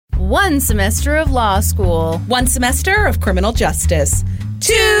1 semester of law school. 1 semester of criminal justice.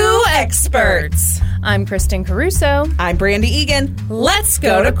 2 experts. I'm Kristen Caruso. I'm Brandy Egan. Let's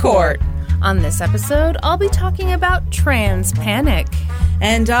go to court. On this episode, I'll be talking about trans panic.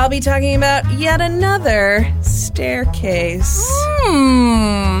 And I'll be talking about yet another staircase.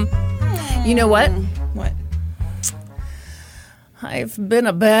 You know what? What? I've been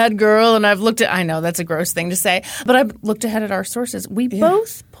a bad girl, and I've looked at... I know, that's a gross thing to say, but I've looked ahead at our sources. We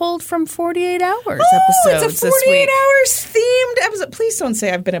both pulled from 48 Hours episodes it's a 48 hours themed episode. Please don't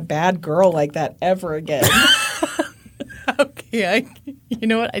say I've been a bad girl like that ever again. Okay, you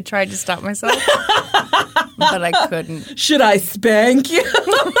know what? I tried to stop myself, but I couldn't. Should I spank you?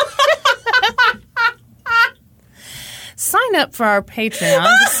 Sign up for our Patreon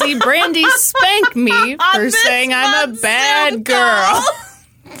to see Brandy spank me for saying I'm a bad girl.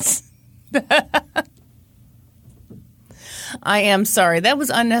 I am sorry. That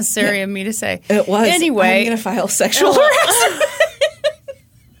was unnecessary of me to say. It was. Anyway. I'm going to file sexual harassment.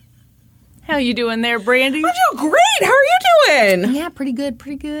 How you doing there, Brandy? I'm doing great. How are you doing? Yeah, pretty good,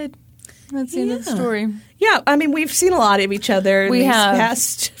 pretty good. That's the end of the story. Yeah, I mean, we've seen a lot of each other these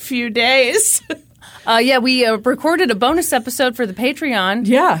past few days. We recorded a bonus episode for the Patreon.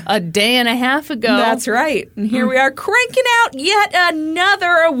 Yeah. A day and a half ago. That's right. And here we are cranking out yet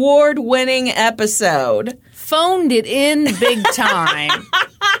another award-winning episode. Phoned it in big time.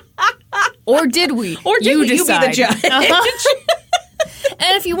 Or did we? Or did you we? decide. You be the judge.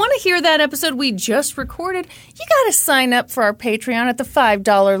 And if you want to hear that episode we just recorded, you got to sign up for our Patreon at the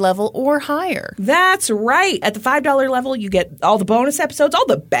 $5 level or higher. That's right. At the $5 level, you get all the bonus episodes, all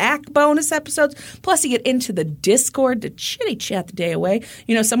the back bonus episodes. Plus, you get into the Discord to chitty chat the day away.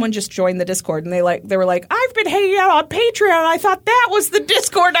 You know, someone just joined the Discord and they were like, "I've been hanging out on Patreon. I thought that was the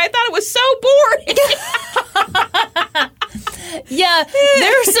Discord. I thought it was so boring." Yeah,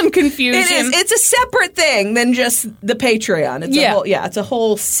 there's some confusion. It is. It's a separate thing than just the Patreon. It's it's a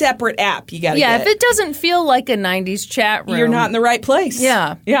whole separate app you got to get. If it doesn't feel like a 90s chat room, you're not in the right place.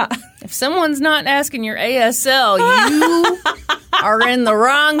 Yeah. If someone's not asking your ASL, you are in the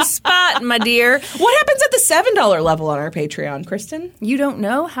wrong spot, my dear. What happens at the $7 level on our Patreon, Kristen? You don't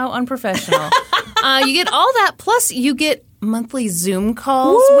know? How unprofessional. You get all that, plus you get monthly Zoom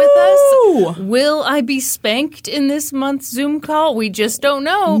calls with us. Will I be spanked in this month's Zoom call? We just don't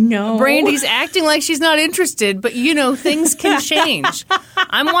know. No. Brandy's acting like she's not interested, but things can change.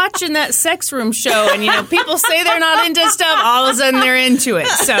 I'm watching that sex room show, and people say they're not into stuff, all of a sudden they're into it.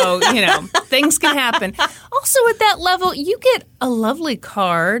 So, things can happen. Also at that level, you get a lovely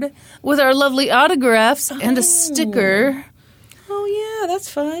card with our lovely autographs and a sticker. Oh yeah, that's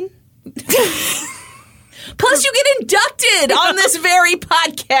fun. Plus, you get inducted on this very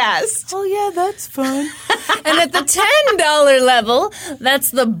podcast. Oh, yeah, that's fun. And at the $10 level, that's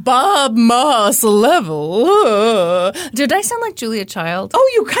the Bob Moss level. Did I sound like Julia Child?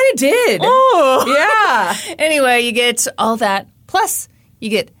 Oh, you kind of did. Oh. Yeah. Anyway, you get all that. Plus, you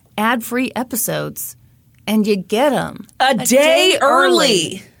get ad-free episodes. And you get them a day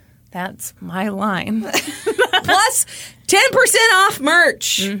early. That's my line. Plus 10% off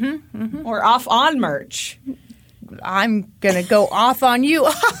merch. Or off on merch. I'm going to go off on you.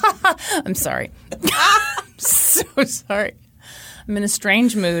 I'm sorry. I'm so sorry. I'm in a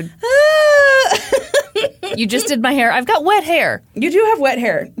strange mood. You just did my hair. I've got wet hair. You do have wet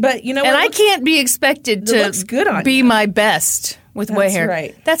hair. But you know what? And I can't be expected to be my best with wet hair. That's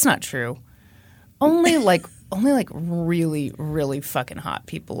right. That's not true. Only really, really fucking hot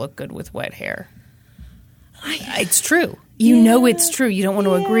people look good with wet hair. It's true. You know it's true. You don't want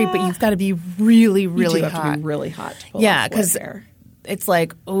to agree, but you've got to be really, really hot. You do have to be really hot to pull off wet hair. It's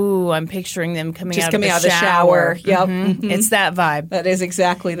like, ooh, I'm picturing them coming out of the shower. Yep. It's that vibe. That is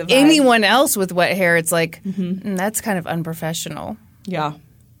exactly the vibe. Anyone else with wet hair, it's like, that's kind of unprofessional. Yeah.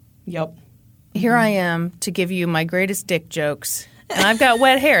 Yep. Here I am to give you my greatest dick jokes, and I've got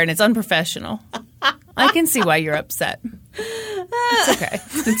wet hair, and it's unprofessional. I can see why you're upset. It's okay.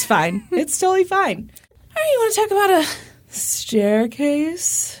 It's fine. It's totally fine. All right, you want to talk about a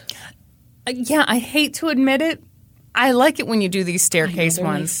staircase? Yeah, I hate to admit it. I like it when you do these staircase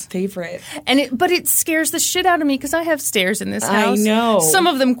ones. My favorite. But it scares the shit out of me because I have stairs in this house. I know. Some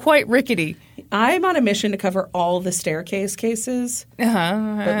of them quite rickety. I'm on a mission to cover all the staircase cases,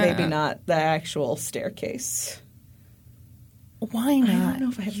 but maybe not the actual staircase. Why not? I don't know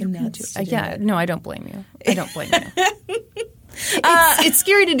if I have the nuts to do it. No, I don't blame you. I don't blame you. It's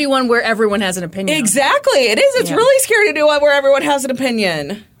scary to do one where everyone has an opinion. Exactly. It is. It's really scary to do one where everyone has an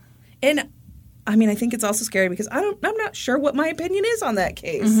opinion. And I mean, I think it's also scary because I'm not sure what my opinion is on that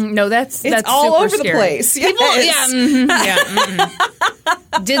case. No, that's all super over scary. the place. Yes.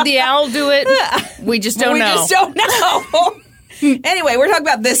 Did the owl do it? We just don't know. We just don't know. Anyway, we're talking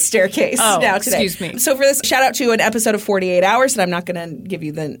about this staircase now today. Excuse me. So for this, shout out to an episode of 48 Hours that I'm not going to give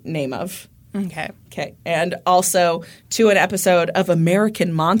you the name of. Okay. And also to an episode of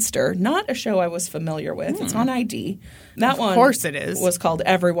American Monster, not a show I was familiar with. It's on ID. That one, of course it is, was called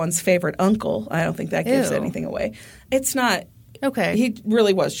Everyone's Favorite Uncle. I don't think that gives Ew. anything away. It's not. Okay. He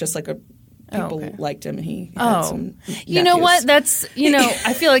really was just like people liked him and he had some You know nephews. what? That's,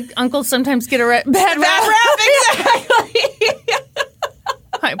 I feel like uncles sometimes get a bad rap. Exactly.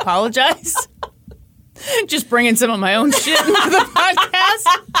 I apologize. Just bringing some of my own shit into the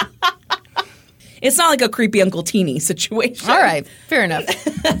podcast. It's not like a creepy Uncle Teeny situation. All right. Fair enough.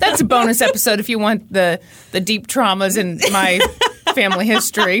 That's a bonus episode if you want the deep traumas in my family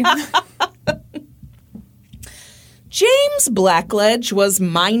history. James Blackledge was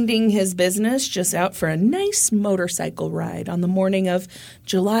minding his business just out for a nice motorcycle ride on the morning of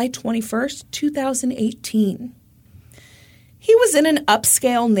July 21st, 2018. He was in an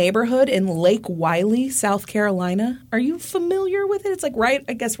upscale neighborhood in Lake Wylie, South Carolina. Are you familiar with it? It's like right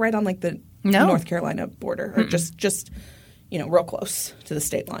on like the North Carolina border, or just real close to the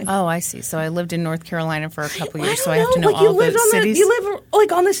state line. Oh, I see. So I lived in North Carolina for a couple years, so I don't have to know like, all the cities. You live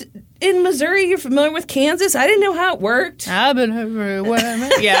like on this in Missouri. You're familiar with Kansas. I didn't know how it worked. I've been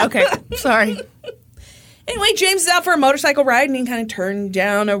everywhere. Yeah, okay. Sorry. Anyway, James is out for a motorcycle ride, and he kind of turned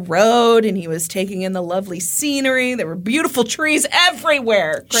down a road, and he was taking in the lovely scenery. There were beautiful trees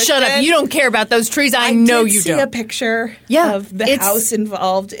everywhere. Kristen. Shut up. You don't care about those trees. I know you see don't. a picture of the house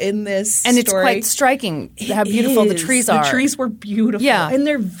involved in this and story. It's quite striking how beautiful the trees are. The trees were beautiful. Yeah. And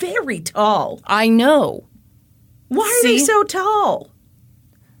they're very tall. I know. Why are they so tall?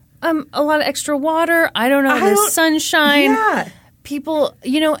 A lot of extra water. I don't know. There's sunshine. Yeah. People,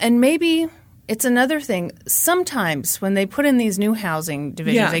 and maybe... It's another thing. Sometimes when they put in these new housing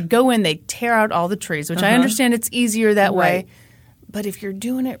divisions, they go in, they tear out all the trees, which I understand it's easier that way. But if you're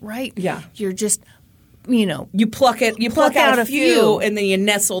doing it right, you're just, You pluck out a few, and then you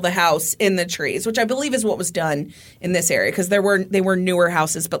nestle the house in the trees, which I believe is what was done in this area because they were newer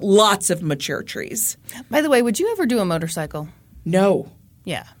houses, but lots of mature trees. By the way, would you ever do a motorcycle? No.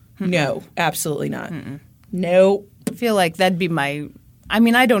 Yeah. No, absolutely not. No. I feel like that'd be my... I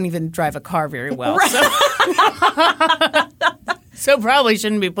mean, I don't even drive a car very well, so probably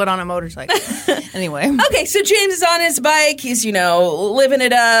shouldn't be put on a motorcycle. Anyway. Okay, so James is on his bike. He's, living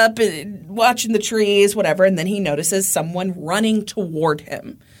it up, watching the trees, whatever, and then he notices someone running toward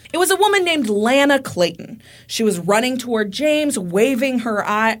him. It was a woman named Lana Clayton. She was running toward James, waving her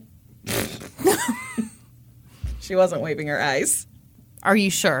eye. She wasn't waving her eyes. Are you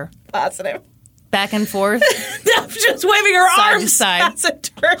sure? Positive. Back and forth? No, just waving her side arms. To side. As it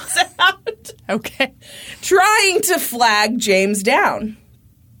turns out. Okay. Trying to flag James down.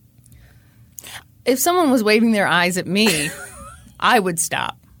 If someone was waving their eyes at me, I would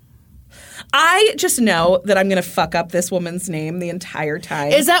stop. I just know that I'm going to fuck up this woman's name the entire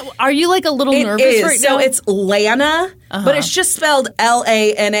time. Are you like a little nervous right now? So it's Lana, but it's just spelled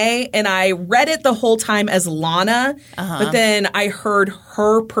Lana, and I read it the whole time as Lana, but then I heard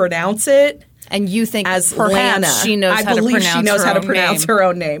her pronounce it. And you think as perhaps Lana. She knows I how to believe pronounce she knows her how to own pronounce name. her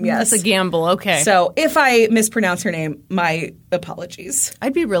own name, yes. That's a gamble, okay. So if I mispronounce her name, my apologies.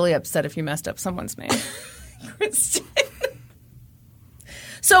 I'd be really upset if you messed up someone's name. Kristen.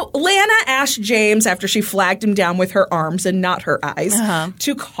 So Lana asked James, after she flagged him down with her arms and not her eyes,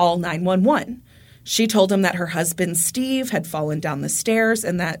 to call 911. She told him that her husband, Steve, had fallen down the stairs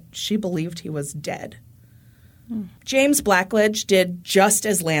and that she believed he was dead. James Blackledge did just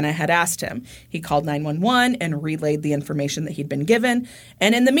as Lana had asked him. He called 911 and relayed the information that he'd been given.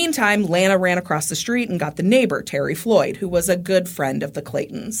 And in the meantime, Lana ran across the street and got the neighbor, Terry Floyd, who was a good friend of the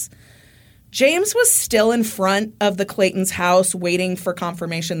Claytons. James was still in front of the Claytons' house waiting for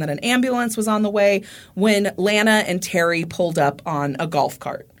confirmation that an ambulance was on the way when Lana and Terry pulled up on a golf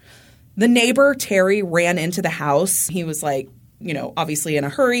cart. The neighbor, Terry, ran into the house. He was obviously in a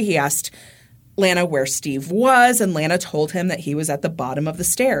hurry. He asked Lana where Steve was, and Lana told him that he was at the bottom of the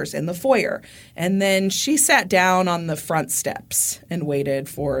stairs in the foyer. And then she sat down on the front steps and waited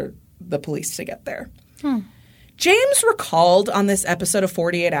for the police to get there. James recalled on this episode of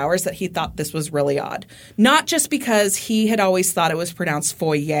 48 Hours that he thought this was really odd. Not just because he had always thought it was pronounced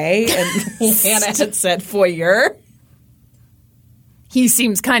foyer and Lana had said foyer. He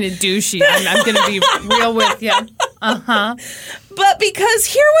seems kind of douchey. I'm going to be real with you. But because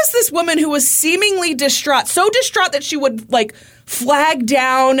here was this woman who was seemingly distraught, so distraught that she would like flag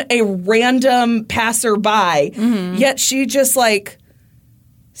down a random passerby, yet she just like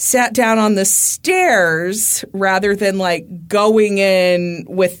sat down on the stairs rather than like going in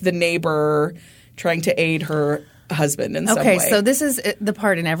with the neighbor trying to aid her husband in some way. Okay, so this is the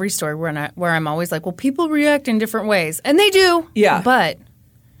part in every story where I'm always like, well, people react in different ways. And they do. Yeah. But,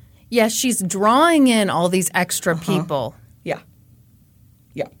 yes, she's drawing in all these extra people. Yeah.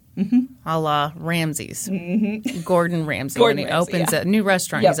 Yeah. A la Ramsay's. Gordon Ramsay. Gordon when he Ramsay, opens yeah. a new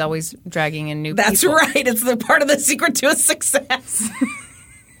restaurant, Yep. he's always dragging in new That's people. right. It's the part of the secret to his success.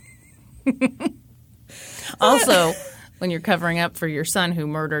 Also, when you're covering up for your son who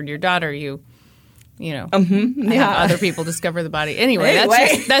murdered your daughter, you know, yeah. have other people discover the body. Anyway,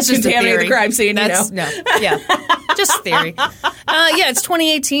 Anyway, that's just a contaminate theory. the crime scene, That's, you know. No, yeah, just theory. Yeah, it's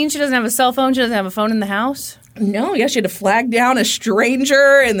 2018. She doesn't have a cell phone. She doesn't have a phone in the house. No, yeah, she had to flag down a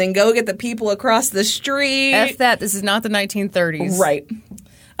stranger and then go get the people across the street. F that. This is not the 1930s. Right.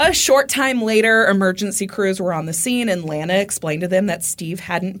 A short time later, emergency crews were on the scene, and Lana explained to them that Steve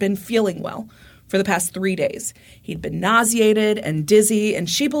hadn't been feeling well for the past 3 days. He'd been nauseated and dizzy, and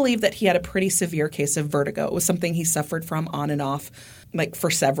she believed that he had a pretty severe case of vertigo. It was something he suffered from on and off, like,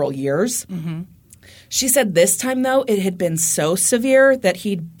 for several years. She said this time, though, it had been so severe that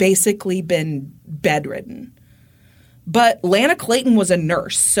he'd basically been bedridden. But Lana Clayton was a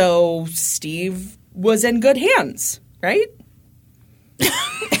nurse, so Steve was in good hands, right?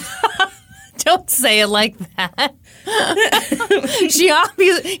 Don't say it like that. He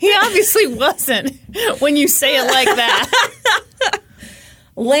obviously wasn't when you say it like that.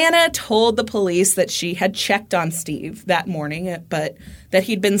 Lana told the police that she had checked on Steve that morning, but that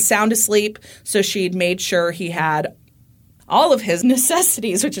he'd been sound asleep, so she'd made sure he had all of his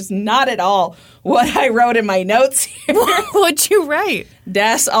necessities, which is not at all what I wrote in my notes here. What'd you write?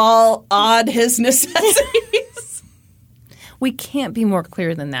 Das all odd his necessities. We can't be more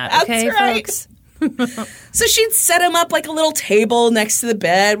clear than that, That's okay, right. folks? So she'd set him up like a little table next to the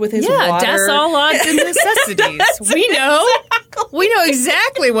bed with his Yeah, water. that's all odds and necessities. We know. We know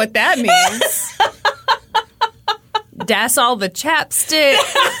exactly what that means. Das all the chapstick.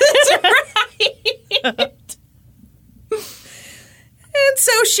 That's right. And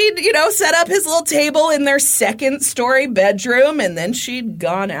so she'd, set up his little table in their second-story bedroom, and then she'd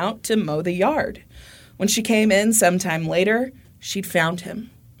gone out to mow the yard. When she came in sometime later, she'd found him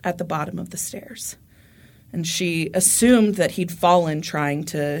at the bottom of the stairs. And she assumed that he'd fallen trying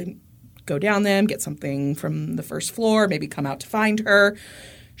to go down them, get something from the first floor, maybe come out to find her.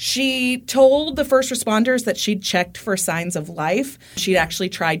 She told the first responders that she'd checked for signs of life. She'd actually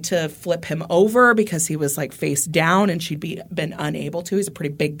tried to flip him over because he was like face down, and she'd been unable to. He's a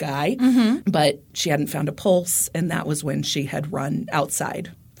pretty big guy. But she hadn't found a pulse, and that was when she had run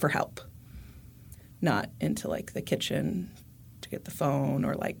outside for help. Not into like the kitchen to get the phone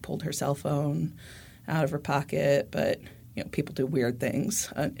or like pulled her cell phone out of her pocket. But, people do weird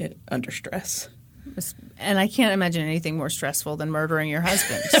things under stress. And I can't imagine anything more stressful than murdering your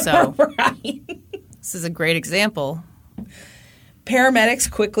husband. So Right. This is a great example. Paramedics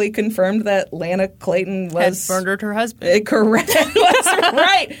quickly confirmed that Lana Clayton was Had murdered her husband. correct. That's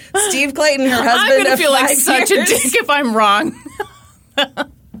right. Steve Clayton, her husband. I'm going to of feel like 5 such years. a dick if I'm wrong.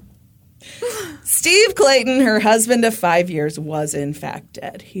 Steve Clayton, her husband of 5 years, was in fact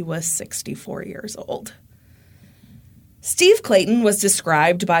dead. He was 64 years old. Steve Clayton was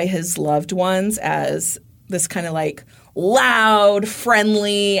described by his loved ones as this kind of like loud,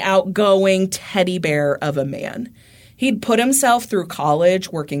 friendly, outgoing teddy bear of a man. He'd put himself through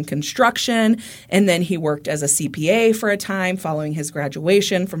college working construction, and then he worked as a CPA for a time following his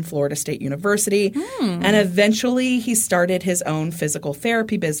graduation from Florida State University. And eventually he started his own physical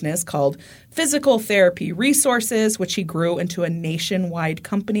therapy business called Physical Therapy Resources, which he grew into a nationwide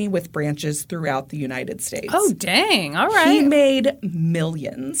company with branches throughout the United States. Oh, dang. All right. He made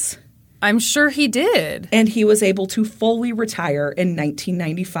millions. I'm sure he did. And he was able to fully retire in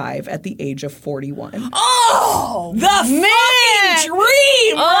 1995 at the age of 41. Oh, The fucking dream,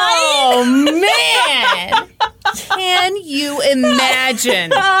 right? Oh, man. Can you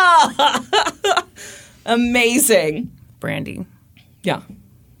imagine? Amazing. Brandy, Yeah.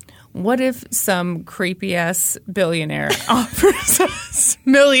 what if some creepy-ass billionaire offers us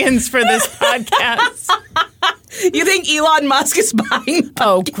millions for this podcast? You think Elon Musk is buying?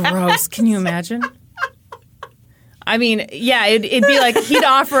 Oh, gross. Can you imagine? I mean, yeah, it'd be like he'd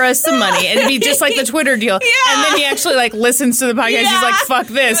offer us some money. It'd be just like the Twitter deal. Yeah. And then he actually like listens to the podcast. Yeah. He's like, fuck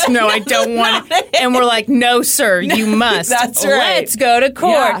this. No, I don't want it. And we're like, no, sir, you must. That's right. Let's go to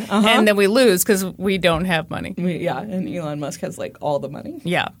court. Yeah, uh-huh. And then we lose because we don't have money. And Elon Musk has like all the money.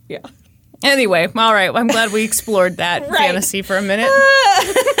 Yeah. Yeah. Anyway, all right. I'm glad we explored that Right. fantasy for a minute.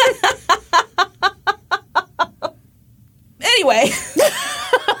 Anyway.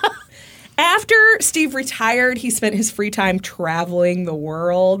 After Steve retired, he spent his free time traveling the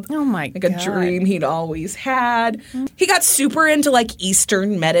world. Oh, my like God. a dream he'd always had. He got super into like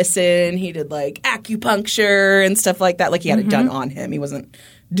Eastern medicine. He did like acupuncture and stuff like that. Like he had it done on him. He wasn't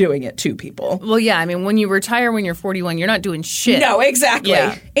doing it to people. Well, yeah. I mean, when you retire when you're 41, you're not doing shit. No, exactly.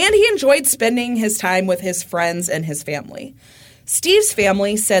 Yeah. And he enjoyed spending his time with his friends and his family. Steve's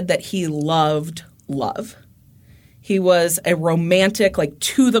family said that he loved love. He was a romantic, like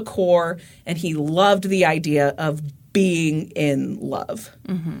to the core, and he loved the idea of being in love.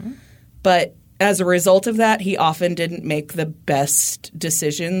 Mm-hmm. But as a result of that, he often didn't make the best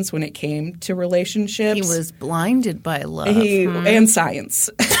decisions when it came to relationships. He was blinded by love. And science.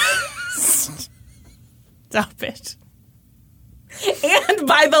 Stop it. And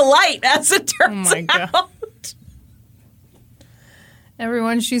by the light, as it turns Oh, my God. out.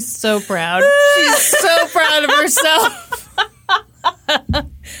 Everyone, she's so proud. She's so proud of herself.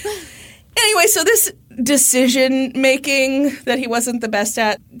 Anyway, so this decision making that he wasn't the best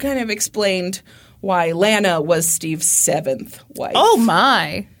at kind of explained why Lana was Steve's 7th wife. Oh,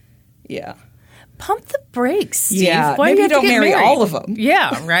 my. Yeah. Pump the brakes, Steve. Yeah. Why Maybe do you you have don't to get marry married? all of them.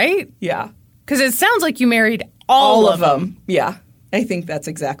 Yeah, right? Yeah. Because it sounds like you married all of them. Yeah. I think that's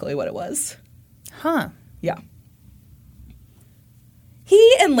exactly what it was. Huh. Yeah.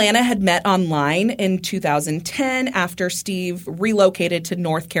 He and Lana had met online in 2010 after Steve relocated to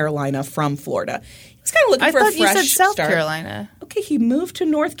North Carolina from Florida. He was kind of looking I for a thought you fresh said South start. Carolina. Okay, he moved to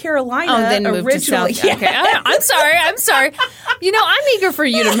North Carolina Then moved originally. to South. Okay. I'm sorry. You know, I'm eager for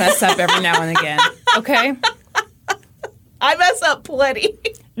you to mess up every now and again. Okay? I mess up plenty.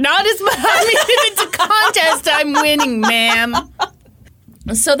 Not as much. I mean, if it's a contest, I'm winning, ma'am.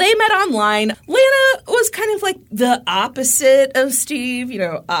 So they met online. Lana was kind of like the opposite of Steve. You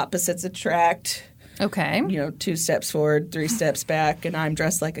know, opposites attract. Okay. You know, 2 steps forward, 3 steps back, and I'm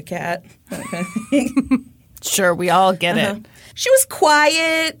dressed like a cat. Sure, we all get it. She was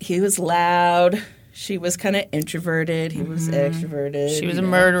quiet. He was loud. She was kind of introverted. He was extroverted. She was a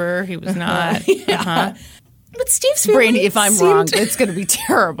murderer. He was not. Uh-huh. But Steve's family Brandy, if I'm seemed- wrong, it's going to be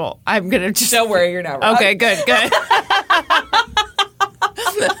terrible. I'm going to just... Don't worry, you're not wrong. Okay, good.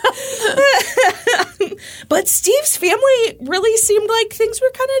 But Steve's family really seemed like things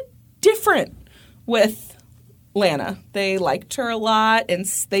were kind of different with Lana. They liked her a lot, and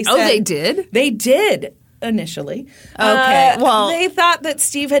they said... Oh, they did? They did, initially. Okay, well... They thought that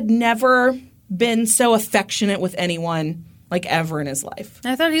Steve had never been so affectionate with anyone, like, ever in his life.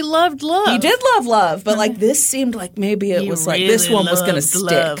 I thought he loved love. He did love love, but, like, this seemed like maybe it was like this one was going to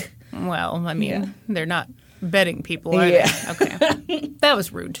stick. Love. Well, I mean, they're not betting people, are they? Okay. That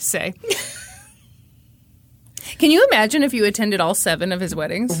was rude to say. Can you imagine if you attended all 7 of his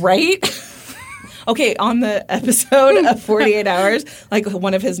weddings? Right? Okay, on the episode of 48 Hours, like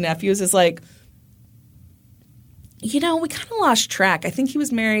one of his nephews is like, you know, we kind of lost track. I think he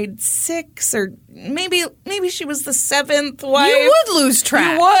was married 6 or maybe she was the 7th wife. You would lose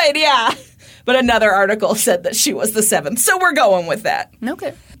track. You would, yeah. But another article said that she was the 7th, so we're going with that.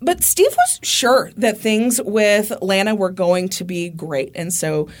 Okay. But Steve was sure that things with Lana were going to be great. And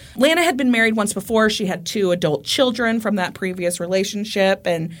so Lana had been married once before. She had 2 adult children from that previous relationship,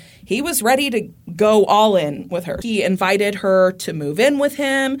 and he was ready to go all in with her. He invited her to move in with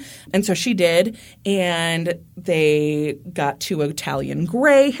him, and so she did. And they got 2 Italian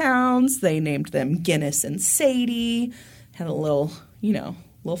greyhounds. They named them Guinness and Sadie. Had a little,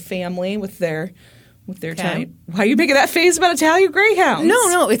 little family with their Italian. Why are you making that face about Italian greyhounds?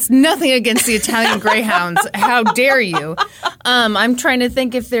 No, it's nothing against the Italian greyhounds. How dare you? I'm trying to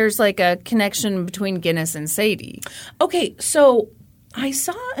think if there's like a connection between Guinness and Sadie. Okay, so I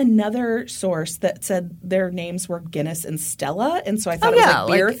saw another source that said their names were Guinness and Stella, and so I thought it was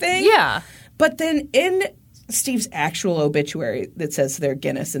a beer thing. Yeah. But then in Steve's actual obituary, it says they're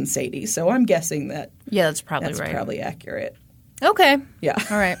Guinness and Sadie, so I'm guessing that Yeah, that's probably that's right. probably accurate. Okay. Yeah.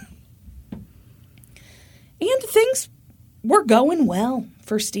 All right. And things were going well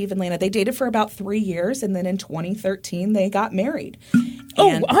for Steve and Lana. They dated for about 3 years, and then in 2013, they got married.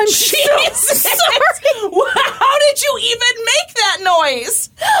 And I'm so sorry. How did you even make that noise?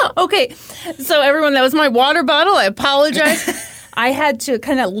 Okay. So, everyone, that was my water bottle. I apologize. I had to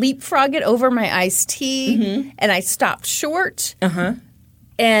kind of leapfrog it over my iced tea, and I stopped short,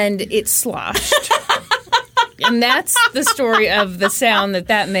 and it sloshed. And that's the story of the sound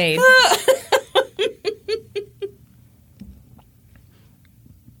that made.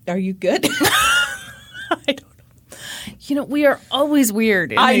 Are you good? I don't know. You know, we are always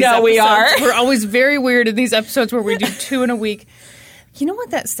weird. I know episodes. we are. We're always very weird in these episodes where we do 2 in a week. You know what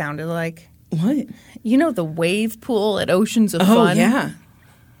that sounded like? What? You know the wave pool at Oceans of Oh, Fun? yeah.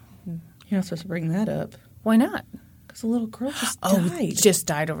 You're not supposed to bring that up. Why not? Because a little girl just died. Just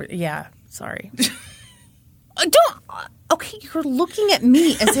died over. Yeah, sorry. Don't. Okay, you're looking at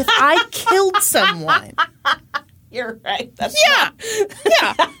me as if I killed someone. You're right. That's Yeah.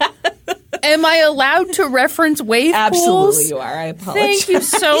 Am I allowed to reference wave Absolutely pools? you are. I apologize. Thank you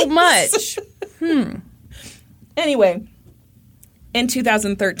so much. Anyway, in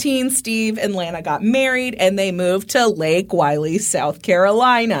 2013, Steve and Lana got married and they moved to Lake Wylie, South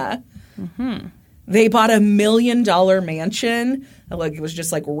Carolina. They bought $1 million mansion. Like, it was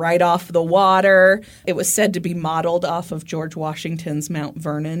just like right off the water. It was said to be modeled off of George Washington's Mount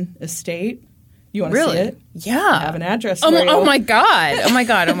Vernon estate. You want to see it? Yeah. I have an address Oh, for you. oh my God. Oh my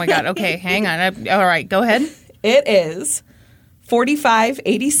God. Oh my God. Okay, hang on. All right, go ahead. It is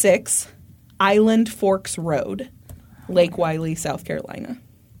 4586 Island Forks Road, Lake Wylie, South Carolina.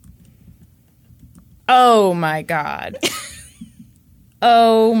 Oh my God.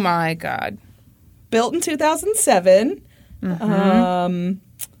 Oh my God. Built in 2007.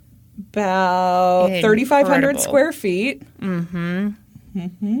 About 3,500 square feet.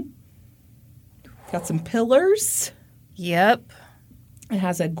 Got some pillars. Yep. It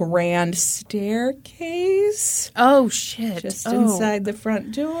has a grand staircase Oh shit. just Oh. inside the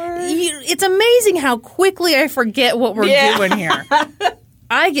front door. It's amazing how quickly I forget what we're doing here.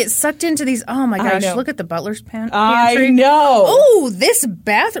 I get sucked into these. Oh my gosh! know. Look at the butler's pantry. I know. Oh, this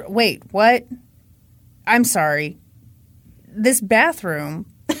bathroom. Wait, what? I'm sorry. This bathroom.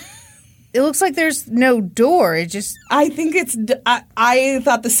 It looks like there's no door. It just. I think it's. I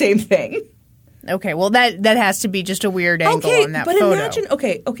thought the same thing. Okay, well that has to be just a weird angle on that but photo. imagine.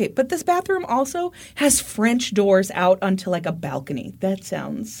 Okay, but this bathroom also has French doors out onto like a balcony. That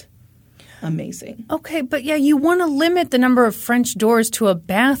sounds amazing. Okay, but yeah, you want to limit the number of French doors to a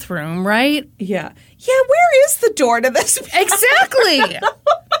bathroom, right? Yeah. Where is the door to this? Exactly.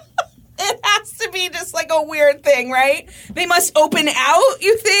 It has to be just like a weird thing, right? They must open out,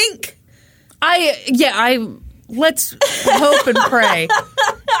 you think? Let's hope and pray.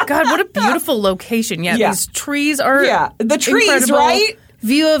 God, what a beautiful location. Yeah, these trees are the trees, incredible. right?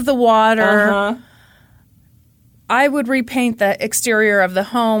 View of the water. Uh-huh. I would repaint the exterior of the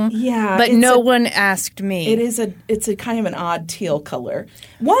home. Yeah, but no one asked me. It's a kind of an odd teal color.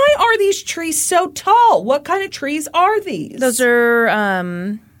 Why are these trees so tall? What kind of trees are these? Those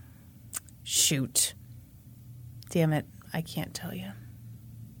are shoot. Damn it, I can't tell you.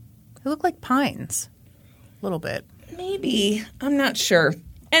 They look like pines. A little bit. Maybe. I'm not sure.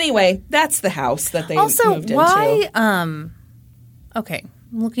 Anyway, that's the house that they moved into. Also, why okay,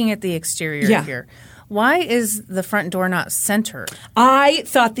 I'm looking at the exterior here. Why is the front door not centered? I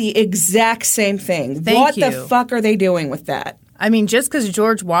thought the exact same thing. Thank you. What the fuck are they doing with that? I mean, just because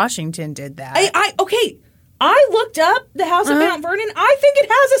George Washington did that. Okay. I looked up the house at Mount Vernon. I think it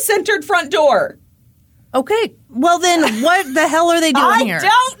has a centered front door. Okay. Well, then what the hell are they doing here?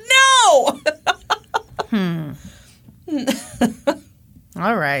 I don't know.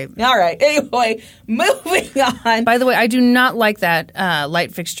 All right. All right. Anyway, moving on. By the way, I do not like that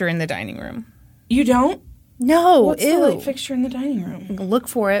light fixture in the dining room. You don't? No. What's ew. the light fixture in the dining room? Look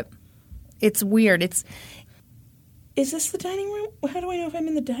for it. It's weird. Is this the dining room? How do I know if I'm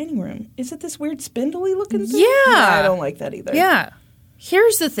in the dining room? Is it this weird spindly looking thing? Yeah. I don't like that either. Yeah.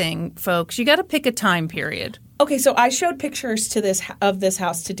 Here's the thing, folks. You got to pick a time period. Okay, so I showed pictures of this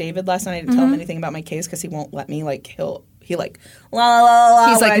house to David last night. I didn't tell him anything about my case because he won't let me. Like he la la la.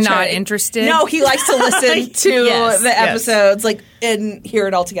 He's when like I not try. interested. No, he likes to listen to Yes, the yes. episodes, like and hear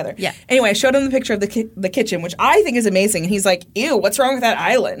it all together. Yeah. Anyway, I showed him the picture of the kitchen, which I think is amazing, and he's like, "Ew, what's wrong with that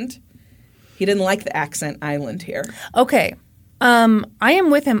island?" He didn't like the accent island here. Okay. I am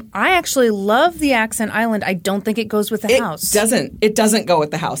with him. I actually love the accent island. I don't think it goes with the house. It doesn't go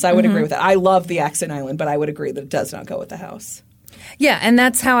with the house. I would agree with that. I love the accent island, but I would agree that it does not go with the house. Yeah, and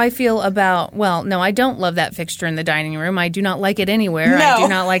that's how I feel about, well, no, I don't love that fixture in the dining room. I do not like it anywhere. No. I do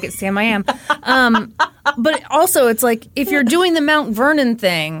not like it Sam I am. But also, it's like, if you're doing the Mount Vernon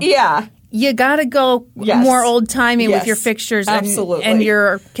thing, Yeah. you got to go Yes. more old-timey Yes, with your fixtures absolutely. and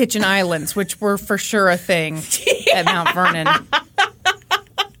your kitchen islands, which were for sure a thing at Mount Vernon.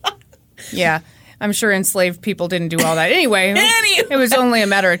 Yeah. I'm sure enslaved people didn't do all that. Anyway, it was only a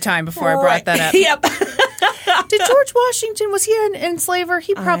matter of time before I brought that up. Yep. Did George Washington, was he an enslaver?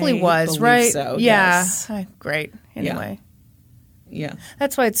 He probably was, right? So, yeah. yes. Great. Anyway. Yeah.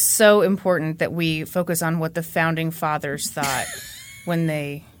 That's why it's so important that we focus on what the founding fathers thought when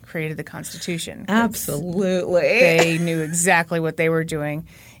they created the Constitution. Absolutely. They knew exactly what they were doing.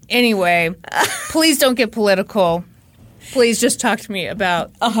 Anyway, please don't get political. Please just talk to me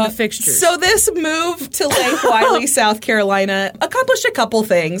about the fixtures. So this move to Lake Wylie, South Carolina, accomplished a couple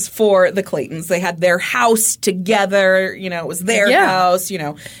things for the Claytons. They had their house together. It was their house,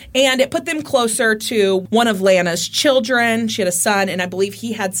 and it put them closer to one of Lana's children. She had a son, and I believe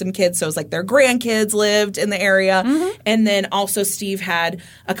he had some kids. So it was like their grandkids lived in the area. Mm-hmm. And then also Steve had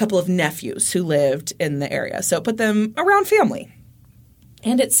a couple of nephews who lived in the area. So it put them around family.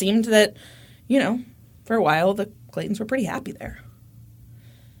 And it seemed that, for a while, the Claytons were pretty happy there.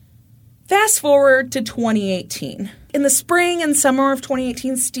 Fast forward to 2018. In the spring and summer of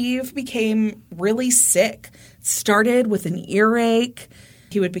 2018, Steve became really sick. It started with an earache.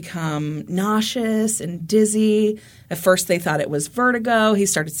 He would become nauseous and dizzy. At first, they thought it was vertigo. He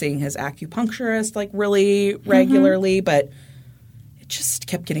started seeing his acupuncturist really regularly, but it just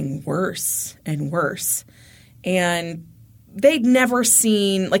kept getting worse and worse. And they'd never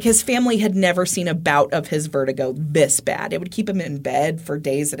seen, his family had never seen a bout of his vertigo this bad. It would keep him in bed for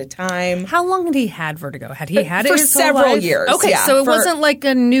days at a time. How long had he had vertigo? Had he had it for his whole several life? years? Okay, yeah, so it wasn't like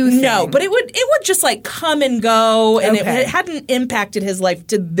a new thing. No, but it would just come and go, and it hadn't impacted his life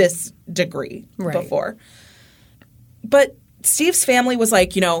to this degree before. But Steve's family was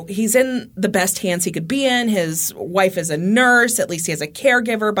he's in the best hands he could be in. His wife is a nurse. At least he has a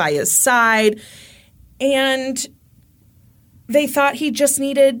caregiver by his side. And they thought he just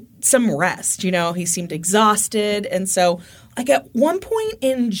needed some rest. He seemed exhausted. And so, at one point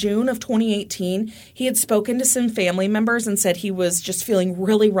in June of 2018, he had spoken to some family members and said he was just feeling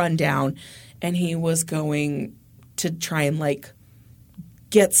really run down and he was going to try and,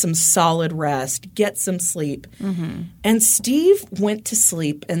 get some solid rest, get some sleep. Mm-hmm. And Steve went to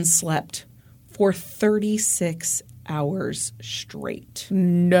sleep and slept for 36 hours straight.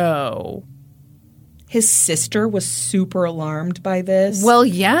 No. His sister was super alarmed by this. Well,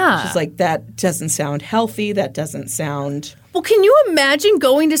 yeah. She's like, that doesn't sound healthy. That doesn't sound... Well, can you imagine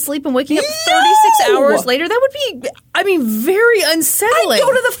going to sleep and waking up 36 hours later? That would be, very unsettling. I'd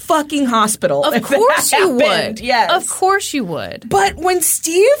go to the fucking hospital. Of course you would. Yes. Of course you would. But when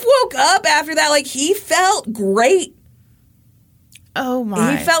Steve woke up after that, he felt great. Oh,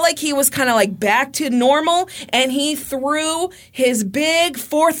 my. He felt like he was kind of back to normal, and he threw his big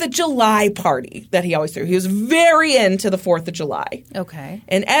 4th of July party that he always threw. He was very into the 4th of July. Okay.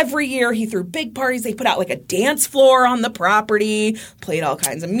 And every year he threw big parties. They put out a dance floor on the property, played all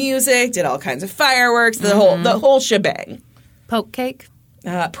kinds of music, did all kinds of fireworks, the whole shebang. Poke cake?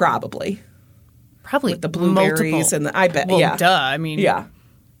 Probably. Probably with the blueberries and I bet. Well, yeah. Duh. I mean. Yeah.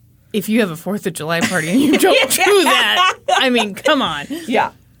 If you have a 4th of July party and you don't do that, come on.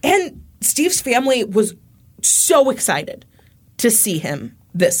 Yeah. And Steve's family was so excited to see him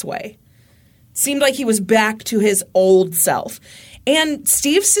this way. Seemed like he was back to his old self. And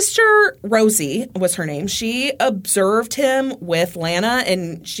Steve's sister, Rosie was her name, she observed him with Lana,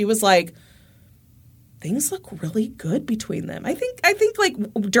 and she was like, things look really good between them. I think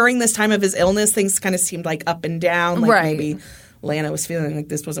during this time of his illness, things kind of seemed up and down. Right. Maybe Lana was feeling like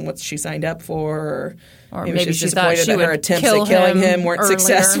this wasn't what she signed up for. Or maybe she was thought disappointed she that would her attempts at killing him weren't earlier.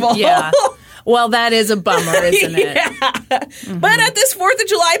 successful. Yeah. Well, that is a bummer, isn't it? Yeah. Mm-hmm. But at this 4th of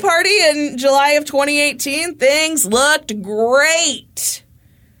July party in July of 2018, things looked great.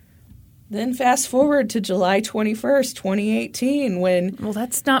 Then fast forward to July 21st, 2018, when... Well,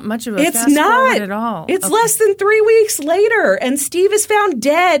 that's not much of a fast forward at all. It's less than 3 weeks later, and Steve is found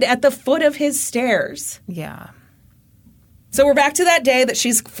dead at the foot of his stairs. Yeah. So we're back to that day that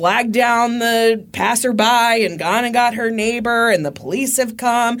she's flagged down the passerby and gone and got her neighbor, and the police have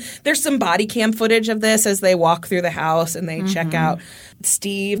come. There's some body cam footage of this as they walk through the house and they check out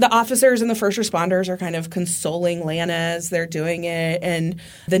Steve. The officers and the first responders are kind of consoling Lana as they're doing it, and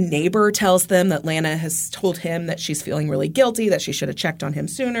the neighbor tells them that Lana has told him that she's feeling really guilty, that she should have checked on him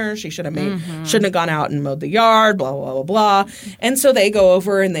sooner, she should have shouldn't have gone out and mowed the yard, blah, blah, blah, blah. And so they go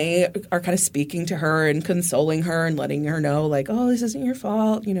over and they are kind of speaking to her and consoling her and letting her know, oh, this isn't your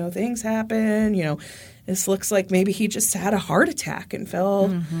fault, things happen, this looks like maybe he just had a heart attack and fell,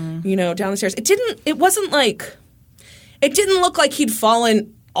 down the stairs. It didn't look like he'd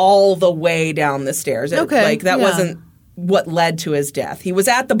fallen all the way down the stairs. That wasn't what led to his death. He was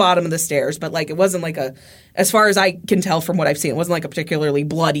at the bottom of the stairs, but like it wasn't like as far as I can tell from what I've seen, it wasn't like a particularly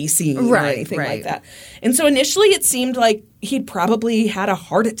bloody scene or anything like that. And so initially it seemed like he'd probably had a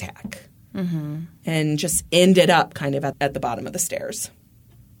heart attack and just ended up kind of at the bottom of the stairs.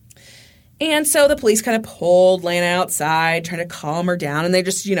 And so the police kind of pulled Lana outside, trying to calm her down, and they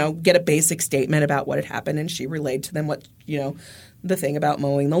just, get a basic statement about what had happened, and she relayed to them what, the thing about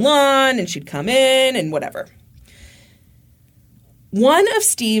mowing the lawn, and she'd come in and whatever. One of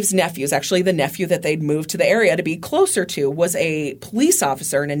Steve's nephews, actually the nephew that they'd moved to the area to be closer to, was a police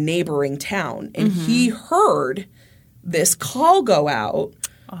officer in a neighboring town, and he heard this call go out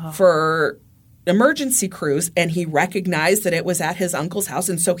for emergency crews, and he recognized that it was at his uncle's house,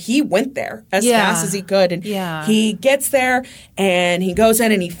 and so he went there as fast as he could, and he gets there, and he goes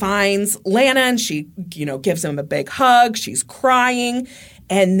in and he finds Lana, and she gives him a big hug. She's crying,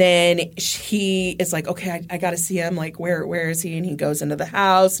 and then he is like, okay, I got to see him, like where is he? And he goes into the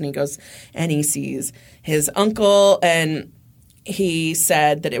house, and he goes and he sees his uncle, and he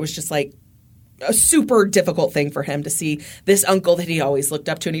said that it was just like a super difficult thing for him to see this uncle that he always looked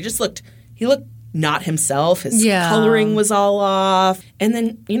up to, and he looked not himself. His coloring was all off. And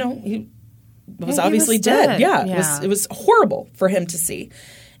then, he was obviously dead. Yeah. It was horrible for him to see.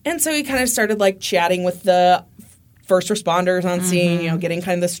 And so he kind of started like chatting with the first responders on scene, getting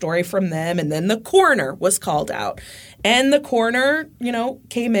kind of the story from them. And then the coroner was called out. And the coroner,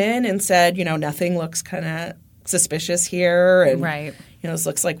 came in and said, nothing looks kind of suspicious here. And, this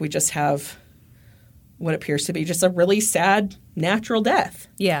looks like we just have what appears to be just a really sad natural death.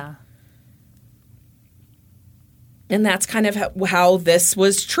 Yeah. And that's kind of how this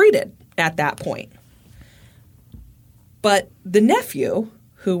was treated at that point. But the nephew,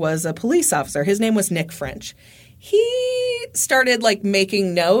 who was a police officer, his name was Nick French, he started like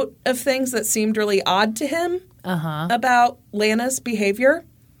making note of things that seemed really odd to him about Lana's behavior.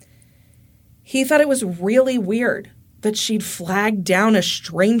 He thought it was really weird that she'd flagged down a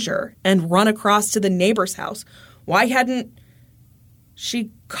stranger and run across to the neighbor's house. Why hadn't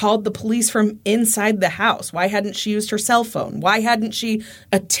she called the police from inside the house? Why hadn't she used her cell phone? Why hadn't she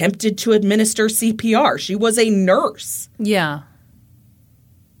attempted to administer CPR? She was a nurse. Yeah.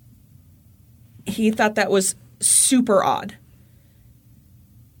 He thought that was super odd.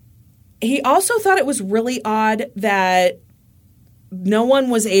 He also thought it was really odd that no one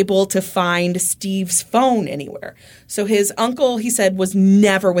was able to find Steve's phone anywhere. So his uncle, he said, was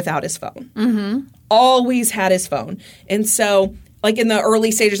never without his phone. Always had his phone. And so like in the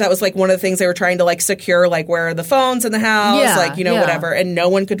early stages, that was like one of the things they were trying to like secure, like where are the phones in the house, whatever. And no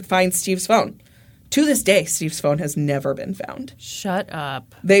one could find Steve's phone. To this day, Steve's phone has never been found. Shut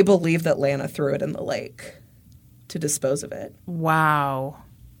up. They believe that Lana threw it in the lake to dispose of it. Wow.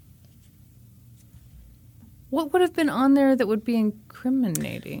 What would have been on there that would be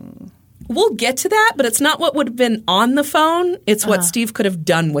incriminating? We'll get to that, but it's not what would have been on the phone. It's what Steve could have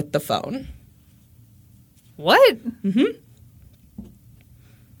done with the phone. What?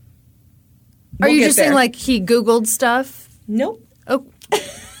 Are you just saying like he Googled stuff? Nope. Oh,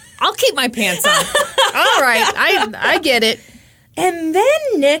 I'll keep my pants on. All right. I get it. And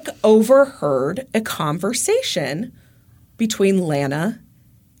then Nick overheard a conversation between Lana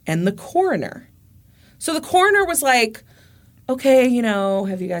and the coroner. So the coroner was like, okay,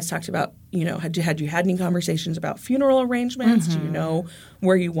 have you guys talked about, had you had any conversations about funeral arrangements? Do you know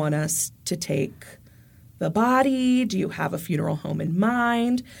where you want us to take the body? Do you have a funeral home in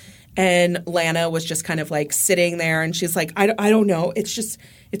mind? And Lana was just kind of like sitting there, and she's like, I don't know.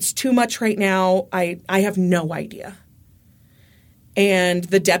 It's too much right now. I have no idea. And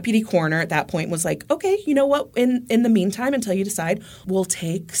the deputy coroner at that point was like, okay, you know what? In the meantime, until you decide, we'll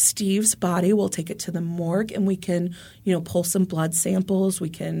take Steve's body, we'll take it to the morgue, and we can, pull some blood samples. We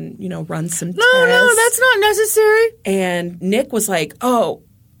can, run some tests. No, that's not necessary. And Nick was like,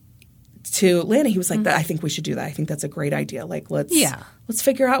 to Lana, he was like, I think we should do that. I think that's a great idea. Like, let's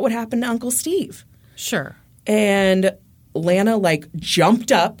figure out what happened to Uncle Steve. Sure. And Lana like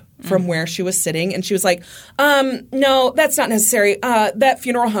jumped up from where she was sitting, and she was like, no, that's not necessary. That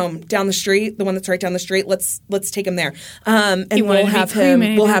funeral home down the street, the one that's right down the street, let's take him there. And we'll have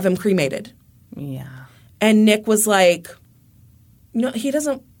him cremated. Yeah. And Nick was like, no, he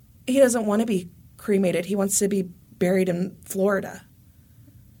doesn't want to be cremated. He wants to be buried in Florida.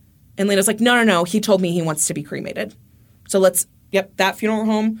 And Lana's like, no. He told me he wants to be cremated. So that funeral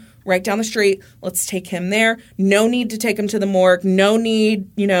home right down the street. Let's take him there. No need to take him to the morgue. No need,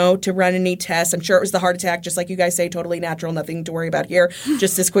 to run any tests. I'm sure it was the heart attack, just like you guys say, totally natural, nothing to worry about here.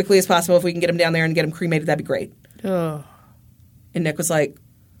 Just as quickly as possible. If we can get him down there and get him cremated, that'd be great. Oh. And Nick was like,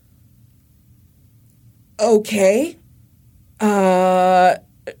 okay. oh,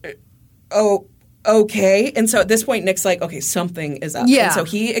 okay. And so at this point, Nick's like, okay, something is up. Yeah. And so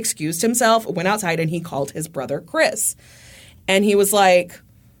he excused himself, went outside, and he called his brother Chris. And he was like,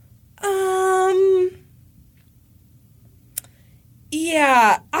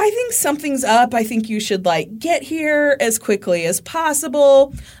 yeah, I think something's up. I think you should, like, get here as quickly as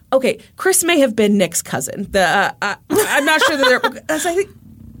possible. Okay, Chris may have been Nick's cousin. I'm not sure that they're... I think...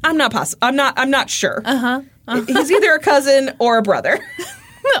 I'm not positive. I'm not sure. He's either a cousin or a brother.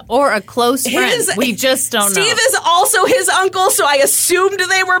 Or a close friend. We just don't know. Steve is also his uncle, so I assumed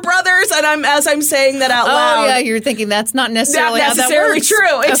they were brothers, and as I'm saying that out loud. Oh, yeah, you're thinking that's not necessarily how that works.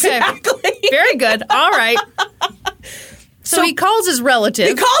 True. Exactly. Okay. Very good. All right. So he calls his relative.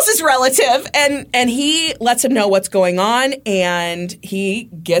 He calls his relative, and he lets him know what's going on, and he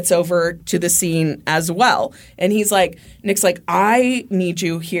gets over to the scene as well. And he's like, Nick's like, I need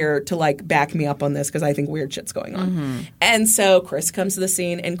you here to, like, back me up on this because I think weird shit's going on. Mm-hmm. And so Chris comes to the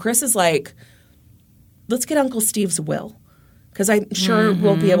scene, and Chris is like, let's get Uncle Steve's will because I'm sure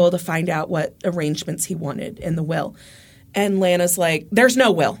we'll be able to find out what arrangements he wanted in the will. And Lana's like, there's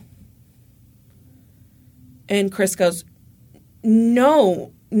no will. And Chris goes,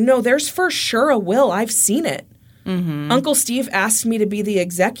 No, there's for sure a will. I've seen it. Mm-hmm. Uncle Steve asked me to be the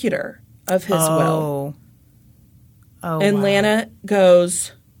executor of his will. Oh, and wow. Lana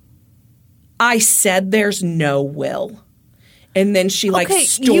goes, I said there's no will. And then she,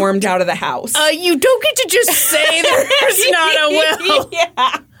 stormed out of the house. You don't get to just say there's not a will.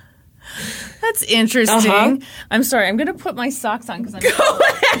 Yeah. That's interesting. I'm sorry. I'm going to put my socks on because I'm... Go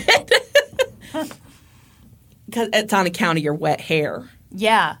ahead. Because it's on account of your wet hair.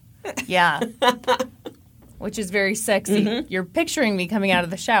 Yeah. Which is very sexy. Mm-hmm. You're picturing me coming out of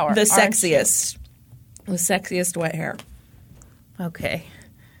the shower. The sexiest wet hair. Okay.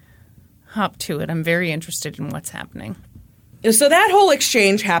 Hop to it. I'm very interested in what's happening. So that whole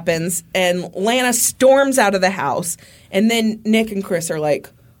exchange happens, and Lana storms out of the house, and then Nick and Chris are like,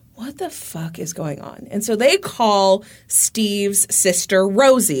 what the fuck is going on? And so they call Steve's sister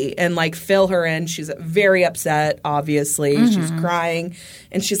Rosie and, like, fill her in. She's very upset, obviously. Mm-hmm. She's crying.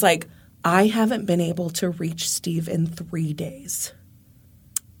 And she's like, I haven't been able to reach Steve in 3 days.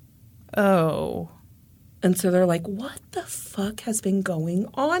 Oh. And so they're like, what the fuck has been going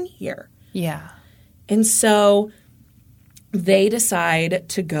on here? Yeah. And so they decide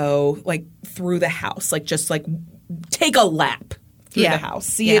to go, like, through the house, like, just, like, take a lap through the house,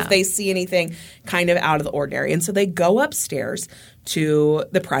 see if they see anything kind of out of the ordinary. And so they go upstairs to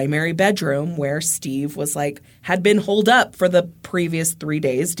the primary bedroom where Steve was like, had been holed up for the previous 3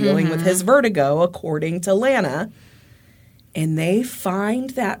 days dealing with his vertigo, according to Lana. And they find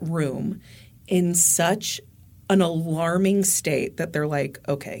that room in such an alarming state that they're like,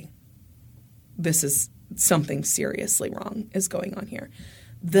 okay, this is something seriously wrong is going on here.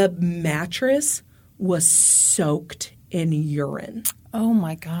 The mattress was soaked in urine. Oh,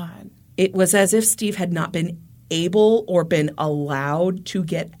 my God. It was as if Steve had not been able or been allowed to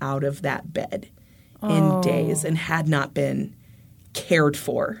get out of that bed in days and had not been cared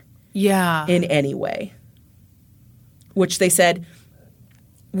for in any way, which they said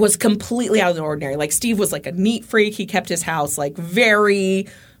was completely out of the ordinary. Like, Steve was like a neat freak. He kept his house like very,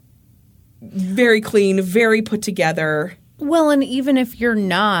 very clean, very put together. Well, and even if you're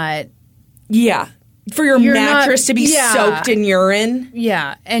not... Yeah. For your mattress to be soaked in urine.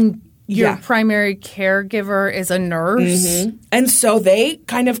 Yeah. And your primary caregiver is a nurse. Mm-hmm. And so they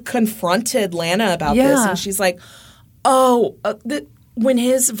kind of confronted Lana about this. And she's like, when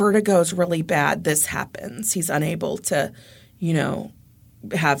his vertigo's really bad, this happens. He's unable to,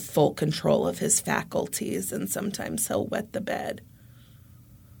 have full control of his faculties. And sometimes he'll wet the bed.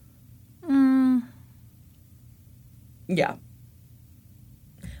 Yeah.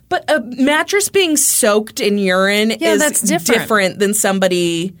 But a mattress being soaked in urine is that's different than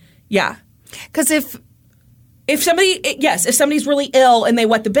somebody, Because if somebody's really ill and they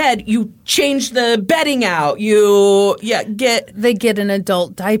wet the bed, you change the bedding out. They get an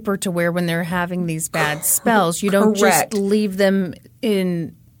adult diaper to wear when they're having these bad spells. You don't just leave them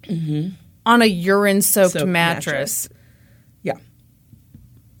in on a urine-soaked mattress. Yeah.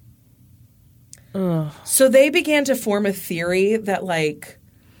 Ugh. So they began to form a theory that, like,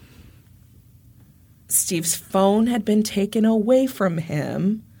 Steve's phone had been taken away from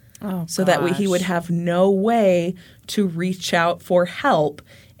him so that he would have no way to reach out for help,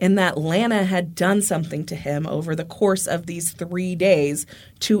 and that Lana had done something to him over the course of these 3 days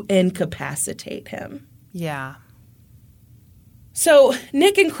to incapacitate him. Yeah. So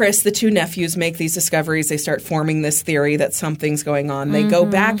Nick and Chris, the two nephews, make these discoveries. They start forming this theory that something's going on. They go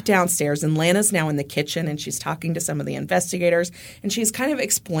back downstairs, and Lana's now in the kitchen, and she's talking to some of the investigators, and she's kind of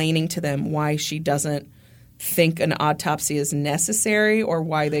explaining to them why she doesn't think an autopsy is necessary or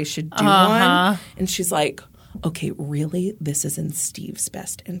why they should do one. And she's like, okay, really? This is in Steve's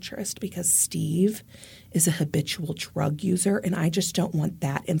best interest because Steve is a habitual drug user, and I just don't want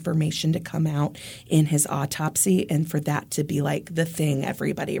that information to come out in his autopsy and for that to be like the thing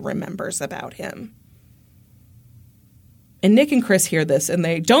everybody remembers about him. And Nick and Chris hear this, and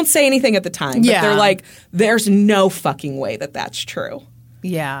they don't say anything at the time, but they're like, there's no fucking way that that's true.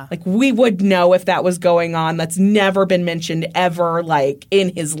 Yeah. Like, we would know if that was going on. That's never been mentioned ever, like,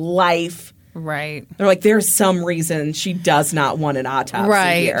 in his life. Right. They're like, there's some reason she does not want an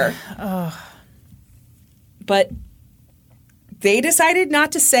autopsy here. But they decided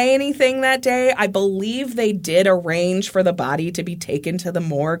not to say anything that day. I believe they did arrange for the body to be taken to the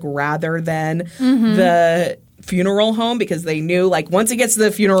morgue rather than the funeral home because they knew, like, once it gets to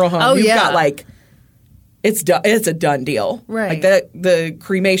the funeral home, you've got, like, it's a done deal. Right. Like, the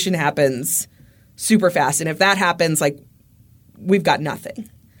cremation happens super fast. And if that happens, like, we've got nothing.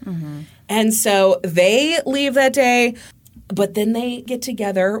 And so they leave that day. But then they get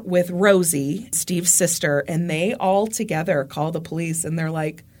together with Rosie, Steve's sister, and they all together call the police, and they're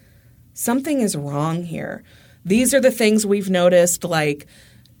like, something is wrong here. These are the things we've noticed, like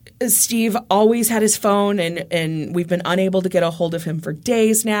Steve always had his phone, and we've been unable to get a hold of him for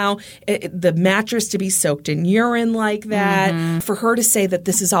days now. The mattress to be soaked in urine like that. For her to say that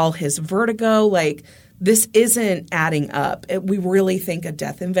this is all his vertigo, like this isn't adding up. We really think a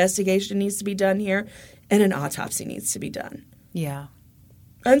death investigation needs to be done here. And an autopsy needs to be done. Yeah.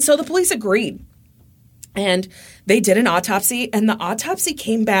 And so the police agreed. And they did an autopsy, and the autopsy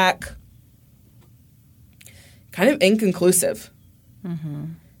came back kind of inconclusive.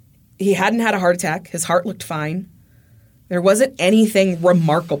 He hadn't had a heart attack. His heart looked fine. There wasn't anything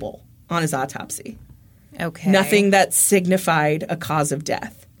remarkable on his autopsy. Okay. Nothing that signified a cause of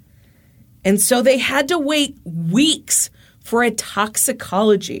death. And so they had to wait weeks for a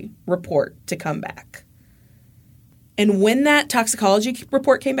toxicology report to come back. And when that toxicology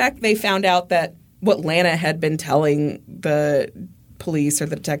report came back, they found out that what Lana had been telling the police or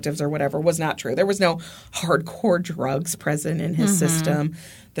the detectives or whatever was not true. There was no hardcore drugs present in his system.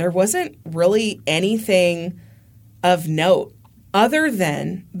 There wasn't really anything of note other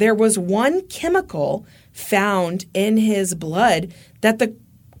than there was one chemical found in his blood that the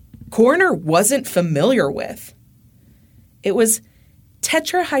coroner wasn't familiar with. It was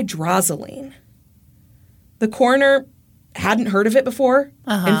tetrahydrozoline. The coroner hadn't heard of it before.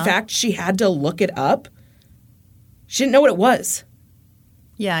 In fact, she had to look it up. She didn't know what it was.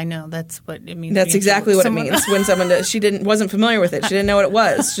 Yeah, I know. That's what it means. That's exactly what it means when someone wasn't familiar with it. She didn't know what it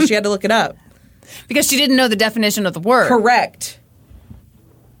was. So she had to look it up. Because she didn't know the definition of the word. Correct.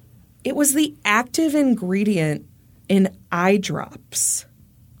 It was the active ingredient in eye drops.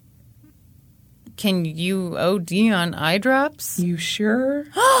 Can you OD on eye drops? You sure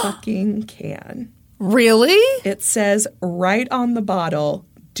fucking can. Really? It says right on the bottle,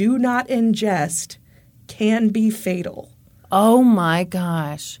 do not ingest, can be fatal. Oh my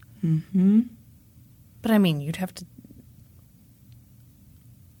gosh. But I mean, you'd have to,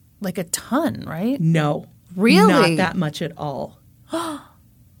 like a ton, right? No. Really? Not that much at all.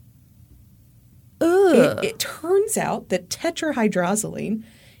 It turns out that tetrahydrozoline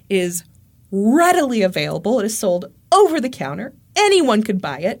is readily available. It is sold over the counter. Anyone could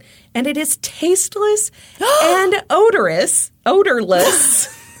buy it. And it is tasteless and odorless.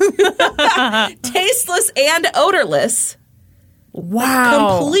 Tasteless and odorless.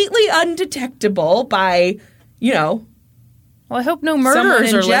 Wow. Completely undetectable by, Well, I hope no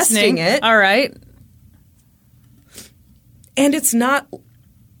murderers are listening. It. All right. And it's not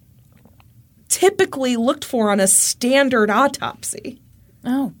typically looked for on a standard autopsy.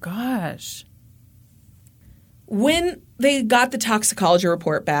 Oh, gosh. When they got the toxicology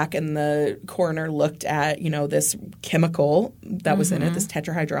report back and the coroner looked at, this chemical that was in it, this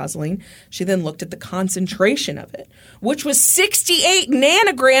tetrahydrozoline, she then looked at the concentration of it, which was 68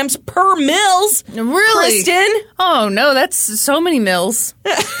 nanograms per mils. Really? Kristen? Oh, no, that's so many mils.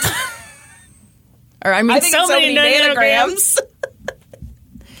 Or, I think so many nanograms.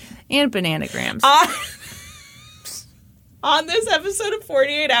 And bananagrams. On this episode of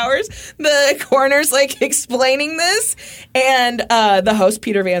 48 Hours, the coroner's explaining this, and the host,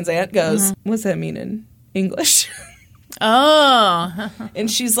 Peter Van Zandt, goes, What's that mean in English? Oh. And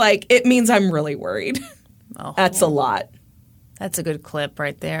she's like, it means I'm really worried. Oh. That's a lot. That's a good clip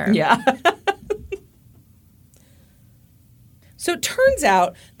right there. Yeah. So it turns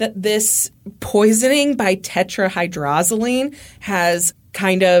out that this poisoning by tetrahydrozoline has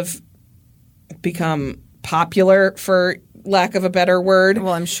kind of become popular, for lack of a better word.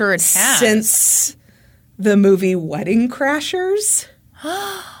 Well, I'm sure it has. Since the movie Wedding Crashers.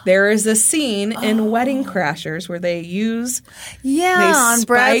 There is a scene in Wedding Crashers where they use on spike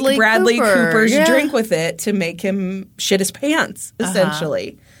Bradley Cooper's Yeah. drink with it to make him shit his pants,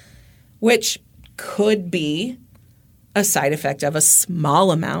 essentially, which could be a side effect of a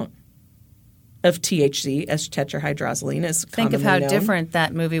small amount of THC, as tetrahydrozoline is Think commonly of how known. different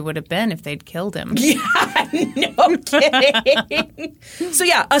that movie would have been if they'd killed him. No kidding. So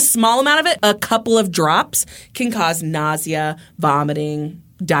yeah, a small amount of it, a couple of drops, can cause nausea, vomiting,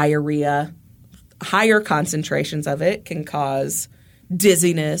 diarrhea. Higher concentrations of it can cause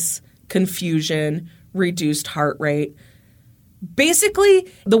dizziness, confusion, reduced heart rate.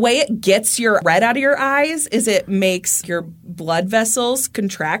 Basically, the way it gets your red out of your eyes is it makes your blood vessels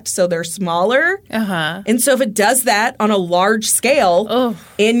contract so they're smaller. Uh-huh. And so if it does that on a large scale Oh.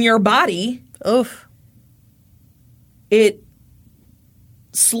 in your body, Oof. it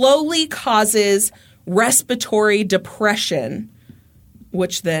slowly causes respiratory depression,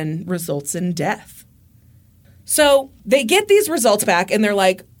 which then results in death. So they get these results back and they're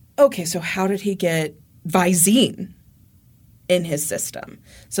like, okay, so how did he get Visine in his system?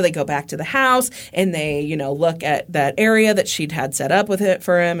 So they go back to the house and they, look at that area that she'd had set up with it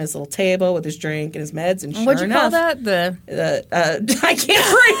for him, his little table with his drink and his meds, and sure What'd you call enough, that? I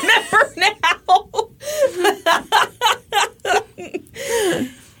can't remember now.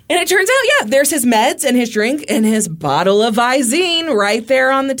 And it turns out, there's his meds and his drink and his bottle of Visine right there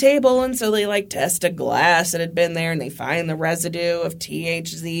on the table. And so they test a glass that had been there and they find the residue of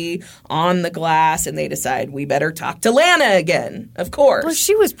THC on the glass and they decide we better talk to Lana again, of course. Well,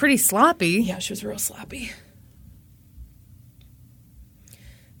 she was pretty sloppy. Yeah, she was real sloppy.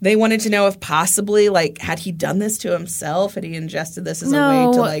 They wanted to know if possibly, had he done this to himself? Had he ingested this as a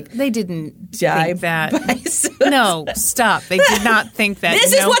way to, they didn't die think that. by suicide? No, stop. They did not think that.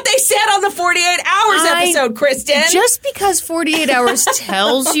 This is what they said on the 48 Hours episode, Kristen. Just because 48 Hours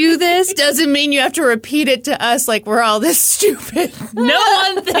tells you this doesn't mean you have to repeat it to us like we're all this stupid. No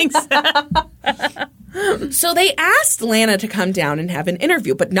one thinks that. So they asked Lana to come down and have an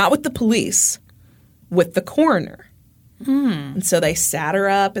interview, but not with the police, with the coroner. And so they sat her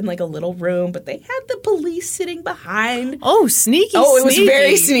up in a little room, but they had the police sitting behind. Oh, sneaky. Oh, it was sneaky.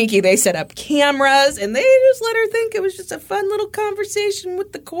 very sneaky. They set up cameras and they just let her think it was just a fun little conversation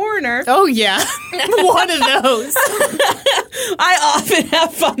with the coroner. Oh, yeah. One of those. I often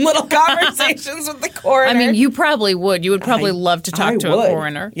have fun little conversations with the coroner. I mean, you probably would. You would probably love to talk to would. a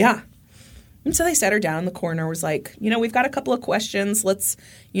coroner. Yeah. And so they sat her down, and the coroner was like, we've got a couple of questions. Let's,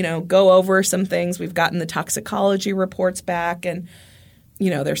 go over some things. We've gotten the toxicology reports back, and,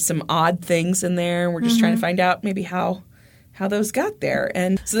 there's some odd things in there. We're just trying to find out maybe how those got there.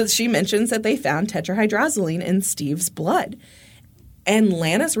 And so she mentions that they found tetrahydrozoline in Steve's blood. And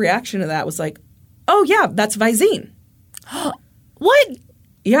Lana's reaction to that was like, oh, yeah, that's Visine. What?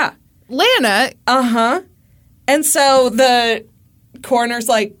 Yeah. Lana? Uh-huh. And so the coroner's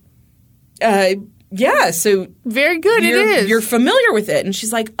like, yeah, so Very good, it is. You're familiar with it. And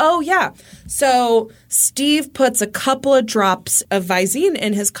she's like, oh, yeah. So Steve puts a couple of drops of Visine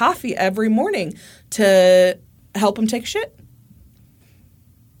in his coffee every morning to help him take a shit.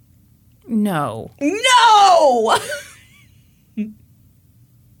 No. No!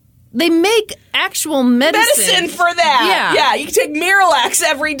 They make actual medicine. Medicine for that. Yeah. Yeah, you can take Miralax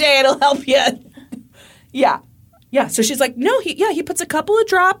every day. It'll help you. Yeah. Yeah, so she's like, no, he puts a couple of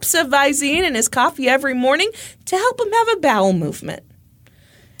drops of Visine in his coffee every morning to help him have a bowel movement.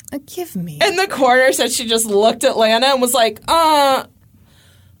 Give me. And the coroner said she just looked at Lana and was like, uh-huh.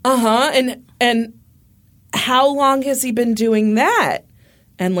 And how long has he been doing that?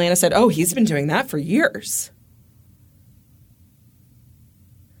 And Lana said, oh, he's been doing that for years.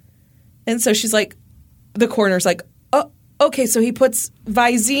 And so she's like, the coroner's like, oh, okay, so he puts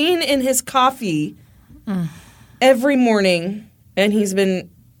Visine in his coffee every morning, and he's been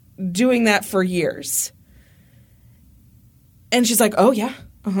doing that for years. And she's like, oh, yeah,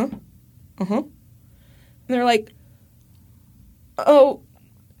 uh-huh. And they're like, oh,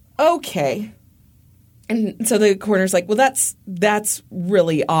 okay. And so the coroner's like, well, that's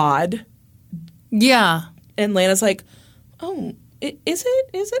really odd. Yeah. And Lana's like, oh, is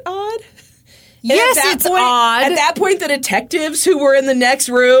it odd? Yes, it's odd. At that point, the detectives who were in the next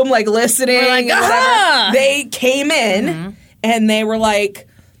room, listening, like, and whatever, they came in and they were like,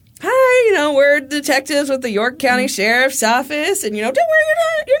 hi, we're detectives with the York County Sheriff's Office, and, don't worry, you're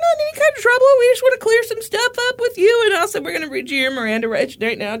not in any kind of trouble. We just want to clear some stuff up with you, and also we're going to read you your Miranda rights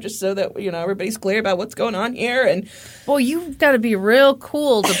right now just so that, everybody's clear about what's going on here. And well, you've got to be real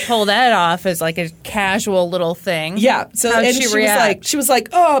cool to pull that off as like a casual little thing. Yeah. So How'd she react? She was like,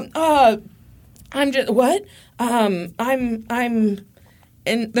 I'm just, what? I'm,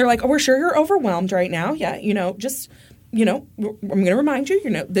 and they're like, oh, we're sure you're overwhelmed right now. Yeah, I'm going to remind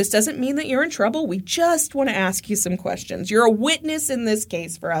you, this doesn't mean that you're in trouble. We just want to ask you some questions. You're a witness in this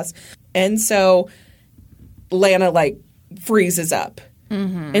case for us. And so Lana, freezes up.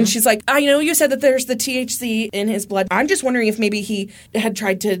 Mm-hmm. And she's like, I know you said that there's the THC in his blood. I'm just wondering if maybe he had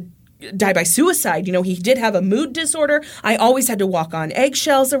tried to die by suicide. He did have a mood disorder. I always had to walk on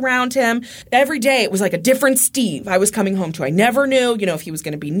eggshells around him. Every day it was like a different Steve I was coming home to. I never knew, if he was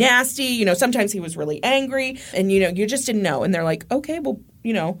going to be nasty. Sometimes he was really angry and, you just didn't know. And they're like, okay, well,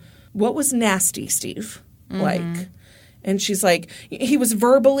 what was nasty, Steve? Mm-hmm. Like? And she's like, he was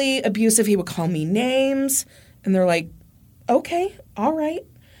verbally abusive. He would call me names. And they're like, okay, all right.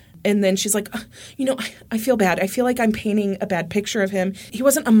 And then she's like, I feel bad. I feel like I'm painting a bad picture of him. He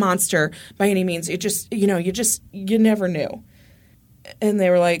wasn't a monster by any means. It just, you never knew. And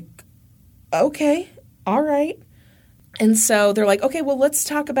they were like, okay, all right. And so they're like, okay, well, let's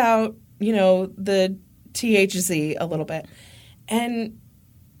talk about, the THC a little bit. And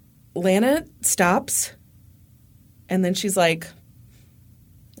Lana stops. And then she's like,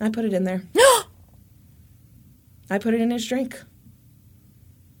 I put it in there. I put it in his drink.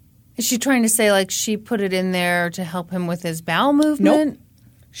 Is she trying to say, she put it in there to help him with his bowel movement? Nope.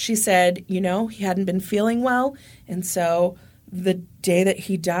 She said, he hadn't been feeling well. And so the day that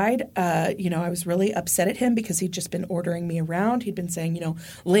he died, I was really upset at him because he'd just been ordering me around. He'd been saying,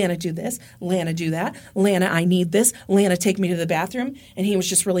 Lana, do this. Lana, do that. Lana, I need this. Lana, take me to the bathroom. And he was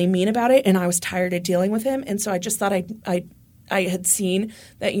just really mean about it. And I was tired of dealing with him. And so I just thought I had seen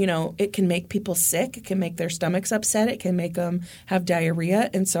that, it can make people sick. It can make their stomachs upset. It can make them have diarrhea.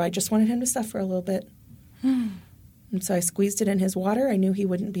 And so I just wanted him to suffer a little bit. And so I squeezed it in his water. I knew he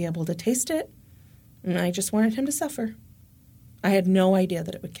wouldn't be able to taste it. And I just wanted him to suffer. I had no idea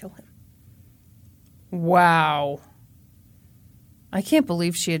that it would kill him. Wow. I can't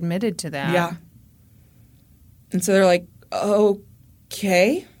believe she admitted to that. Yeah. And so they're like,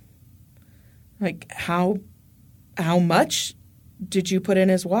 okay. How much did you put in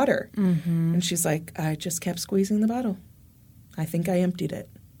his water? Mm-hmm. And she's like, I just kept squeezing the bottle. I think I emptied it.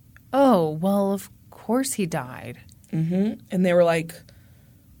 Oh, well, of course he died. Mm-hmm. And they were like,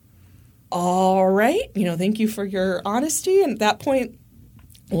 all right, thank you for your honesty. And at that point,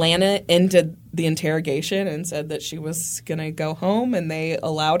 Lana ended the interrogation and said that she was going to go home, and they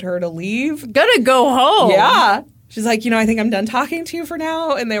allowed her to leave. Gonna go home? Yeah. She's like, I think I'm done talking to you for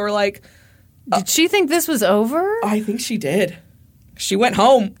now. And they were like, did she think this was over? I think she did. She went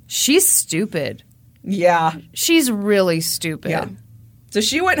home. She's stupid. Yeah. She's really stupid. Yeah. So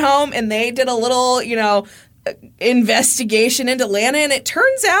she went home, and they did a little, investigation into Lana, and it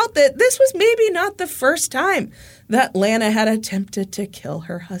turns out that this was maybe not the first time that Lana had attempted to kill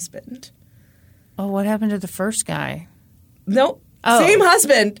her husband. Oh, what happened to the first guy? Nope. Oh. Same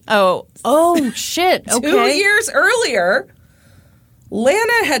husband. Oh, shit. Okay. 2 years earlier,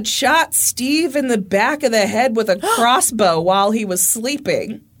 Lana had shot Steve in the back of the head with a crossbow while he was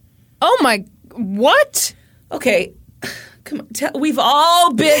sleeping. Oh, my... What? Okay. Come on. We've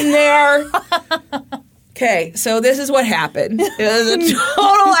all been there. Okay, so this is what happened. It was a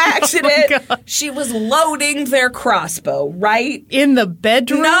total accident. Oh, she was loading their crossbow, right? In the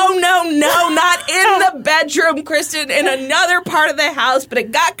bedroom? No, not in the bedroom, Kristen, in another part of the house, but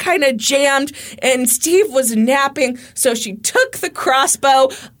it got kind of jammed, and Steve was napping, so she took the crossbow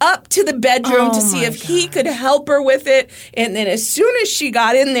up to the bedroom to see if he could help her with it, and then as soon as she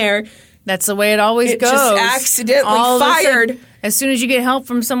got in there... That's the way it always goes. It just accidentally fired. As soon as you get help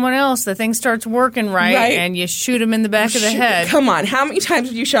from someone else, the thing starts working right, and you shoot him in the back of the head. Come on. How many times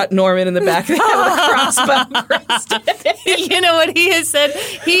have you shot Norman in the back of the head with a crossbow? You know what he has said?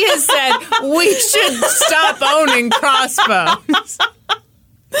 He has said, we should stop owning crossbows.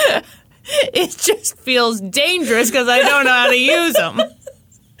 It just feels dangerous because I don't know how to use them.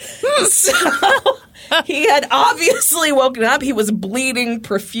 So... He had obviously woken up. He was bleeding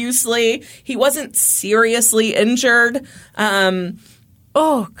profusely. He wasn't seriously injured.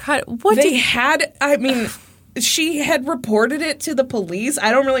 Oh, God. What she had reported it to the police.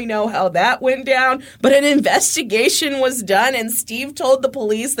 I don't really know how that went down, but an investigation was done, and Steve told the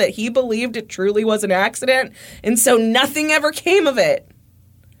police that he believed it truly was an accident, and so nothing ever came of it.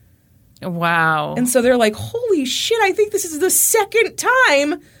 Wow. And so they're like, holy shit, I think this is the second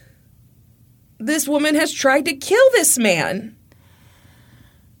time this woman has tried to kill this man.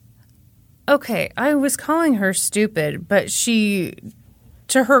 Okay, I was calling her stupid, but she,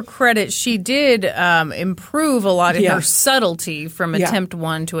 to her credit, she did improve a lot in her subtlety from attempt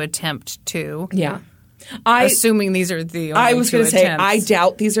 1 to attempt 2. Yeah. Assuming these are the only I was going to say, I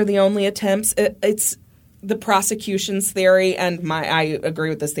doubt these are the only attempts. It's the prosecution's theory, and I agree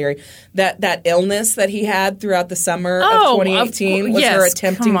with this theory, that illness that he had throughout the summer of 2018 was her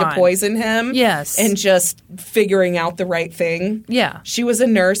attempting to poison him. Yes. And just figuring out the right thing. Yeah. She was a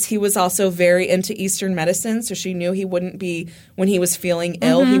nurse. He was also very into Eastern medicine, so she knew he wouldn't be, when he was feeling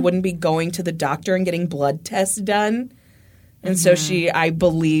ill, he wouldn't be going to the doctor and getting blood tests done. And so she, I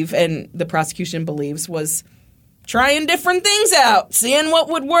believe, and the prosecution believes, was trying different things out, seeing what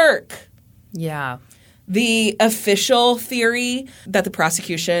would work. Yeah. The official theory that the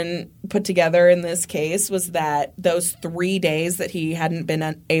prosecution put together in this case was that those 3 days that he hadn't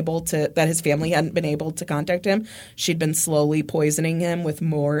been able to, that his family hadn't been able to contact him, she'd been slowly poisoning him with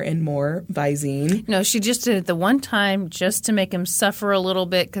more and more Visine. No, she just did it the one time just to make him suffer a little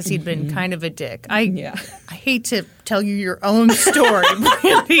bit because he'd been kind of a dick. I hate to tell you your own story,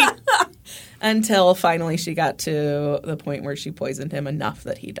 Brandy. Until finally she got to the point where she poisoned him enough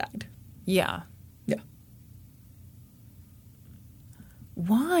that he died. Yeah. Yeah.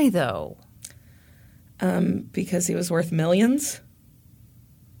 Why, though? Because he was worth millions.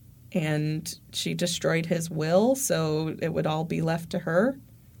 And she destroyed his will, so it would all be left to her.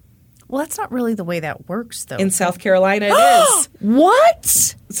 Well, that's not really the way that works, though. In South Carolina, it is.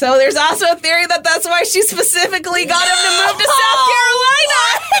 What? So there's also a theory that that's why she specifically got him to move to South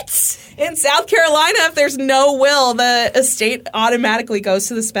Carolina. What? In South Carolina, if there's no will, the estate automatically goes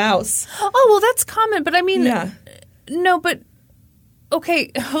to the spouse. Oh, well, that's common, but I mean, no, but,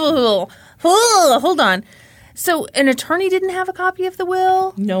 okay, hold on. So an attorney didn't have a copy of the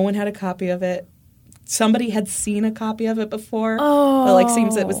will? No one had a copy of it. Somebody had seen a copy of it before. Oh. But,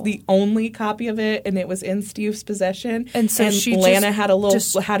 seems it was the only copy of it, and it was in Steve's possession. And so Lana had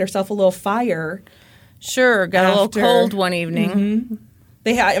herself a little fire. Sure, got a little cold one evening. Mm-hmm.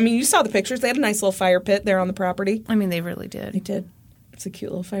 They had, you saw the pictures. They had a nice little fire pit there on the property. I mean, they really did. They did. It's a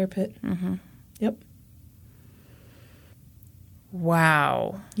cute little fire pit. Mm-hmm. Yep.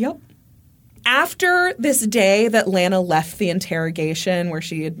 Wow. Yep. After this day that Lana left the interrogation where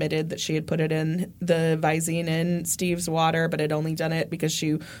she admitted that she had put it in the Visine in Steve's water but had only done it because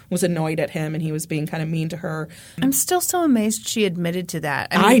she was annoyed at him and he was being kind of mean to her. I'm still so amazed she admitted to that.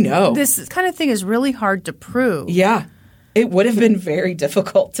 I know. This kind of thing is really hard to prove. Yeah. It would have been very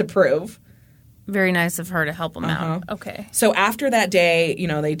difficult to prove. Very nice of her to help him out. Okay. So after that day,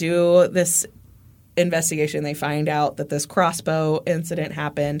 they do this investigation. They find out that this crossbow incident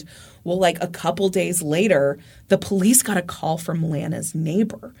happened. Well, a couple days later, the police got a call from Lana's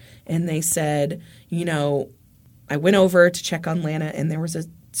neighbor. And they said, I went over to check on Lana and there was a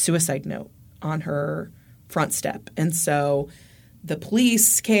suicide note on her front step. And so the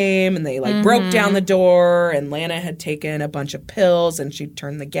police came and they broke down the door, and Lana had taken a bunch of pills and she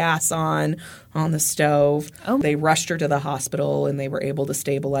turned the gas on the stove. Oh. They rushed her to the hospital and they were able to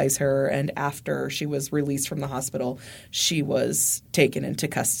stabilize her. And after she was released from the hospital, she was taken into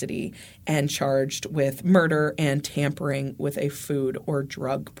custody and charged with murder and tampering with a food or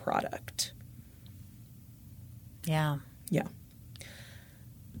drug product. Yeah. Yeah.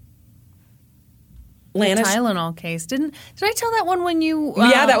 Lana's Tylenol case. Did I tell that one when you...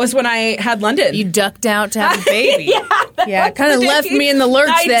 yeah, that was when I had London. You ducked out to have a baby. It kind of left me in the lurch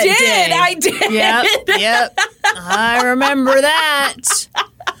that day. I did. Yep. I remember that.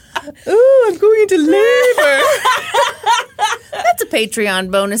 Ooh, I'm going into labor. That's a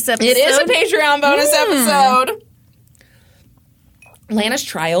Patreon bonus episode. It is a Patreon bonus episode. Lana's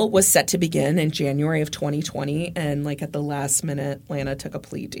trial was set to begin in January of 2020, and at the last minute, Lana took a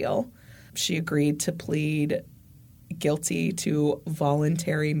plea deal. She agreed to plead guilty to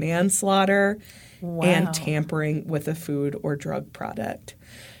voluntary manslaughter and tampering with a food or drug product.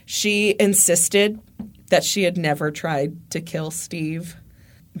 She insisted that she had never tried to kill Steve,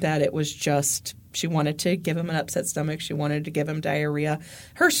 that it was just she wanted to give him an upset stomach. She wanted to give him diarrhea.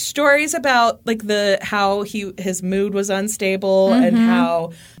 Her stories about how his mood was unstable and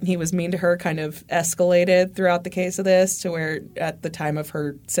how he was mean to her kind of escalated throughout the case of this, to where at the time of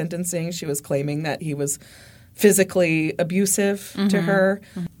her sentencing, she was claiming that he was physically abusive to her,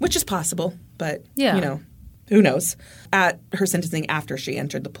 which is possible, but who knows? At her sentencing after she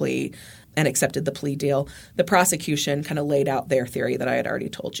entered the plea, and accepted the plea deal. The prosecution kind of laid out their theory that I had already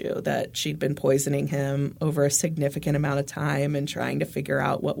told you, that she'd been poisoning him over a significant amount of time and trying to figure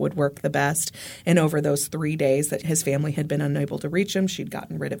out what would work the best. And over those 3 days that his family had been unable to reach him, she'd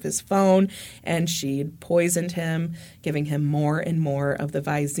gotten rid of his phone and she'd poisoned him, giving him more and more of the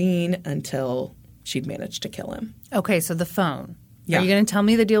Visine until she'd managed to kill him. Okay, so the phone. Yeah. Are you going to tell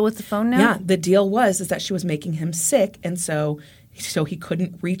me the deal with the phone now? Yeah, the deal was that she was making him sick, and so he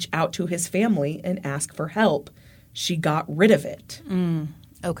couldn't reach out to his family and ask for help. She got rid of it.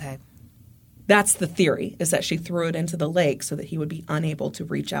 Okay. That's the theory, is that she threw it into the lake so that he would be unable to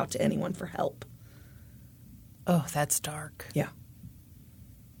reach out to anyone for help. Oh, that's dark. Yeah.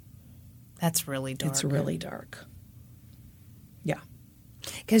 That's really dark. It's really dark. Yeah.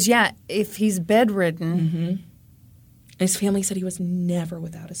 Because, if he's bedridden. His family said he was never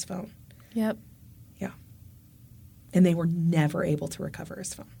without his phone. Yep. Yeah. And they were never able to recover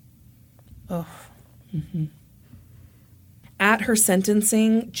his phone. Oh. At her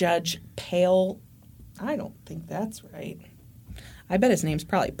sentencing, Judge Pale, I don't think that's right. I bet his name's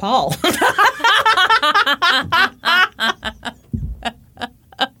probably Paul.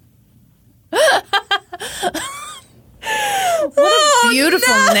 What a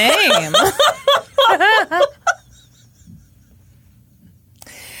beautiful name.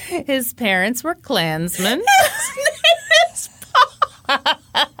 His parents were Klansmen. His name is Paul.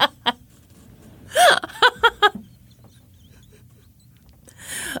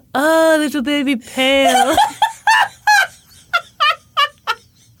 Oh, little baby Pale.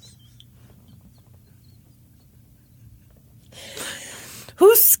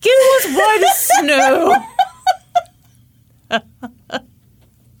 Whose skin was white as snow.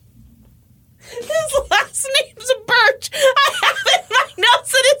 His last name's Birch. I have in my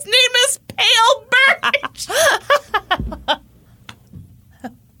notes that his name is Pale Birch.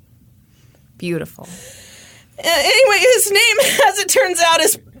 Beautiful. Anyway, his name, as it turns out,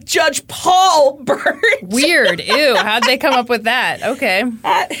 is Judge Paul Birch. Weird. Ew. How'd they come up with that? Okay.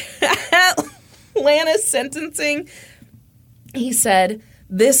 At Lana's sentencing, he said,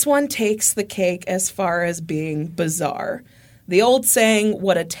 "This one takes the cake as far as being bizarre. The old saying,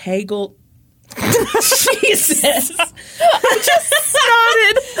 what a tangled..." Jesus. I just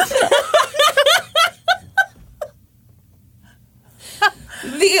snotted.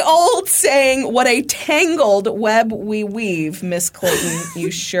 The old saying, what a tangled web we weave, Miss Clayton.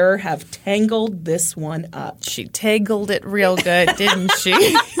 You sure have tangled this one up. She tangled it real good, didn't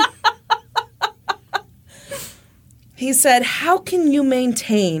she? He said, how can you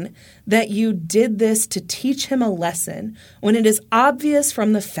maintain that you did this to teach him a lesson when it is obvious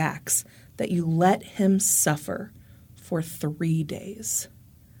from the facts that you let him suffer for 3 days?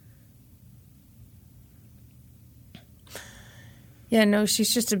 Yeah, no,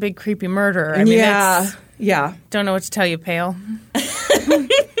 she's just a big creepy murderer. I mean, yeah. Don't know what to tell you, Pale.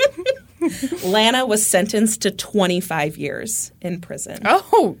 Lana was sentenced to 25 years in prison.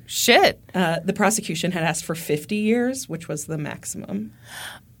 Oh, shit. The prosecution had asked for 50 years, which was the maximum.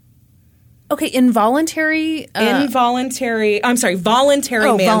 Okay, voluntary manslaughter. voluntary.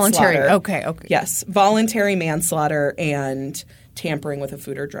 Okay. Yes, voluntary manslaughter and tampering with a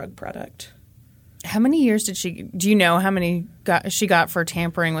food or drug product. How many years did she – do you know how many she got for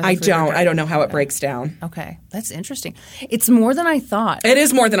tampering with a food or drug? I don't know how it breaks down. Okay. That's interesting. It's more than I thought. It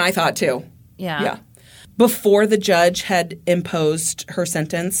is more than I thought, too. Yeah. Before the judge had imposed her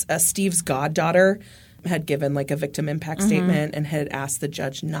sentence, Steve's goddaughter had given like a victim impact statement and had asked the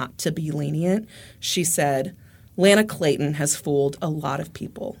judge not to be lenient. She said, Lana Clayton has fooled a lot of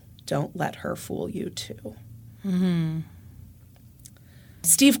people. Don't let her fool you, too.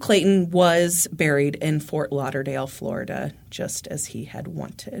 Steve Clayton was buried in Fort Lauderdale, Florida, just as he had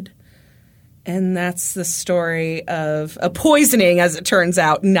wanted. And that's the story of a poisoning, as it turns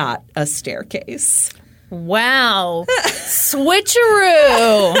out, not a staircase. Wow.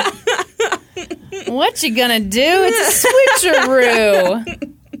 Switcheroo. What you gonna do? It's a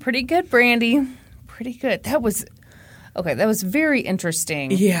switcheroo. Pretty good, Brandy. Pretty good. That was very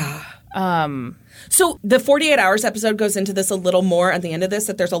interesting. Yeah. So the 48 Hours episode goes into this a little more at the end of this,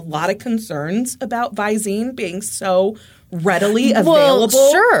 that there's a lot of concerns about Visine being so readily available.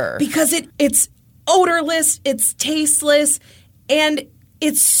 Well, sure. Because it's odorless, it's tasteless, and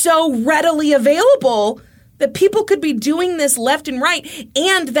it's so readily available that people could be doing this left and right.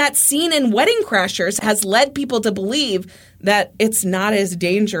 And that scene in Wedding Crashers has led people to believe that it's not as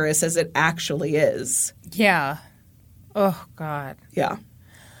dangerous as it actually is. Yeah. Oh, God. Yeah.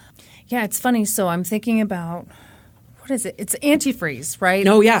 Yeah, it's funny. So I'm thinking about, what is it? It's antifreeze, right?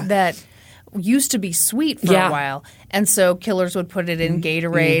 Oh, yeah. That used to be sweet for a while. And so killers would put it in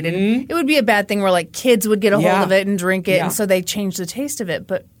Gatorade, and it would be a bad thing where like kids would get a hold of it and drink it, and so they changed the taste of it.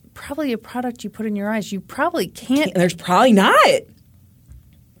 But probably a product you put in your eyes, you probably can't. There's probably not.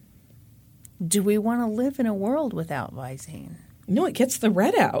 Do we want to live in a world without Visine? No, it gets the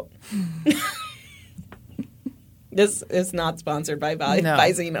red out. This is not sponsored by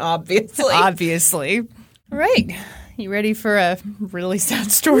Visine, obviously. Obviously. All right. You ready for a really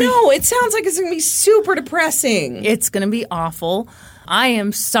sad story? No, it sounds like it's going to be super depressing. It's going to be awful. I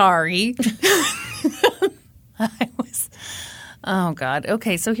am sorry. Oh, God.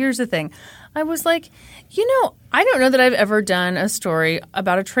 Okay, so here's the thing. I was like, I don't know that I've ever done a story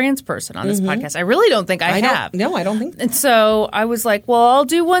about a trans person on this podcast. I really don't think I have. No, I don't think. And so I was like, well, I'll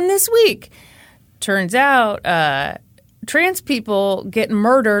do one this week. Turns out trans people get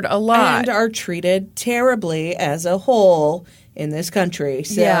murdered a lot. And are treated terribly as a whole in this country.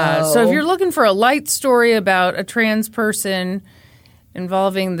 So. Yeah. So if you're looking for a light story about a trans person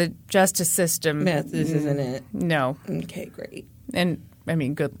involving the justice system. This isn't it. No. Okay, great. And, I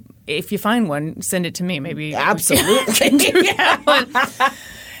mean, good. If you find one, send it to me. Maybe. Absolutely.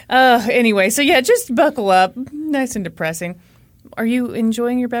 Anyway, so yeah, just buckle up. Nice and depressing. Are you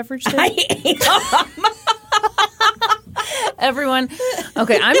enjoying your beverage today? I am. Everyone.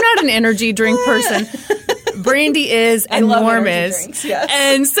 Okay, I'm not an energy drink person. Brandy is and Norm is. Drinks, yes.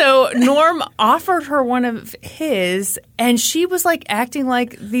 And so Norm offered her one of his, and she was like acting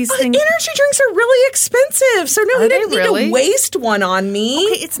like these things. Energy drinks are really expensive, so no, he didn't need to waste one on me.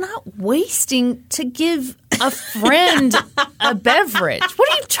 Okay, it's not wasting to give a friend a beverage.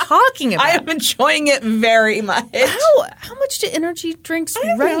 What are you talking about? I am enjoying it very much. How much do energy drinks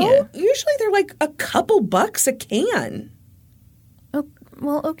run you? Usually they're like a couple bucks a can. Oh,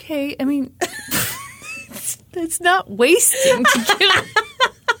 well, okay. I mean, it's not wasting to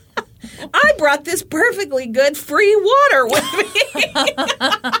give. I brought this perfectly good free water with me.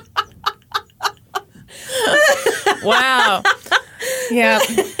 Wow. Yeah.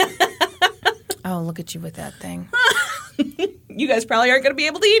 Oh, look at you with that thing. You guys probably aren't going to be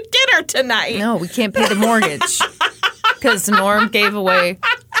able to eat dinner tonight. No, we can't pay the mortgage because Norm gave away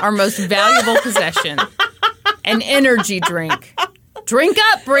our most valuable possession, an energy drink. Drink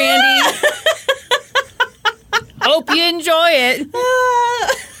up, Brandy. Hope you enjoy it.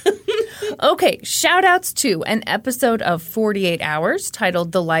 Okay, shout-outs to an episode of 48 Hours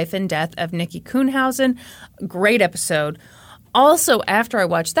titled The Life and Death of Nikki Kuhnhausen. Great episode. Also, after I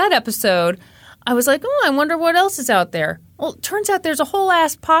watched that episode, I was like, I wonder what else is out there. Well, it turns out there's a whole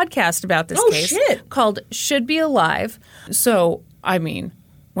ass podcast about this case called Should Be Alive. So, I mean,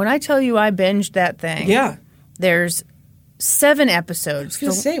 when I tell you I binged that thing, there's 7 episods. I was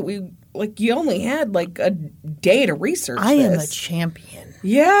going to say, you only had like a day to research I am a champion.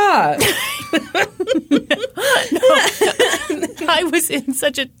 Yeah. I was in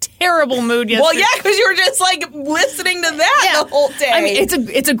such a terrible mood yesterday. Well, yeah, because you were just like listening to that the whole day. I mean,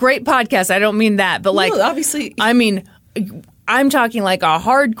 it's a great podcast. I don't mean that, but like, obviously, I mean, I'm talking like a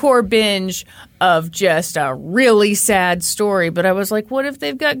hardcore binge of just a really sad story. But I was like, what if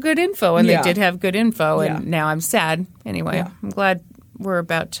they've got good info? And they did have good info, and now I'm sad. Anyway, I'm glad we're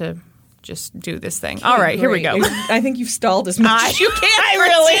about to just do this thing. All right, here we go. I think you've stalled as much as you can. I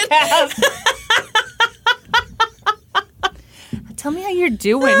really have. Tell me how you're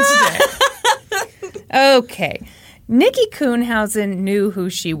doing today. Okay. Nikki Kuhnhausen knew who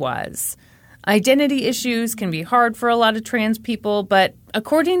she was. Identity issues can be hard for a lot of trans people, but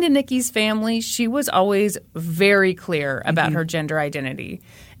according to Nikki's family, she was always very clear about her gender identity.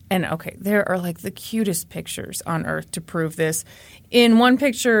 And okay, there are like the cutest pictures on earth to prove this. In one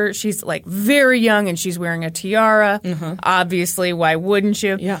picture, she's like very young and she's wearing a tiara. Obviously, why wouldn't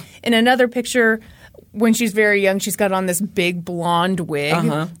you? Yeah. In another picture, when she's very young, she's got on this big blonde wig.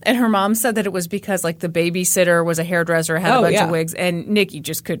 And her mom said that it was because like the babysitter was a hairdresser, had a bunch of wigs, and Nikki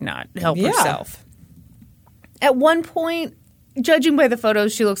just could not help herself. At one point, judging by the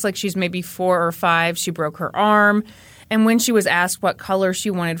photos, she looks like she's maybe 4 or 5. She broke her arm. And when she was asked what color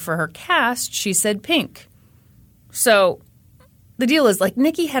she wanted for her cast, she said pink. So the deal is, like,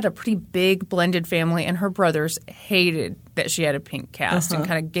 Nikki had a pretty big blended family, and her brothers hated that she had a pink cast and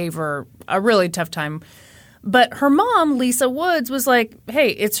kind of gave her a really tough time. But her mom, Lisa Woods, was like,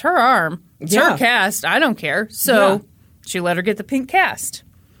 hey, it's her arm. It's her cast. I don't care. So she let her get the pink cast.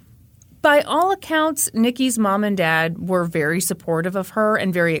 By all accounts, Nikki's mom and dad were very supportive of her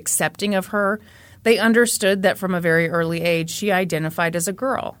and very accepting of her. They understood that from a very early age, she identified as a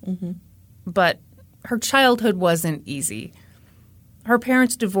girl. But her childhood wasn't easy. Her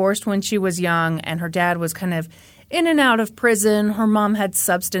parents divorced when she was young, and her dad was kind of in and out of prison. Her mom had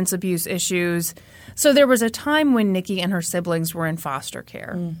substance abuse issues. So there was a time when Nikki and her siblings were in foster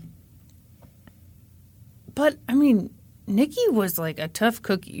care. But, I mean, Nikki was like a tough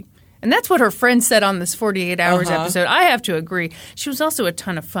cookie. And that's what her friend said on this 48 Hours episode. I have to agree. She was also a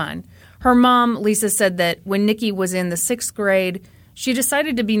ton of fun. Her mom, Lisa, said that when Nikki was in the 6th grade, she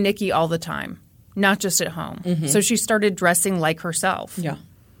decided to be Nikki all the time, not just at home. So she started dressing like herself. Yeah.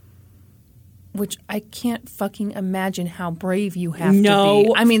 Which I can't fucking imagine how brave you have to No,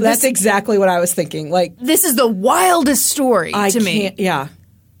 be. I mean, that's exactly what I was thinking. Like, this is the wildest story to me. Yeah.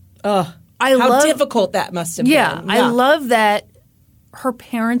 How difficult that must have Yeah, been. I love that her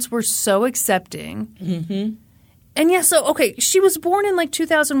parents were so accepting. And yeah, so, okay, she was born in like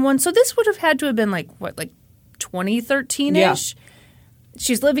 2001. So this would have had to have been like, what, like 2013-ish? Yeah.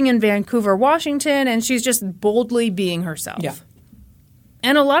 She's living in Vancouver, Washington, and she's just boldly being herself. Yeah.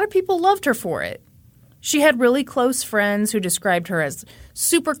 And a lot of people loved her for it. She had really close friends who described her as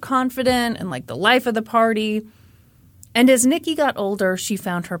super confident and like the life of the party. And as Nikki got older, she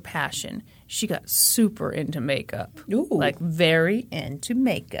found her passion. She got super into makeup. Ooh. Like very into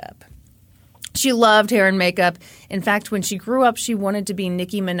makeup. She loved hair and makeup. In fact, when she grew up, she wanted to be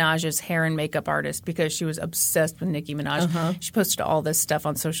Nicki Minaj's hair and makeup artist because she was obsessed with Nicki Minaj. She posted all this stuff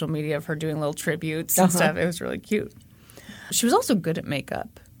on social media of her doing little tributes and stuff. It was really cute. She was also good at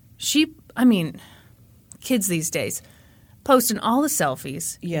makeup. Kids these days posting all the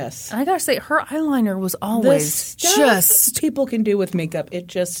selfies. Yes. And I gotta say, her eyeliner was The always stuff just. people can do with makeup, it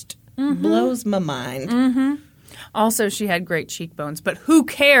just blows my mind. Also, she had great cheekbones, but who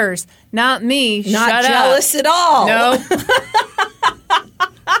cares? Not me. Not Shut jealous up. at all. No.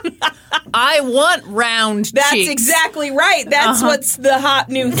 I want round That's cheeks. exactly right. That's what's the hot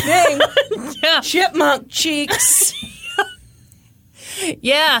new thing. Yeah. Chipmunk cheeks.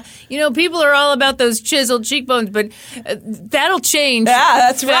 Yeah. You know, people are all about those chiseled cheekbones, but that'll change. Yeah,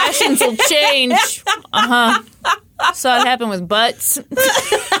 that's right. Fashions will change. Saw it happen with butts.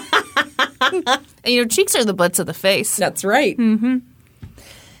 And, cheeks are the butts of the face. That's right.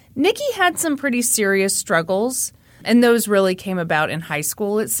 Nikki had some pretty serious struggles, and those really came about in high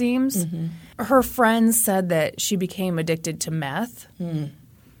school, it seems. Her friends said that she became addicted to meth.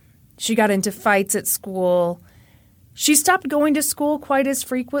 She got into fights at school. She stopped going to school quite as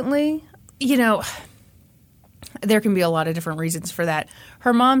frequently. There can be a lot of different reasons for that.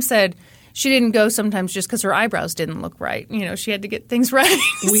 Her mom said she didn't go sometimes just because her eyebrows didn't look right. She had to get things right.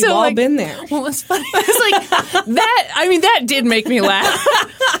 We've all been there. Well, it's funny. It's like that did make me laugh.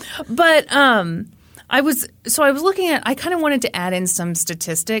 But I was looking at, I kind of wanted to add in some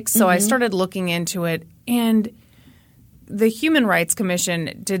statistics. So I started looking into it. And the Human Rights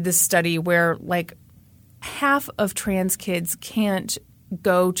Commission did this study where like half of trans kids can't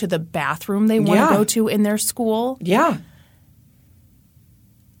go to the bathroom they want to go to in their school. Yeah.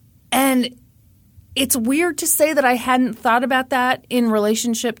 And it's weird to say that I hadn't thought about that in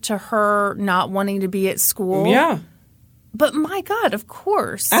relationship to her not wanting to be at school. Yeah. But my God, of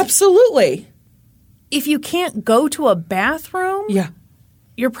course. Absolutely. If you can't go to a bathroom, Yeah.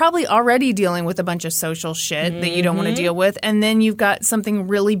 you're probably already dealing with a bunch of social shit that you don't want to deal with. And then you've got something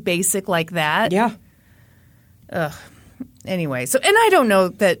really basic like that. Yeah. Ugh. Anyway, and I don't know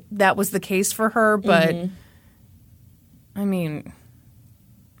that that was the case for her, but I mean,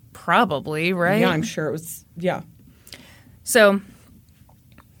 probably, right? Yeah, I'm sure it was. Yeah. So,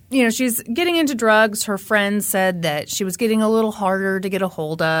 she's getting into drugs. Her friends said that she was getting a little harder to get a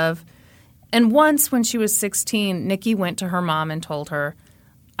hold of. And once when she was 16, Nikki went to her mom and told her,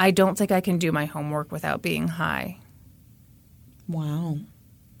 I don't think I can do my homework without being high. Wow.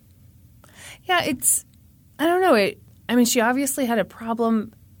 Yeah, I don't know. She obviously had a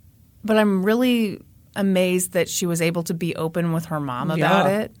problem, but I'm really amazed that she was able to be open with her mom about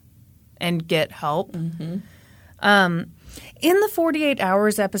it and get help. In the 48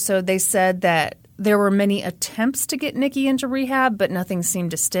 Hours episode, they said that there were many attempts to get Nikki into rehab, but nothing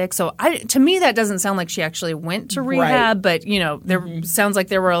seemed to stick. So to me, that doesn't sound like she actually went to rehab, but, there sounds like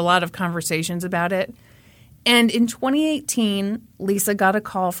there were a lot of conversations about it. And in 2018, Lisa got a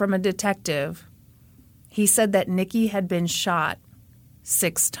call from a detective. He said that Nikki had been shot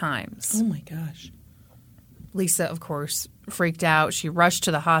 6 times. Oh, my gosh. Lisa, of course, freaked out. She rushed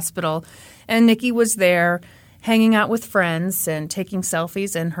to the hospital, and Nikki was there hanging out with friends and taking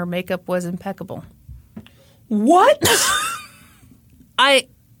selfies, and her makeup was impeccable. What? I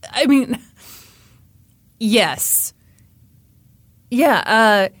mean, yes.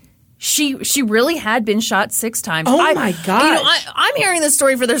 Yeah, She really had been shot 6 times. Oh, my gosh. I'm hearing this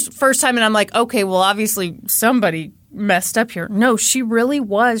story for the first time, and I'm like, okay, well, obviously somebody messed up here. No, she really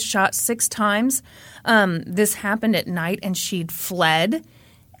was shot 6 times. This happened at night, and she'd fled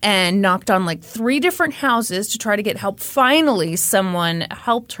and knocked on like 3 different houses to try to get help. Finally, someone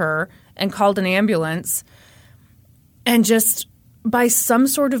helped her and called an ambulance. And just by some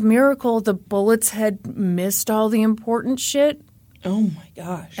sort of miracle, the bullets had missed all the important shit. Oh, my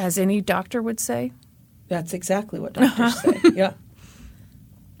gosh. As any doctor would say. That's exactly what doctors say. Yeah.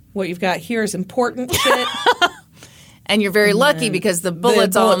 What you've got here is important shit. And you're very lucky because the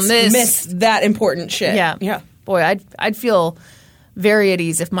bullets all missed that important shit. Yeah. Yeah. Boy, I'd feel very at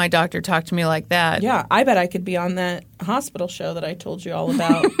ease if my doctor talked to me like that. Yeah. I bet I could be on that hospital show that I told you all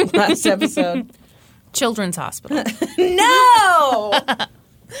about last episode. Children's Hospital. No!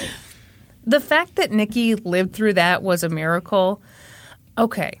 The fact that Nikki lived through that was a miracle.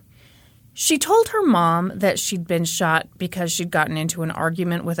 Okay. She told her mom that she'd been shot because she'd gotten into an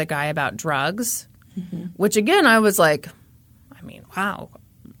argument with a guy about drugs, which, again, I was like, I mean, wow.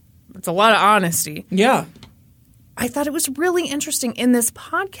 It's a lot of honesty. Yeah. I thought it was really interesting. In this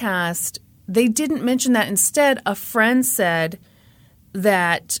podcast, they didn't mention that. Instead, a friend said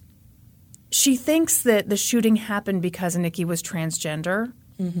that she thinks that the shooting happened because Nikki was transgender,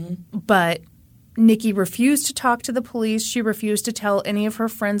 but Nikki refused to talk to the police. She refused to tell any of her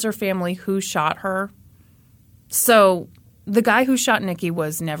friends or family who shot her. So the guy who shot Nikki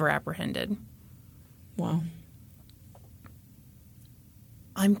was never apprehended. Wow.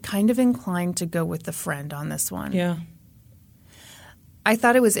 I'm kind of inclined to go with the friend on this one. Yeah. I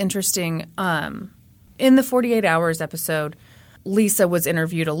thought it was interesting. In the 48 Hours episode, Lisa was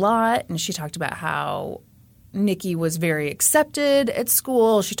interviewed a lot, and she talked about how Nikki was very accepted at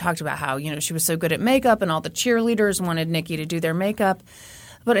school. She talked about how, she was so good at makeup and all the cheerleaders wanted Nikki to do their makeup.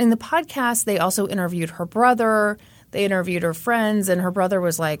 But in the podcast, they also interviewed her brother. They interviewed her friends, and her brother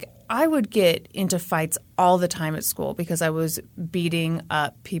was like, I would get into fights all the time at school because I was beating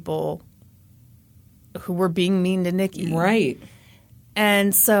up people who were being mean to Nikki. Right.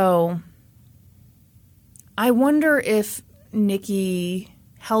 And so I wonder if Nikki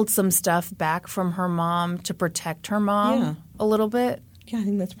held some stuff back from her mom to protect her mom a little bit. Yeah, I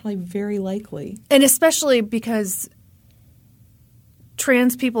think that's probably very likely. And especially because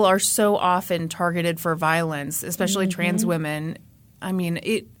trans people are so often targeted for violence, especially trans women. I mean,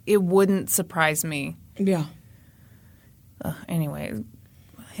 it wouldn't surprise me. Yeah. Anyway,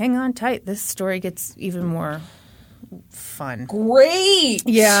 hang on tight. This story gets even more fun. Great!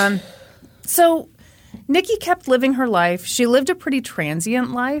 Yeah. So Nikki kept living her life. She lived a pretty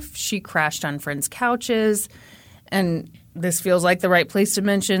transient life. She crashed on friends' couches. And this feels like the right place to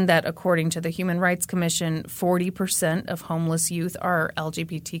mention that according to the Human Rights Commission, 40% of homeless youth are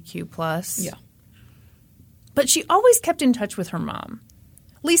LGBTQ+. Yeah. But she always kept in touch with her mom.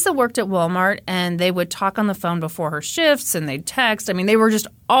 Lisa worked at Walmart, and they would talk on the phone before her shifts, and they'd text. I mean, they were just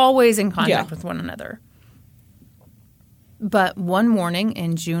always in contact with one another. But one morning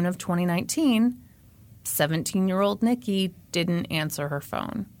in June of 2019, 17-year-old Nikki didn't answer her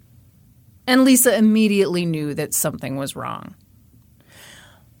phone. And Lisa immediately knew that something was wrong.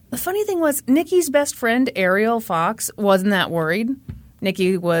 The funny thing was, Nikki's best friend, Ariel Fox, wasn't that worried.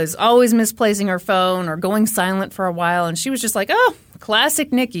 Nikki was always misplacing her phone or going silent for a while, and she was just like, oh,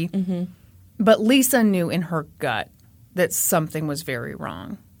 classic Nikki. But Lisa knew in her gut that something was very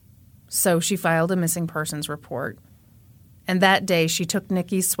wrong. So she filed a missing persons report. And that day, she took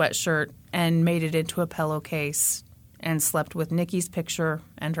Nikki's sweatshirt and made it into a pillowcase and slept with Nikki's picture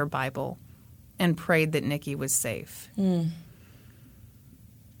and her Bible and prayed that Nikki was safe.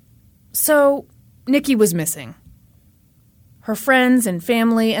 So Nikki was missing. Her friends and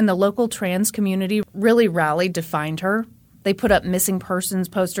family and the local trans community really rallied to find her. They put up missing persons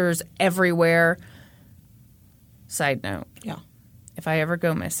posters everywhere. Side note. Yeah. If I ever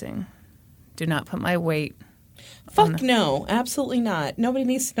go missing, do not put my weight. Fuck no. Absolutely not. Nobody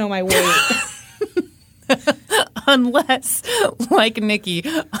needs to know my weight. Unless, like Nikki,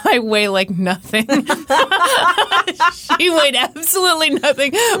 I weigh like nothing. She weighed absolutely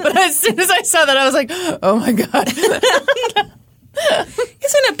nothing. But as soon as I saw that, I was like, oh my God.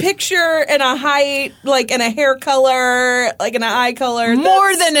 Isn't a picture and a height, like, and a hair color, like, and an eye color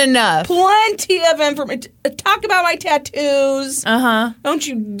more than enough? Plenty of information. Talk about my tattoos. Don't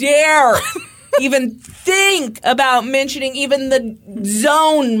you dare even think about mentioning even the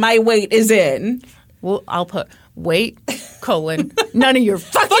zone my weight is in. Well, I'll put weight, none of your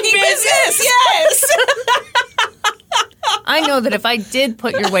fucking business. Yes. I know that if I did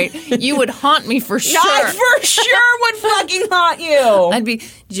put your weight, you would haunt me for sure. I for sure would fucking haunt you. I'd be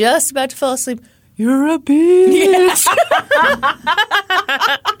just about to fall asleep. You're a bitch. Yes.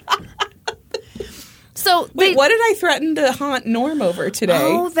 So Wait, what did I threaten to haunt Norm over today?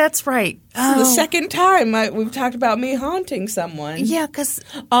 Oh, that's right. For the second time we've talked about me haunting someone. Yeah, because...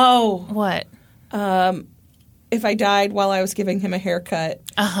 Oh. What? If I died while I was giving him a haircut.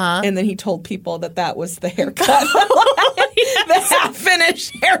 Uh-huh. And then he told people that was the haircut. The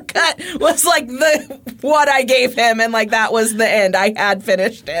half-finished haircut was like what I gave him, and like that was the end. I had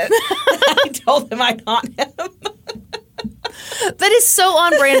finished it. I told him I'd haunt him. That is so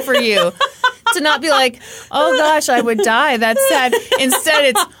on brand for you. To not be like, oh gosh, I would die. That's sad. Instead,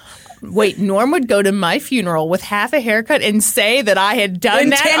 it's, wait, Norm would go to my funeral with half a haircut and say that I had done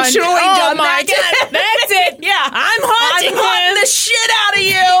intentionally that. done my that. God, that's it. Yeah. I'm haunting the shit out of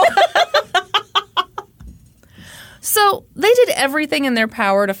you. So they did everything in their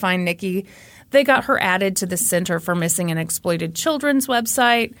power to find Nikki. They got her added to the Center for Missing and Exploited Children's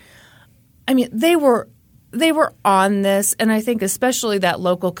website. I mean, they were on this, and I think especially that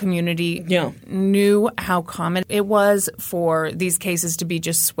local community knew how common it was for these cases to be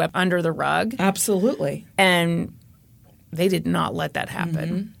just swept under the rug. Absolutely. And they did not let that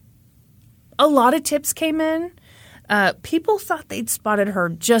happen. A lot of tips came in. People thought they'd spotted her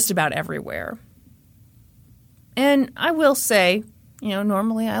just about everywhere. And I will say,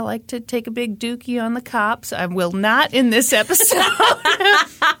 normally I like to take a big dookie on the cops. I will not in this episode.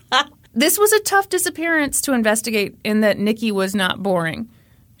 This was a tough disappearance to investigate in that Nikki was not boring.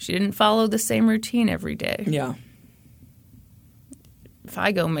 She didn't follow the same routine every day. Yeah. If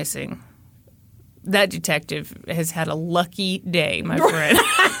I go missing, that detective has had a lucky day, my friend.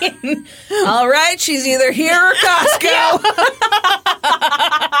 All right, she's either here or Costco.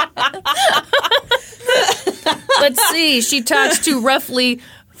 Let's see. She talks to roughly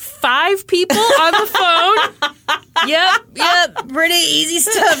 5 people on the phone. Yep. Pretty easy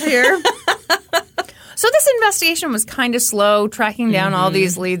stuff here. So this investigation was kind of slow, tracking down all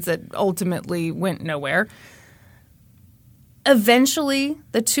these leads that ultimately went nowhere. Eventually,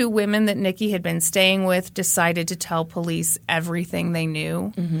 the 2 women that Nikki had been staying with decided to tell police everything they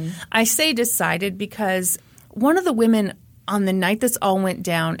knew. I say decided because one of the women on the night this all went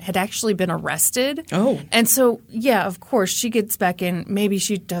down had actually been arrested. Oh. And so, yeah, of course, she gets back in. Maybe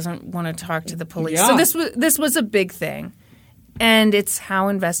she doesn't want to talk to the police. Yeah. So this was a big thing. And it's how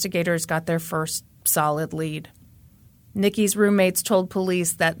investigators got their first solid lead. Nikki's roommates told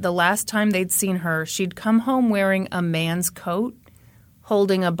police that the last time they'd seen her, she'd come home wearing a man's coat,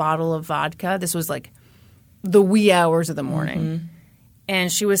 holding a bottle of vodka. This was like the wee hours of the morning.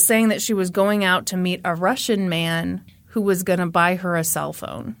 And she was saying that she was going out to meet a Russian man who was going to buy her a cell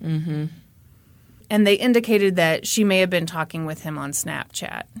phone. And they indicated that she may have been talking with him on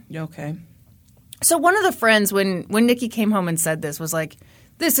Snapchat. Okay. So one of the friends, when Nikki came home and said this, was like,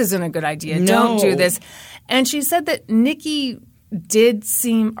 this isn't a good idea. No. Don't do this. And she said that Nikki did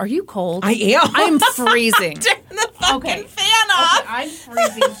seem – are you cold? I am. I'm freezing. Turn the fucking fan off. Okay, I'm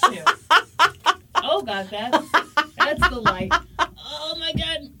freezing too. Oh, God, that's the light. Oh, my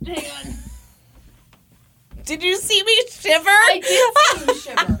God. Hang on. Did you see me shiver? I did see you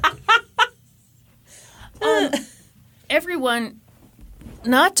shiver. Everyone,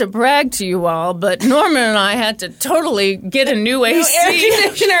 not to brag to you all, but Norman and I had to totally get a new AC. Air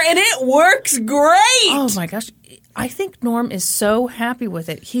conditioner, and it works great. Oh, my gosh. I think Norm is so happy with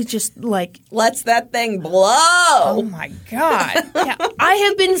it. He just lets that thing blow. Oh, my God. Yeah, I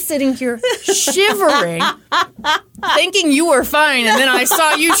have been sitting here shivering, thinking you were fine, and then I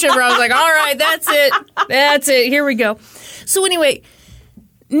saw you shiver. I was like, all right, that's it. That's it. Here we go. So anyway,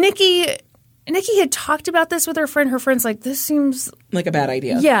 Nikki had talked about this with her friend. Her friend's like, this seems like a bad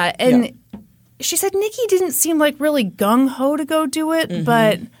idea. Yeah, and she said Nikki didn't seem like really gung-ho to go do it,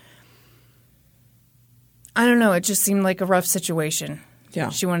 but I don't know. It just seemed like a rough situation. Yeah.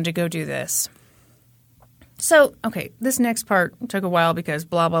 She wanted to go do this. So, okay, this next part took a while because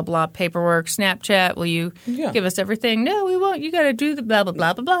blah, blah, blah, paperwork, Snapchat, will you give us everything? No, we won't. You got to do the blah, blah,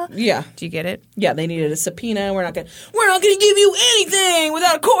 blah, blah, blah. Yeah. Do you get it? Yeah, they needed a subpoena. We're not going to give you anything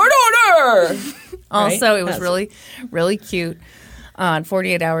without a court order. Also, it was really, really cute. On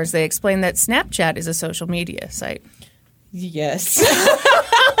 48 Hours, they explained that Snapchat is a social media site. Yes.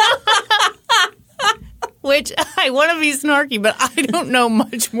 Which I want to be snarky, but I don't know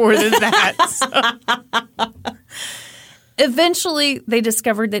much more than that. So. Eventually, they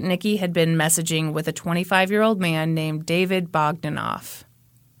discovered that Nikki had been messaging with a 25-year-old man named David Bogdanoff.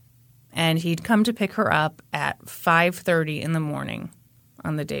 And he'd come to pick her up at 5:30 in the morning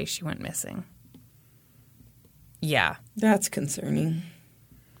on the day she went missing. Yeah. That's concerning.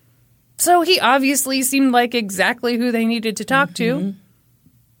 So he obviously seemed like exactly who they needed to talk to.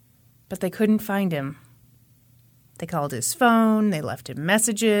 But they couldn't find him. They called his phone. They left him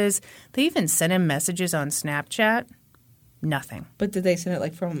messages. They even sent him messages on Snapchat. Nothing. But did they send it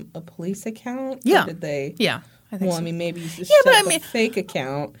like from a police account? Yeah. Or did they? Yeah. I think Well, so. I mean, maybe you just Yeah, but set I mean- a fake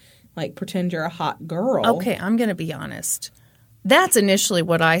account, like pretend you're a hot girl. Okay, I'm going to be honest. That's initially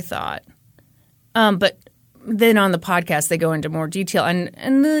what I thought. But then on the podcast, they go into more detail.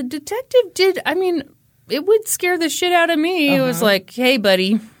 And the detective did, I mean, it would scare the shit out of me. It was like, hey,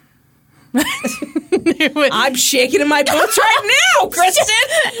 buddy. I'm shaking in my boots right now, Kristen.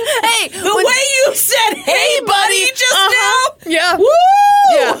 Hey, The way you said, hey, buddy, just now. Yeah. Woo!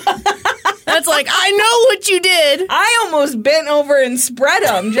 Yeah. That's like, I know what you did. I almost bent over and spread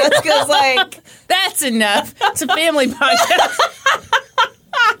them just because, like, That's enough. It's a family podcast.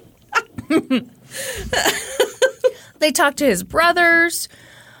 They talked to his brothers,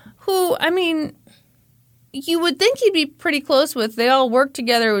 who, I mean, you would think he'd be pretty close with. They all worked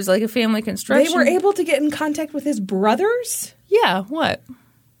together. It was like a family construction. they were able to get in contact with his brothers? Yeah, what?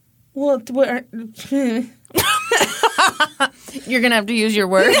 Well, You're going to have to use your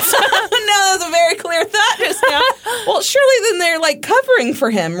words. no, that's a very clear thought just now. Well, surely then they're, like, covering for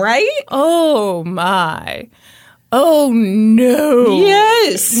him, right? Oh, my. Oh, no.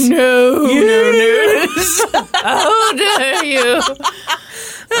 Yes. No. How dare you?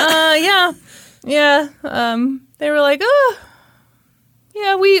 Yeah. Yeah. They were like, oh,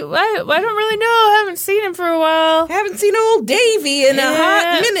 yeah, I don't really know. I haven't seen him for a while. Haven't seen old Davy in a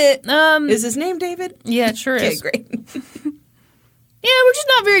hot minute. Is his name David? Yeah, it sure Okay, is. great. Yeah, we're just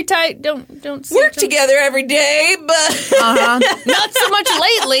not very tight. Don't see Work each other. together every day, but Not so much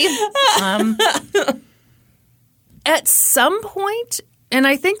lately. At some point, and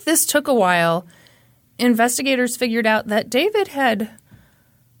I think this took a while, investigators figured out that David had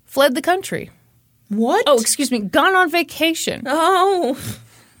fled the country. what? Oh, excuse me, gone on vacation. Oh,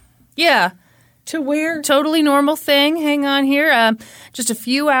 Yeah, to where? totally normal thing. Hang on here. Just a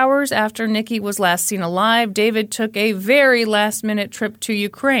few hours after Nikki was last seen alive, David took a very last-minute trip to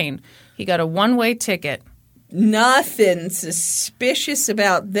Ukraine. He got a one-way ticket. Nothing suspicious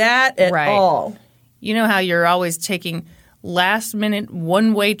about that at Right. all. You know how you're always taking last-minute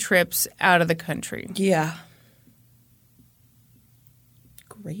one-way trips out of the country. Yeah.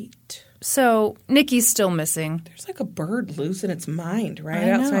 Great. So Nikki's still missing. There's like a bird losing its mind right I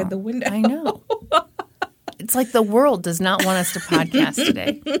know. outside the window. I know. It's like the world does not want us to podcast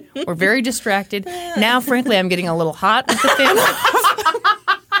today. We're very distracted. Now, frankly, I'm getting a little hot with the family.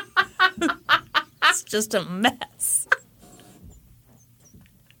 It's just a mess.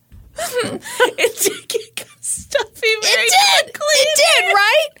 It did get stuffy very It did,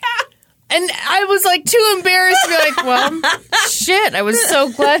 right? And I was like too embarrassed to be like, well, shit, I was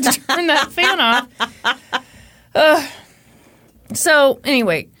so glad to turn that fan off. So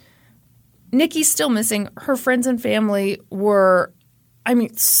anyway, Nikki's still missing. Her friends and family were, I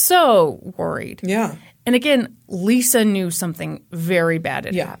mean, so worried. Yeah. And again, Lisa knew something very bad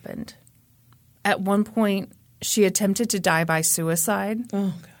had Yeah. happened. At one point, she attempted to die by suicide.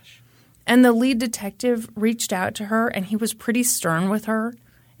 Oh, gosh. And the lead detective reached out to her, and he was pretty stern with her.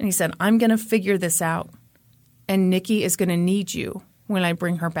 And he said, I'm going to figure this out. And Nikki is going to need you when I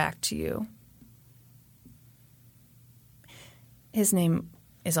bring her back to you. His name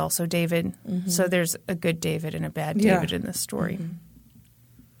is also David. So there's a good David and a bad David in this story.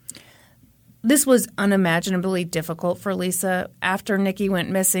 This was unimaginably difficult for Lisa. After Nikki went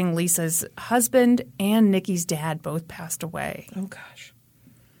missing, Lisa's husband and Nikki's dad both passed away. Oh, gosh.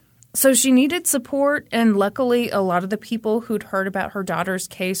 So she needed support, and luckily a lot of the people who'd heard about her daughter's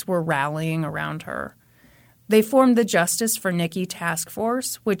case were rallying around her. They formed the Justice for Nikki Task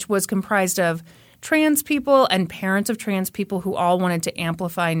Force, which was comprised of trans people and parents of trans people who all wanted to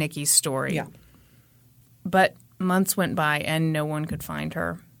amplify Nikki's story. Yeah. But months went by and no one could find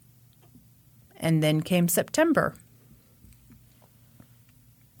her. And then came September.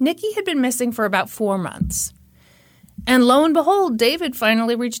 Nikki had been missing for about 4 months. And lo and behold, David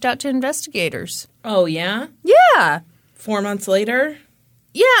finally reached out to investigators. Oh, yeah? Yeah. 4 months later?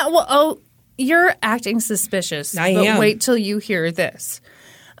 Yeah. Well, you're acting suspicious. I but am. Wait till you hear this.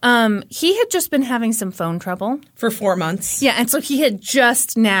 He had just been having some phone trouble. For 4 months? Yeah, and so he had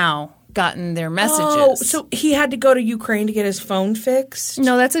just now gotten their messages. Oh, so he had to go to Ukraine to get his phone fixed?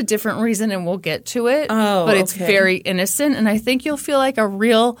 No, that's a different reason, and we'll get to it. Oh, but it's okay. very innocent, and I think you'll feel like a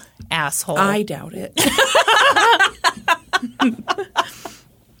real asshole. I doubt it.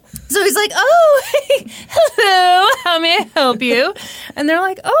 So he's like, oh, hey, hello, how may I help you? And they're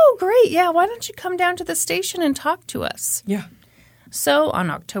like, oh, great, yeah, why don't you come down to the station and talk to us? Yeah. So on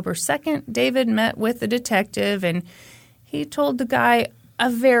October 2nd, David met with the detective, and he told the guy, a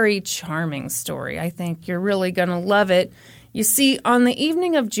very charming story. I think you're really going to love it. You see, on the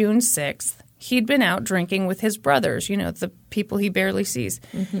evening of June 6th, he'd been out drinking with his brothers, the people he barely sees.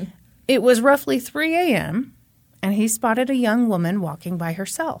 Mm-hmm. It was roughly 3 a.m., and he spotted a young woman walking by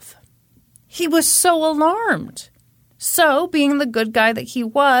herself. He was so alarmed. So, being the good guy that he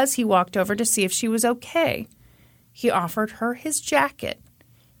was, he walked over to see if she was okay. He offered her his jacket.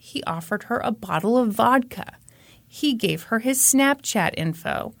 He offered her a bottle of vodka. He gave her his Snapchat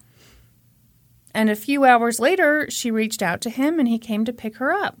info. And a few hours later, she reached out to him and he came to pick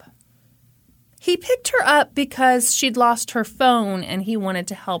her up. He picked her up because she'd lost her phone and he wanted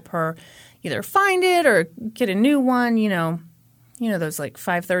to help her either find it or get a new one, those like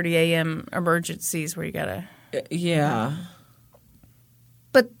 5:30 a.m. emergencies where you gotta... Yeah.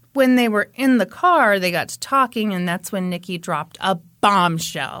 But when they were in the car, they got to talking, and that's when Nikki dropped a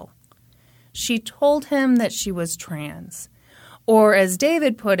bombshell. She told him that she was trans. Or as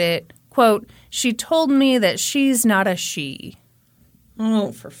David put it, quote, she told me that she's not a she.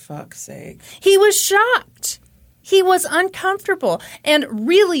 Oh, for fuck's sake. He was shocked. He was uncomfortable and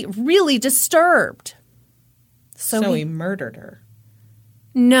really, really disturbed. So he murdered her.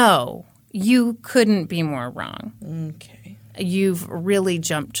 No, you couldn't be more wrong. Okay. You've really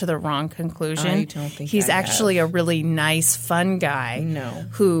jumped to the wrong conclusion. I don't think he's I actually have. a really nice, fun guy. No.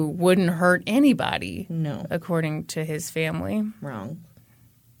 Who wouldn't hurt anybody. No. According to his family. Wrong.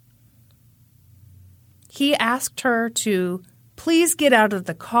 He asked her to please get out of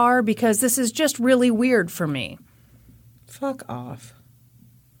the car because this is just really weird for me. Fuck off.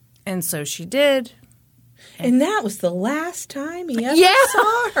 And so she did. And that was the last time he ever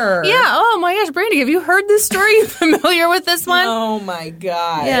saw her. Yeah. Oh, my gosh. Brandy, have you heard this story? You familiar with this one? Oh, my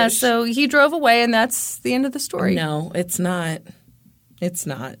gosh. Yeah, so he drove away, and that's the end of the story. No, it's not. It's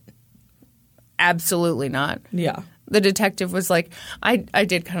not. Absolutely not. Yeah. The detective was like, I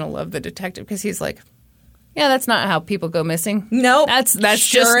did kind of love the detective because he's like, yeah, that's not how people go missing. Nope. That's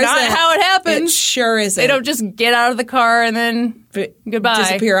sure just not isn't. how it happens. It sure isn't. They don't just get out of the car and then goodbye.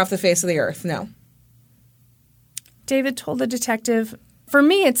 Disappear off the face of the earth. No. David told the detective, for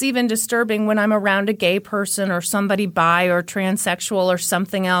me, it's even disturbing when I'm around a gay person or somebody bi or transsexual or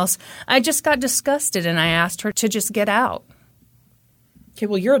something else. I just got disgusted and I asked her to just get out. Okay,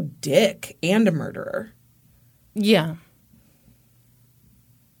 well, you're a dick and a murderer. Yeah.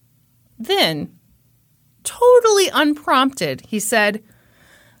 Then, totally unprompted, he said,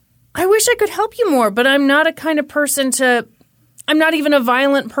 I wish I could help you more, but I'm not a kind of person to... I'm not even a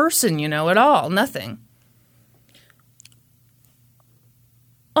violent person, at all. Nothing.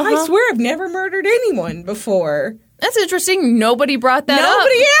 I swear I've never murdered anyone before. That's interesting. Nobody brought that up.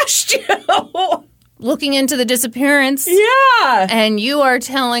 Nobody asked you. Looking into the disappearance. Yeah. And you are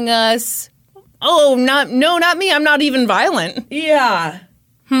telling us, not me. I'm not even violent. Yeah.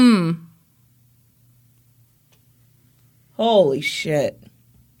 Holy shit.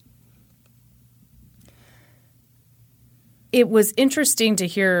 It was interesting to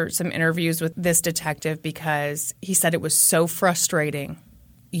hear some interviews with this detective because he said it was so frustrating.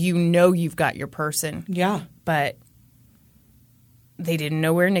 You've got your person. Yeah. But they didn't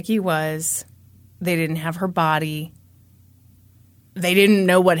know where Nikki was. They didn't have her body. They didn't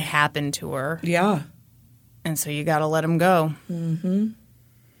know what happened to her. Yeah. And so you got to let them go. Mm-hmm.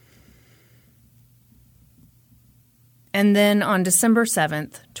 And then on December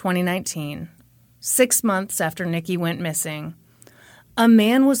 7th, 2019, 6 months after Nikki went missing, a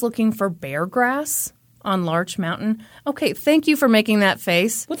man was looking for bear grass on Larch Mountain. Okay, thank you for making that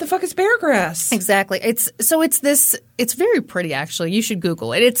face. What the fuck is bear grass? Exactly. It's very pretty, actually. You should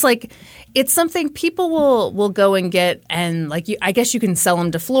Google it. It's something people will go and get, and I guess you can sell them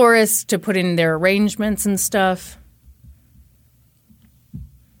to florists to put in their arrangements and stuff.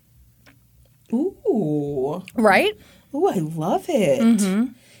 Ooh. Right? Ooh, I love it.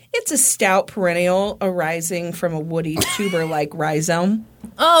 Mm-hmm. It's a stout perennial arising from a woody tuber like rhizome.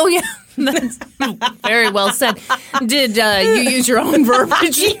 Oh, yeah. That's very well said. Did you use your own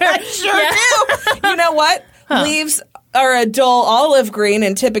verbiage? I sure do. You know what? Huh. Leaves are a dull olive green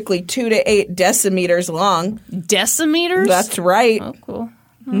and typically 2 to 8 decimeters long. Decimeters? That's right. Oh, cool.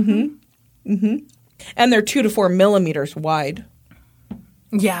 Mm-hmm. Mm-hmm. And they're 2 to 4 millimeters wide.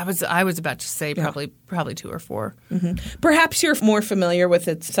 Yeah, I was about to say probably 2 or 4. Mm-hmm. Perhaps you're more familiar with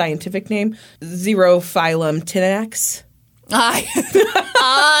its scientific name, Xerophyllum tinax. Yes.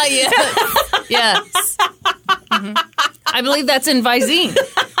 Yes. Mm-hmm. I believe that's in Visine.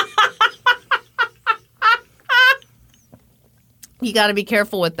 You got to be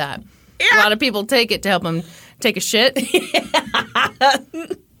careful with that. Yeah. A lot of people take it to help them take a shit. Yeah.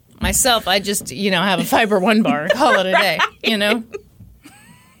 Myself, I just, have a Fiber One bar and call it a day,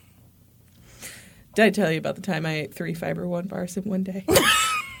 Did I tell you about the time I ate 3 Fiber One bars in one day?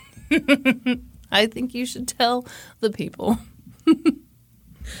 I think you should tell the people.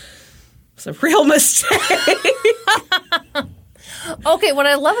 It's a real mistake. Okay, what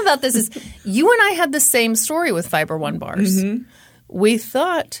I love about this is you and I had the same story with Fiber One bars. Mm-hmm. We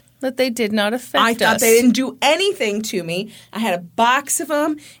thought that they did not affect us. I thought they didn't do anything to me. I had a box of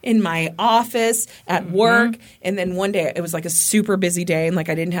them in my office at work, and then one day it was like a super busy day, and like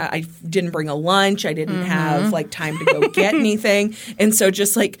I didn't bring a lunch. I didn't have like time to go get anything, and so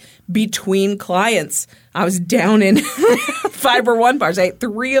just like between clients, I was down in Fiber One bars. I ate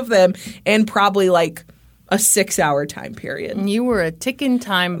 3 of them in probably like a 6-hour time period. You were a ticking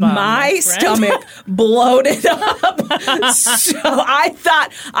time bomb. My stomach bloated up. So I thought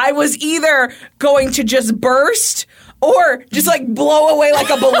I was either going to just burst or just like blow away like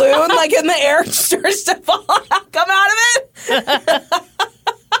a balloon, like in the air, starts to fall out, come out of it.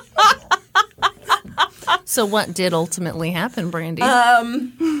 So what did ultimately happen, Brandy? You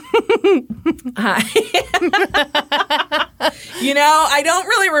know, I don't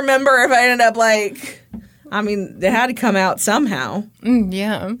really remember if I ended up like... I mean, they had to come out somehow.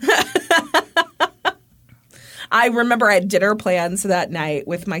 Yeah. I remember I had dinner plans that night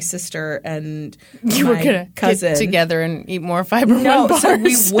with my sister and you were gonna cousin. Get together and eat more Fiber One bars. So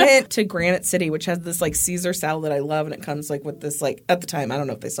we went to Granite City, which has this like Caesar salad that I love, and it comes like with this like at the time I don't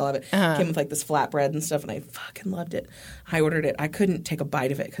know if they still have it. Came with like this flatbread and stuff, and I fucking loved it. I ordered it. I couldn't take a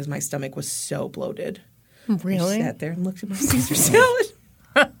bite of it because my stomach was so bloated. Really? I sat there and looked at my Caesar salad.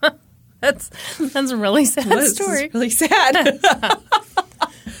 That's a really sad story. It's really sad.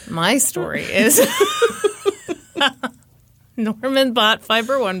 My story is Norman bought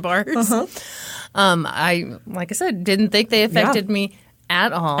Fiber One bars. I, like I said, didn't think they affected me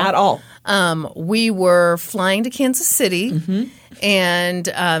at all. At all. We were flying to Kansas City, and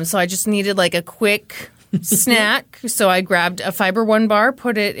so I just needed like a quick snack. So I grabbed a Fiber One bar,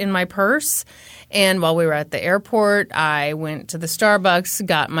 put it in my purse. And while we were at the airport, I went to the Starbucks,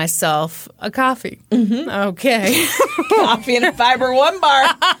 got myself a coffee. Okay. Coffee and a Fiber One bar.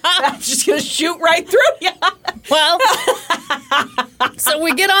 That's just going to shoot right through you. Well, so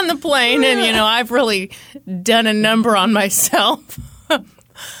we get on the plane, and, you know, I've really done a number on myself.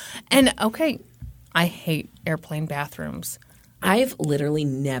 And, okay, I hate airplane bathrooms. I've literally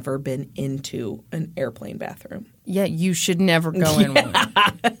never been into an airplane bathroom. Yeah, you should never go in one.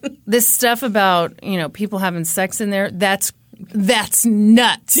 This stuff about, you know, people having sex in there, that's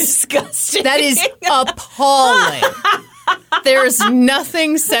nuts. Disgusting. That is appalling. There's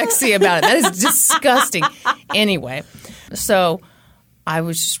nothing sexy about it. That is disgusting. Anyway, so I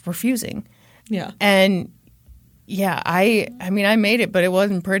was just refusing. Yeah. And yeah, I mean, I made it, but it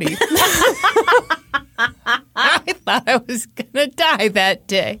wasn't pretty. I thought I was going to die that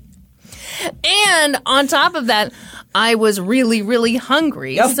day. And on top of that, I was really, really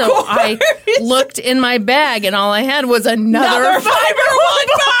hungry. Of so course. I looked in my bag, and all I had was another Fiber One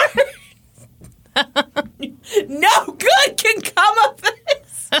bar. No good can come of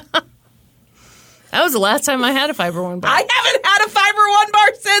this. That was the last time I had a Fiber One bar. I haven't had a Fiber One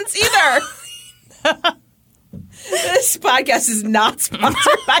bar since either. This podcast is not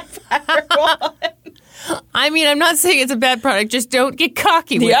sponsored by Fiber One. I mean, I'm not saying it's a bad product. Just don't get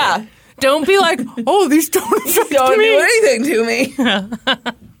cocky with Yeah. it. Don't be like, oh, these don't affect Don't me. do anything to me.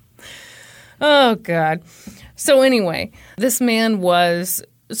 Oh, God. So anyway, this man was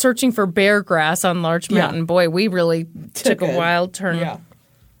searching for bear grass on Larch Mountain. Boy, we really took a wild turn. Yeah.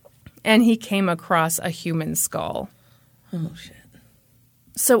 And he came across a human skull. Oh, shit.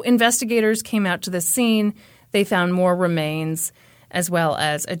 So investigators came out to the scene. They found more remains, as well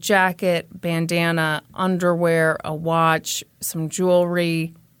as a jacket, bandana, underwear, a watch, some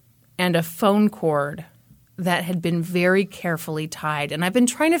jewelry, and a phone cord that had been very carefully tied. And I've been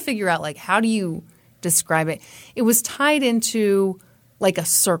trying to figure out, like, how do you describe it? It was tied into, like, a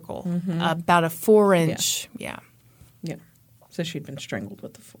circle, about a 4-inch. Yeah. So she'd been strangled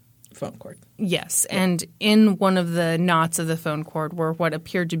with the phone cord. Yes. And in one of the knots of the phone cord were what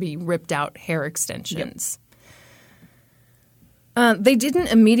appeared to be ripped out hair extensions. They didn't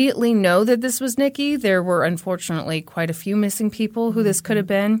immediately know that this was Nikki. There were, unfortunately, quite a few missing people who this could have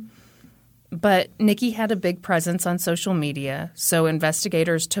been. But Nikki had a big presence on social media, so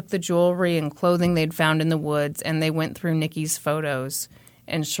investigators took the jewelry and clothing they'd found in the woods, and they went through Nikki's photos.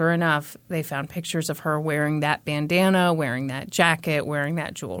 And sure enough, they found pictures of her wearing that bandana, wearing that jacket, wearing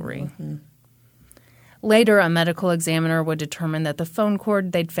that jewelry. Later, a medical examiner would determine that the phone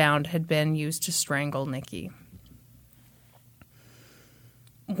cord they'd found had been used to strangle Nikki.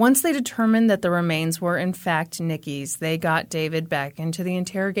 Once they determined that the remains were in fact Nikki's, they got David back into the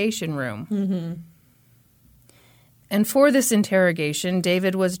interrogation room. And for this interrogation,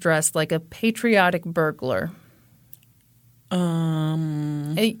 David was dressed like a patriotic burglar.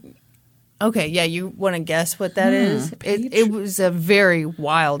 Okay, yeah, you want to guess what that is? It was a very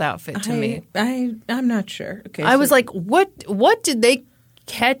wild outfit to me. I'm not sure. Okay, I was like, what did they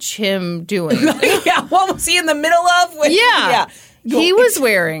catch him doing? Yeah, what was he in the middle of? Yeah. He was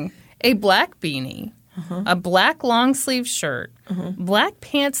wearing a black beanie, a black long-sleeve shirt, black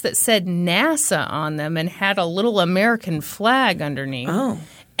pants that said NASA on them and had a little American flag underneath,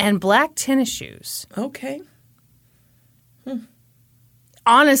 and black tennis shoes. Okay.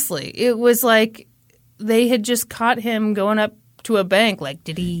 Honestly, it was like they had just caught him going up to a bank like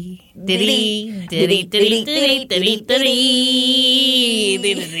diddy.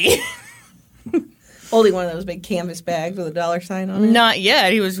 Holding one of those big canvas bags with a dollar sign on it. Not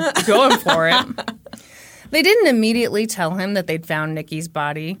yet. He was going for it. They didn't immediately tell him that they'd found Nikki's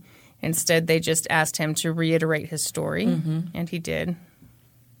body. Instead, they just asked him to reiterate his story, and he did.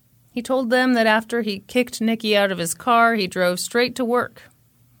 He told them that after he kicked Nikki out of his car, he drove straight to work,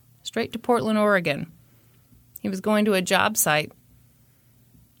 straight to Portland, Oregon. He was going to a job site.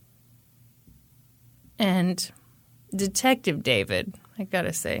 And Detective David, I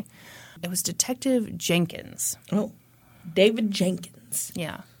gotta say, it was Detective Jenkins. Oh, David Jenkins.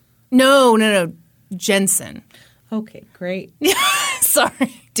 Yeah. No, Jensen. Okay, great.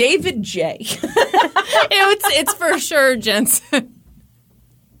 Sorry. David J. It's for sure Jensen.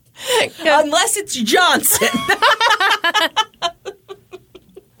 Unless it's Johnson.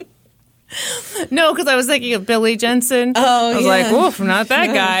 No, because I was thinking of Billy Jensen. Oh, I was like, oof, not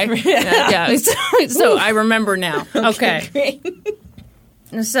that guy. Yeah. So I remember now. Okay. Great.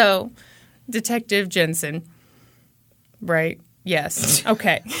 So, Detective Jensen. Right? Yes.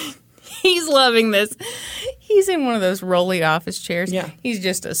 Okay. He's loving this. He's in one of those rolly office chairs. Yeah. He's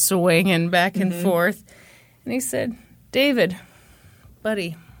just swinging back and forth. And he said, David,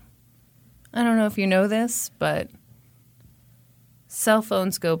 buddy, I don't know if you know this, but cell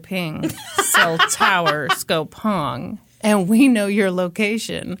phones go ping, cell towers go pong, and we know your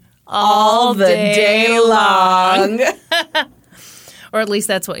location all the day long. Or at least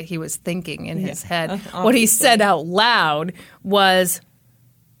that's what he was thinking in his head. What he said out loud was,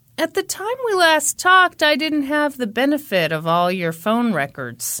 at the time we last talked, I didn't have the benefit of all your phone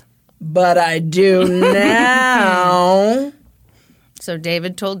records. But I do now. So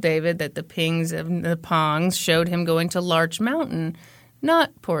David told David that the pings and the pongs showed him going to Larch Mountain,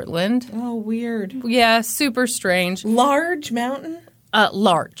 not Portland. Oh, weird. Yeah, super strange. Large Mountain?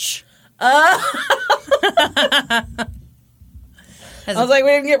 Larch. I was like, we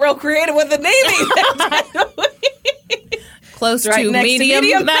didn't get real creative with the naming. Close right to next to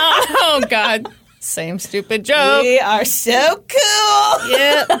medium mountain. Oh, God. Same stupid joke. We are so cool.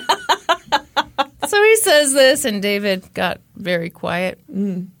 Yep. So he says this, and David got very quiet,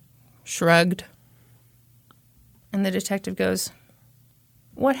 shrugged. And the detective goes,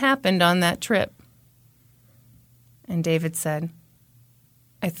 what happened on that trip? And David said,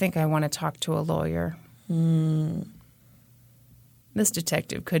 I think I want to talk to a lawyer. This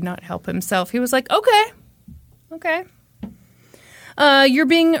detective could not help himself. He was like, okay. You're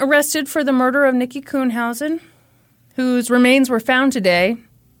being arrested for the murder of Nikki Kuhnhausen, whose remains were found today,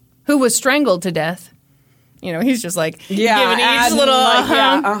 who was strangled to death. You know, he's just like giving each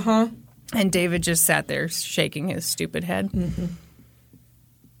little And David just sat there shaking his stupid head.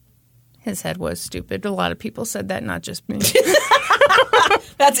 His head was stupid. A lot of people said that, not just me.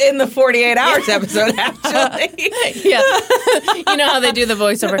 That's in the 48 Hours episode, actually. Yeah. You know how they do the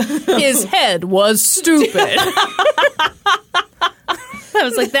voiceover? His head was stupid. I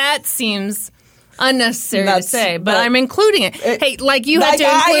was like, that seems unnecessary to say, but I'm including it. Hey, like you had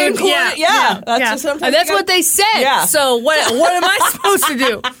to include it. Yeah. That's just that's what they said. Yeah. So what am I supposed to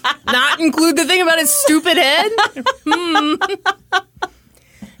do? Not include the thing about his stupid head?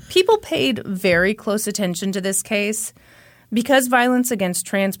 People paid very close attention to this case because violence against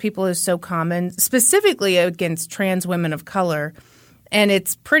trans people is so common, specifically against trans women of color, and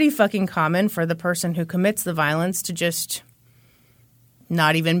it's pretty fucking common for the person who commits the violence to just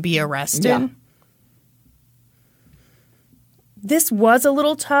not even be arrested. Yeah. This was a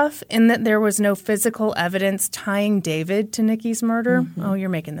little tough in that there was no physical evidence tying David to Nikki's murder. Oh, you're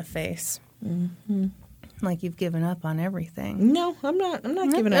making the face. Like you've given up on everything. No, I'm not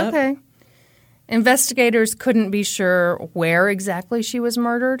giving up. Okay. Investigators couldn't be sure where exactly she was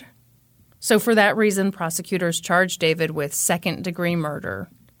murdered. So for that reason, prosecutors charged David with second-degree murder.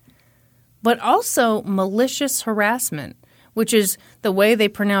 But also malicious harassment, which is the way they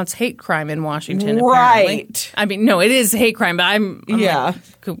pronounce hate crime in Washington, apparently. Right. I mean, no, it is hate crime, but I'm like,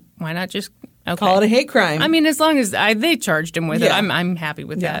 why not just Okay. Call it a hate crime. I mean, as long as they charged him with it, Yeah. I'm happy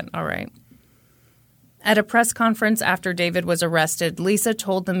with that. All right. At a press conference after David was arrested, Lisa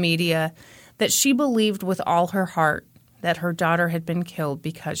told the media that she believed with all her heart that her daughter had been killed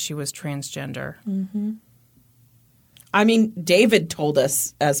because she was transgender. Mm-hmm. I mean, David told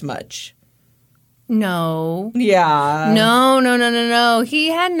us as much. No. Yeah. No. He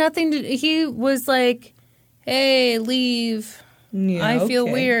had nothing to... He was like, hey, leave. Yeah, I feel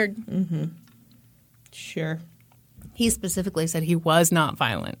okay. weird. Mm-hmm. Sure. He specifically said he was not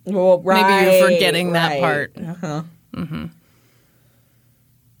violent. Well, right. Maybe you're forgetting that part. Uh-huh. Mm-hmm.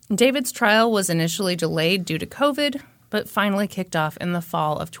 David's trial was initially delayed due to COVID, but finally kicked off in the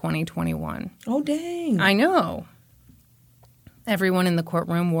fall of 2021. Oh, dang. I know. Everyone in the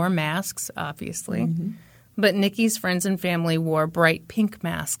courtroom wore masks, obviously. Mm-hmm. But Nikki's friends and family wore bright pink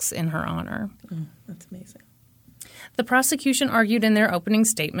masks in her honor. That's amazing. The prosecution argued in their opening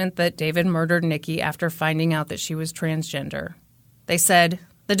statement that David murdered Nikki after finding out that she was transgender. They said,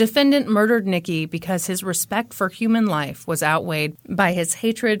 the defendant murdered Nikki because his respect for human life was outweighed by his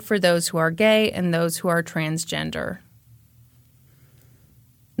hatred for those who are gay and those who are transgender.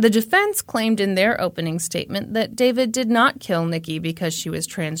 The defense claimed in their opening statement that David did not kill Nikki because she was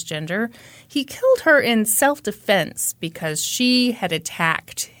transgender. He killed her in self-defense because she had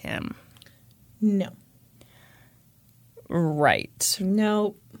attacked him. No. Right.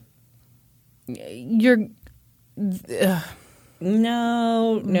 No. You're...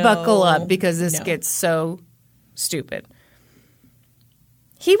 No. Buckle up because this gets so stupid.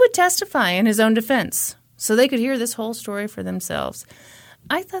 He would testify in his own defense so they could hear this whole story for themselves.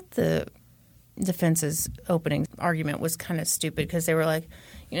 I thought the defense's opening argument was kind of stupid because they were like,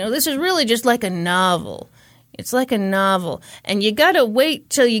 this is really just like a novel. It's like a novel. And you got to wait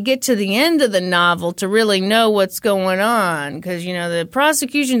till you get to the end of the novel to really know what's going on. Because, the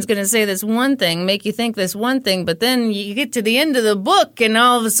prosecution's going to say this one thing, make you think this one thing, but then you get to the end of the book and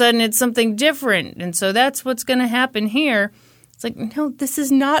all of a sudden it's something different. And so that's what's going to happen here. It's like, no, this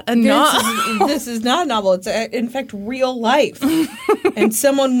is not a novel. This is not a novel. It's, in fact, real life. And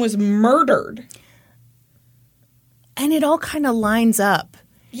someone was murdered. And it all kind of lines up.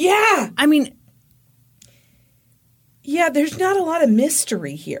 Yeah. I mean... Yeah, there's not a lot of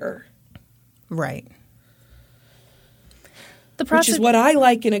mystery here. Right. Which is what I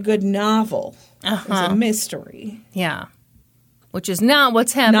like in a good novel. Is a mystery. Yeah. Which is not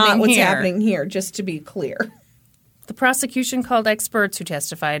what's happening here. Not what's happening here, just to be clear. The prosecution called experts who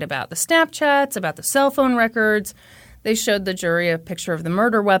testified about the Snapchats, about the cell phone records. They showed the jury a picture of the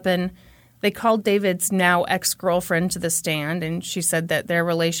murder weapon. They called David's now ex-girlfriend to the stand, and she said that their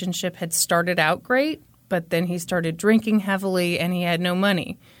relationship had started out great, but then he started drinking heavily and he had no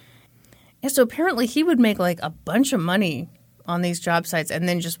money. And so apparently he would make like a bunch of money on these job sites and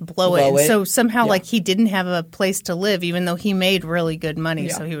then just blow it. And so somehow like he didn't have a place to live even though he made really good money.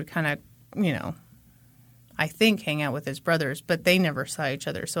 Yeah. So he would kind of, I think hang out with his brothers, but they never saw each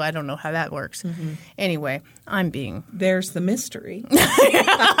other. So I don't know how that works. Mm-hmm. Anyway, There's the mystery. There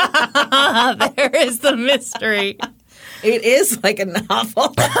is the mystery. It is like a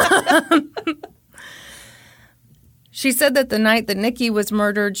novel. She said that the night that Nikki was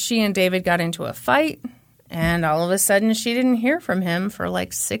murdered, she and David got into a fight, and all of a sudden she didn't hear from him for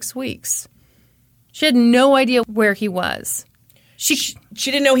like 6 weeks. She had no idea where he was. She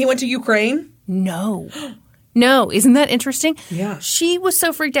didn't know he went to Ukraine? No. No. Isn't that interesting? Yeah. She was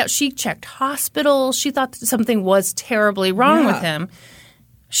so freaked out. She checked hospitals. She thought that something was terribly wrong with him.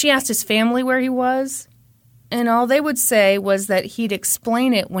 She asked his family where he was, and all they would say was that he'd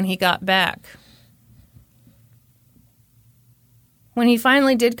explain it when he got back. When he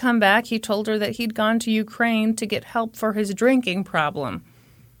finally did come back, he told her that he'd gone to Ukraine to get help for his drinking problem.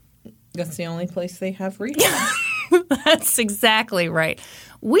 That's the only place they have rehab. That's exactly right.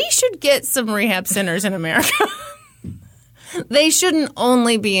 We should get some rehab centers in America. They shouldn't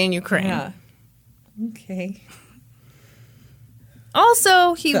only be in Ukraine. Yeah. Okay.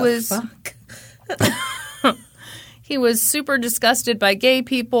 Also, Fuck? He was super disgusted by gay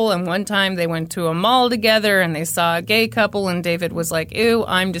people, and one time they went to a mall together and they saw a gay couple, and David was like, ew,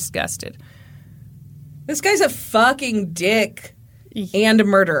 I'm disgusted. This guy's a fucking dick and a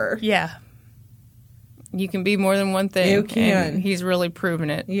murderer. Yeah. You can be more than one thing. You can. And he's really proven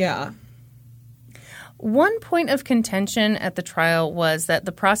it. Yeah. One point of contention at the trial was that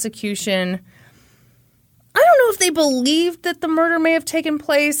the prosecution... I don't know if they believed that the murder may have taken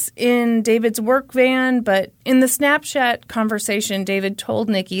place in David's work van, but in the Snapchat conversation, David told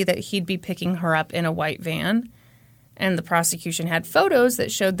Nikki that he'd be picking her up in a white van. And the prosecution had photos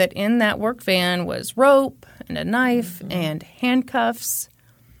that showed that in that work van was rope and a knife and handcuffs.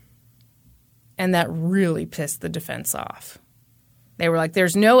 And that really pissed the defense off. They were like,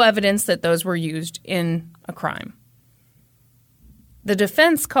 there's no evidence that those were used in a crime. The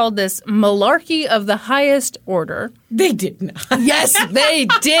defense called this malarkey of the highest order. They did not. Yes, they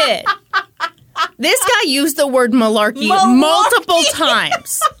did. This guy used the word malarkey multiple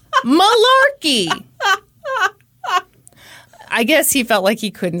times. Malarkey. I guess he felt like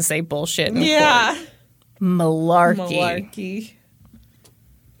he couldn't say bullshit in court. Malarkey. Malarkey.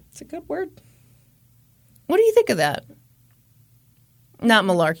 It's a good word. What do you think of that? Not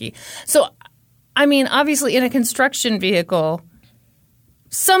malarkey. So, I mean, obviously in a construction vehicle,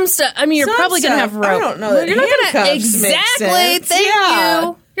 some stuff, I mean, you're probably going to have rope. I don't know that you're not handcuffs gonna, make exactly, sense. thank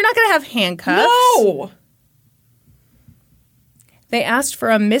you. You're not going to have handcuffs. No. They asked for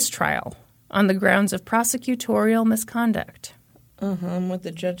a mistrial on the grounds of prosecutorial misconduct. What'd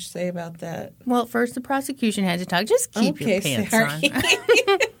the judge say about that? Well, first the prosecution had to talk. Just keep your pants on.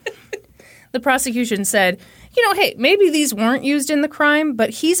 The prosecution said, hey, maybe these weren't used in the crime,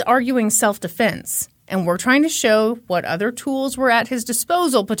 but he's arguing self-defense. And we're trying to show what other tools were at his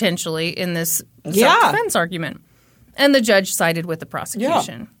disposal potentially in this self-defense argument. And the judge sided with the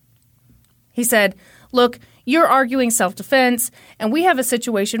prosecution. Yeah. He said, look, you're arguing self-defense, and we have a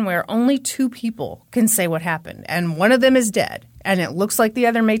situation where only 2 people can say what happened, and one of them is dead. And it looks like the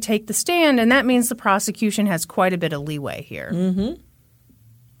other may take the stand, and that means the prosecution has quite a bit of leeway here. Mm-hmm.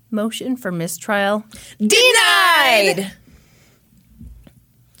 Motion for mistrial denied!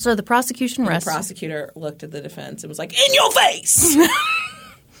 So the prosecution rested. The prosecutor looked at the defense and was like, in your face!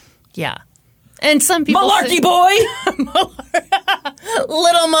 Yeah. And some people Malarkey boy!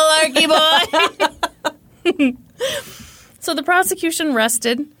 Little malarkey boy! So the prosecution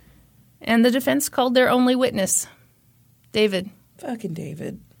rested, and the defense called their only witness, David. Fucking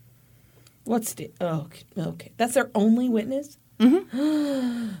David. Okay. That's their only witness?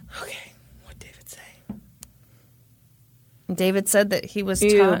 Mm-hmm. Okay. What'd David say? David said that he was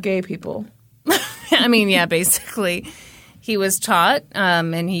Ew, taught. gay people. I mean, yeah, basically. He was taught,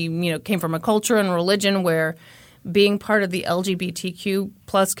 and he came from a culture and religion where being part of the LGBTQ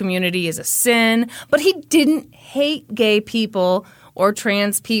plus community is a sin. But he didn't hate gay people or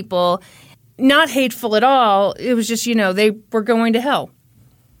trans people. Not hateful at all. It was just, they were going to hell.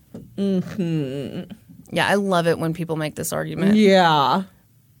 Mm-hmm. Yeah, I love it when people make this argument. Yeah.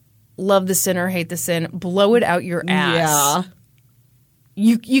 Love the sin or hate the sin. Blow it out your ass.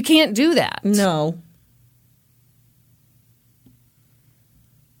 Yeah. You can't do that. No.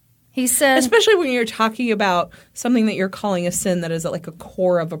 He said... Especially when you're talking about something that you're calling a sin that is at like a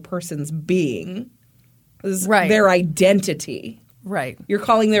core of a person's being. Right. Their identity. Right. You're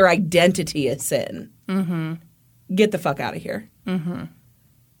calling their identity a sin. Mm-hmm. Get the fuck out of here. Mm-hmm.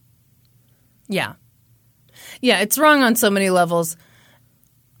 Yeah. Yeah, it's wrong on so many levels.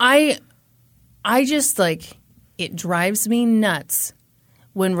 I just it drives me nuts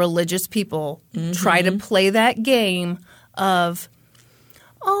when religious people try to play that game of,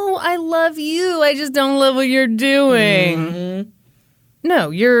 oh, I love you, I just don't love what you're doing. Mm-hmm. No,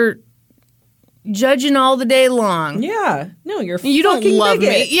 you're judging all the day long. Yeah. No, you don't love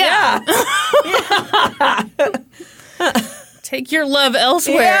bigot. me. Yeah. Take your love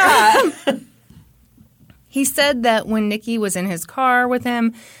elsewhere. Yeah. He said that when Nikki was in his car with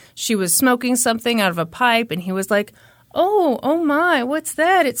him, she was smoking something out of a pipe, and he was like, oh my, what's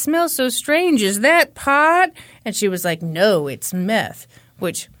that? It smells so strange. Is that pot? And she was like, no, it's meth,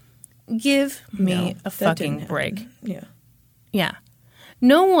 which give me a fucking break. Yeah. Yeah.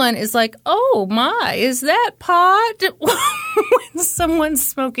 No one is like, oh my, is that pot? When someone's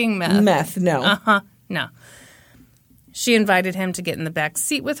smoking meth. Meth, no. Uh-huh, no. She invited him to get in the back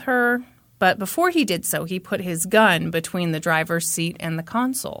seat with her. But before he did so, he put his gun between the driver's seat and the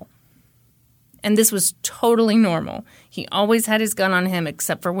console. And this was totally normal. He always had his gun on him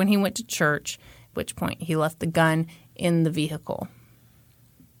except for when he went to church, at which point he left the gun in the vehicle.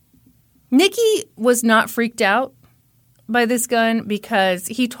 Nikki was not freaked out by this gun because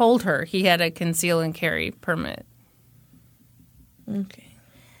he told her he had a conceal and carry permit. Okay.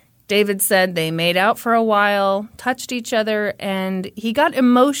 David said they made out for a while, touched each other, and he got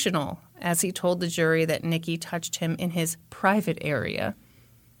emotional as he told the jury that Nikki touched him in his private area.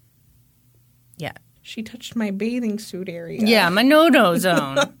 Yeah. She touched my bathing suit area. Yeah, my no-no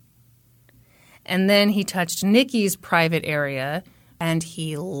zone. And then he touched Nikki's private area, and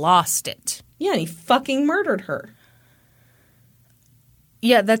he lost it. Yeah, and he fucking murdered her.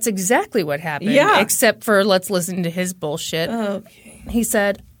 Yeah, that's exactly what happened. Yeah. Except for, let's listen to his bullshit. Okay. He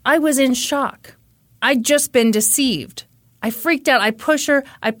said, I was in shock. I'd just been deceived. I freaked out. I push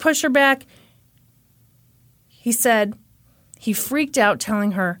her back. He said he freaked out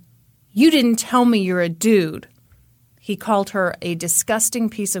telling her, You didn't tell me you're a dude. He called her a disgusting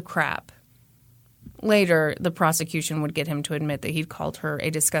piece of crap. Later, the prosecution would get him to admit that he'd called her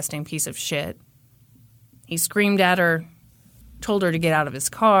a disgusting piece of shit. He screamed at her, told her to get out of his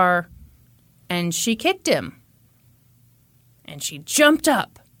car, and she kicked him. And she jumped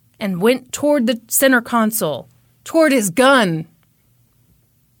up and went toward the center console, toward his gun.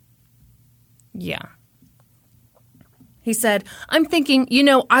 Yeah. He said, I'm thinking,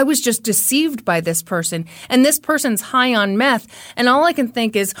 I was just deceived by this person, and this person's high on meth, and all I can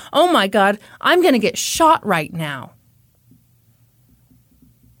think is, oh my God, I'm going to get shot right now.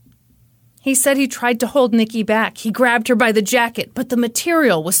 He said he tried to hold Nikki back. He grabbed her by the jacket, but the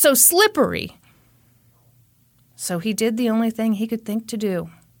material was so slippery. So he did the only thing he could think to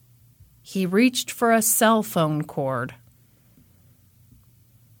do. He reached for a cell phone cord.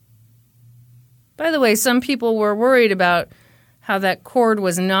 By the way, some people were worried about how that cord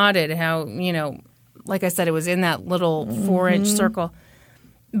was knotted, how, like I said, it was in that little 4-inch circle.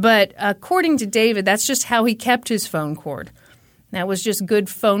 But according to David, that's just how he kept his phone cord. That was just good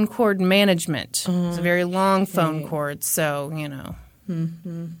phone cord management. It's a very long phone cord, so,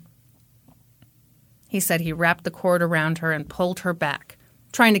 Mm-hmm. He said he wrapped the cord around her and pulled her back,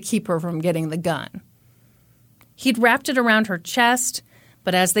 trying to keep her from getting the gun. He'd wrapped it around her chest,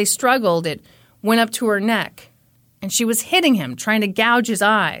 but as they struggled, it went up to her neck, and she was hitting him, trying to gouge his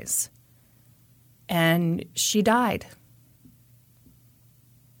eyes. And she died.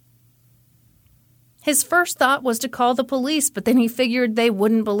 His first thought was to call the police, but then he figured they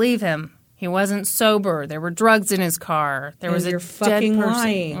wouldn't believe him. He wasn't sober. There were drugs in his car. There was a dead person.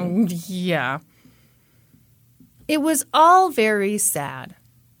 Lying. Yeah. It was all very sad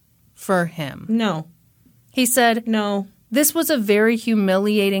for him. No. He said, No. This was a very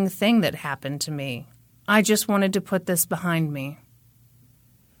humiliating thing that happened to me. I just wanted to put this behind me.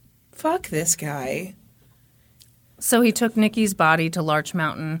 Fuck this guy. So he took Nikki's body to Larch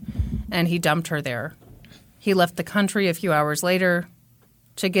Mountain, and he dumped her there. He left the country a few hours later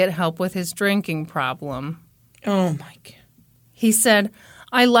to get help with his drinking problem. Oh, my God. He said,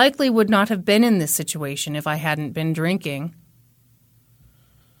 I likely would not have been in this situation if I hadn't been drinking.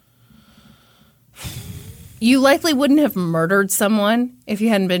 You likely wouldn't have murdered someone if you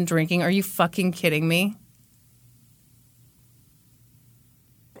hadn't been drinking. Are you fucking kidding me?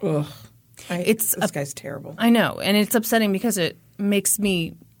 Ugh. This guy's terrible. I know, and it's upsetting because it makes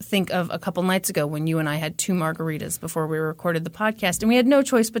me think of a couple nights ago when you and I had 2 margaritas before we recorded the podcast, and we had no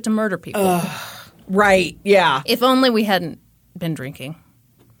choice but to murder people. Right, yeah. If only we hadn't been drinking.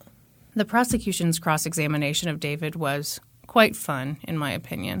 The prosecution's cross-examination of David was quite fun, in my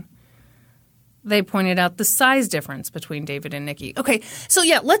opinion. They pointed out the size difference between David and Nikki. Okay, so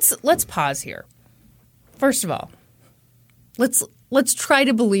yeah, let's pause here. First of all, let's try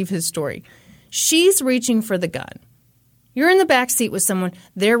to believe his story. She's reaching for the gun. You're in the back seat with someone.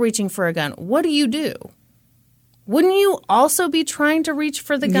 They're reaching for a gun. What do? Wouldn't you also be trying to reach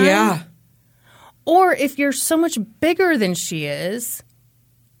for the gun? Yeah. Or if you're so much bigger than she is,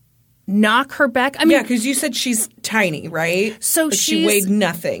 knock her back. I mean, yeah, because you said she's tiny, right? So she weighed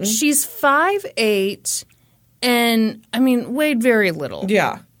nothing. She's 5'8", and weighed very little.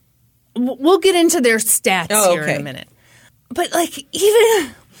 Yeah. We'll get into their stats here in a minute. But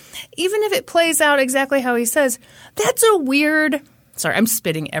even if it plays out exactly how he says, that's a weird. Sorry, I'm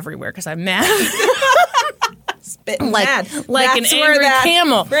spitting everywhere because I'm mad. Spitting mad, like that's an angry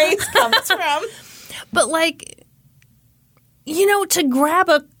camel. Phrase comes from. But to grab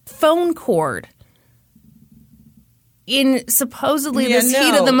a phone cord in supposedly this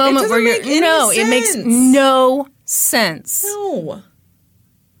heat of the moment where you're it makes no sense. No.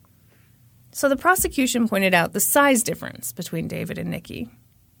 So the prosecution pointed out the size difference between David and Nikki.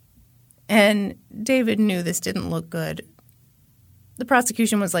 And David knew this didn't look good. The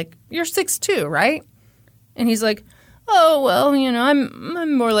prosecution was like, you're 6'2", right? And he's like, oh, well,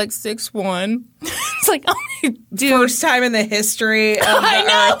 I'm more like 6'1". It's like, oh, dude. First time in the history of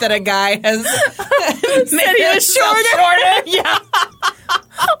the earth that a guy has made it shorter. Yeah.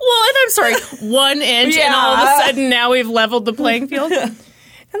 Well, and I'm sorry, 1 inch, and all of a sudden now we've leveled the playing field.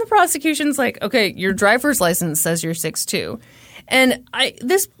 And the prosecution's like, okay, your driver's license says you're 6'2". And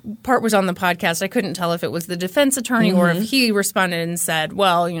this part was on the podcast. I couldn't tell if it was the defense attorney or if he responded and said,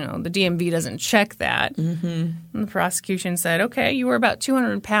 well, the DMV doesn't check that. Mm-hmm. And the prosecution said, okay, you were about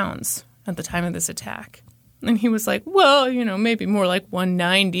 200 pounds at the time of this attack. And he was like, well, maybe more like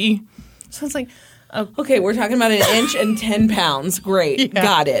 190. So it's like, okay, we're talking about an inch and 10 pounds. Great. Yeah.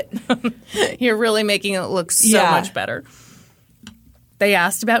 Got it. You're really making it look so much better. They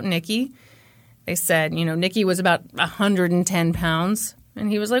asked about Nikki. They said, Nikki was about 110 pounds, And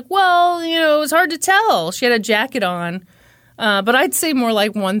he was like, well, you know, it was hard to tell. She had a jacket on. But I'd say more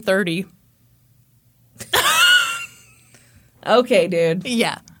like 130. Okay, dude.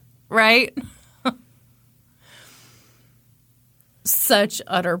 Yeah. Right? Such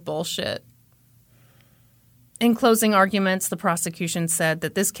utter bullshit. In closing arguments, the prosecution said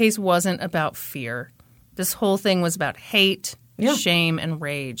that this case wasn't about fear. This whole thing was about hate, shame, and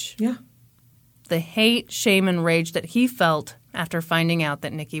rage. Yeah. The hate, shame, and rage that he felt after finding out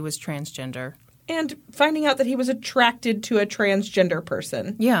that Nikki was transgender. And finding out that he was attracted to a transgender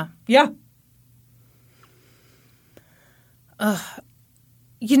person. Yeah. Yeah.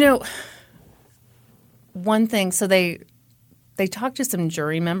 You know, one thing, so they talked to some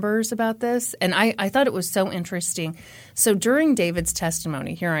jury members about this, and I thought it was so interesting. So during David's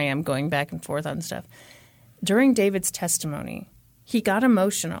testimony, here I am going back and forth on stuff. During David's testimony, he got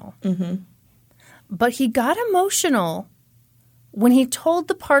emotional. Mm-hmm. But he got emotional when he told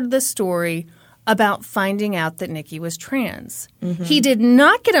the part of the story about finding out that Nikki was trans. Mm-hmm. He did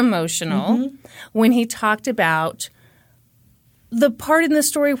not get emotional when he talked about the part in the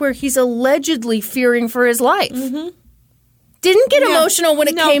story where he's allegedly fearing for his life. Mm-hmm. Didn't get emotional when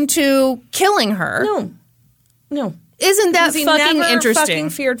it came to killing her. No. Isn't that he fucking never interesting? Fucking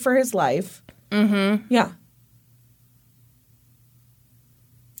feared for his life. Mm-hmm. Yeah.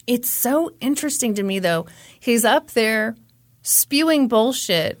 It's so interesting to me, though. He's up there spewing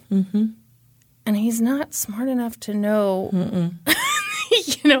bullshit, and he's not smart enough to know,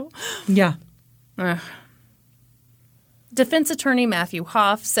 you know. Yeah. Defense attorney Matthew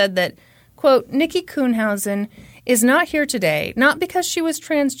Hoff said that, quote, Nikki Kuhnhausen is not here today, not because she was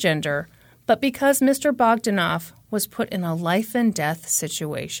transgender, but because Mr. Bogdanoff was put in a life and death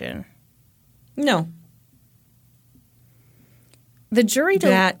situation. No. The jury...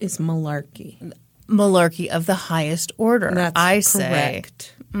 That is malarkey. Malarkey of the highest order, That's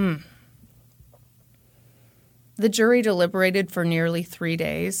correct. The jury deliberated for nearly 3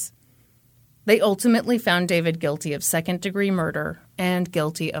 days. They ultimately found David guilty of second-degree murder and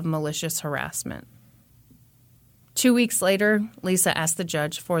guilty of malicious harassment. 2 weeks later, Lisa asked the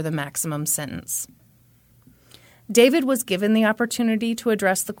judge for the maximum sentence. David was given the opportunity to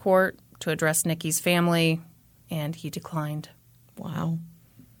address the court, to address Nikki's family, and he declined. Wow.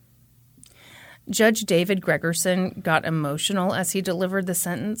 Judge David Gregerson got emotional as he delivered the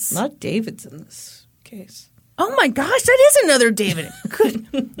sentence. Not David's in this case. Oh my gosh, that is another David. Good.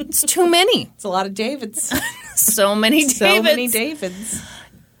 It's too many. It's a lot of Davids. So many Davids. So many Davids.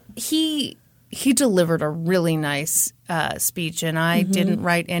 He delivered a really nice speech, and I didn't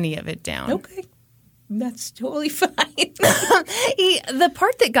write any of it down. Okay. That's totally fine. The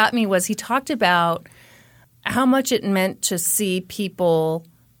part that got me was he talked about how much it meant to see people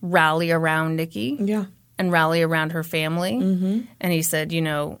rally around Nikki and rally around her family. Mm-hmm. And he said, you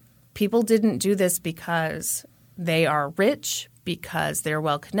know, people didn't do this because they are rich, because they're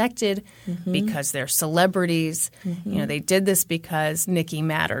well-connected, because they're celebrities. You know, they did this because Nikki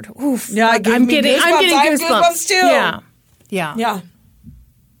mattered. Oof. Yeah, I'm getting goosebumps too. Yeah. Yeah.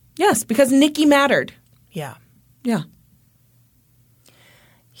 Yes, because Nikki mattered. Yeah. Yeah.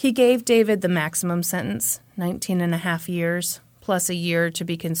 He gave David the maximum sentence, 19 and a half years, plus a year to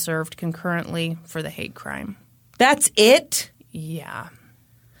be conserved concurrently for the hate crime. That's it? Yeah.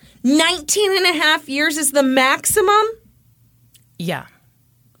 19 and a half years is the maximum? Yeah.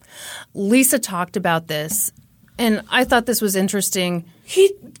 Lisa talked about this, and I thought this was interesting. He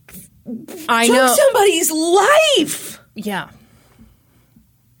took somebody's life. Yeah.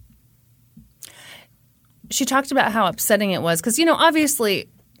 She talked about how upsetting it was because, you know, obviously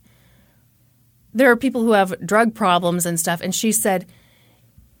there are people who have drug problems and stuff. And she said,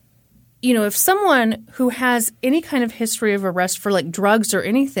 you know, if someone who has any kind of history of arrest for like drugs or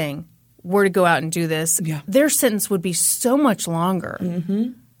anything were to go out and do this, their sentence would be so much longer.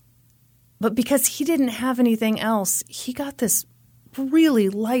 Mm-hmm. But because he didn't have anything else, he got this really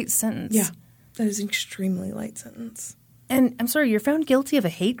light sentence. Yeah, that is an extremely light sentence. And I'm sorry, you're found guilty of a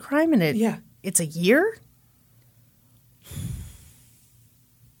hate crime and it's a year?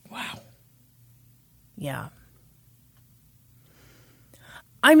 Wow. Yeah.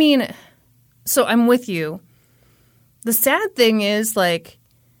 I mean, so I'm with you. The sad thing is, like,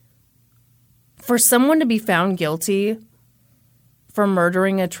 for someone to be found guilty for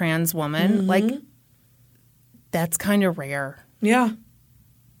murdering a trans woman, like, that's kind of rare. Yeah.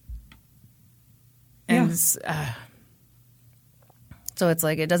 And so it's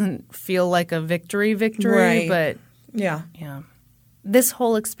like, it doesn't feel like a victory, right. but yeah. This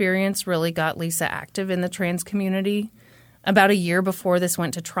whole experience really got Lisa active in the trans community. About a year before this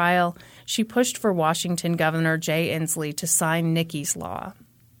went to trial, she pushed for Washington Governor Jay Inslee to sign Nikki's Law,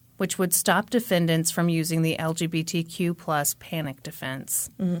 which would stop defendants from using the LGBTQ plus panic defense.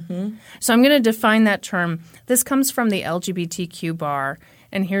 Mm-hmm. So I'm going to define that term. This comes from the LGBTQ bar,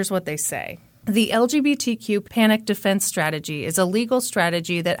 and here's what they say. The LGBTQ panic defense strategy is a legal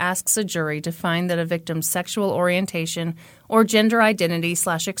strategy that asks a jury to find that a victim's sexual orientation or gender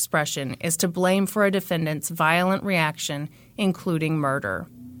identity/expression is to blame for a defendant's violent reaction, including murder.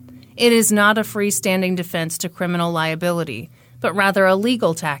 It is not a freestanding defense to criminal liability, but rather a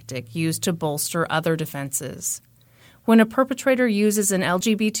legal tactic used to bolster other defenses. When a perpetrator uses an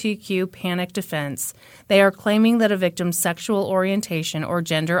LGBTQ panic defense, they are claiming that a victim's sexual orientation or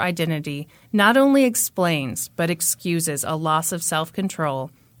gender identity not only explains but excuses a loss of self-control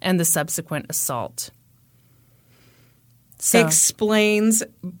and the subsequent assault. So, explains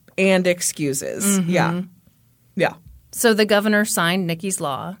and excuses. Mm-hmm. Yeah. Yeah. So the governor signed Nikki's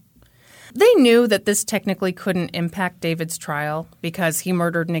Law. They knew that this technically couldn't impact David's trial because he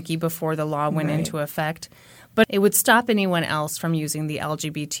murdered Nikki before the law went into effect. But it would stop anyone else from using the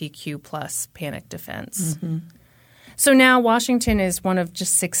LGBTQ plus panic defense. Mm-hmm. So now Washington is one of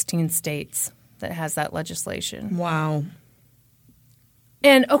just 16 states that has that legislation. Wow.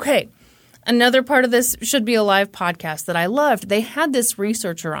 And, okay, another part of this should be a live podcast that I loved. They had this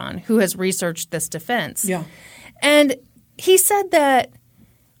researcher on who has researched this defense. Yeah. And he said that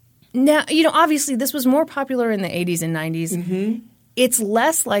now, obviously this was more popular in the 80s and 90s. Mm-hmm. It's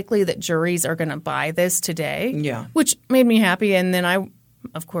less likely that juries are going to buy this today, which made me happy. And then I,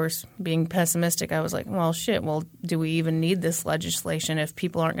 of course, being pessimistic, I was like, well, shit, do we even need this legislation if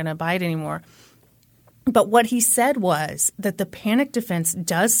people aren't going to buy it anymore? But what he said was that the panic defense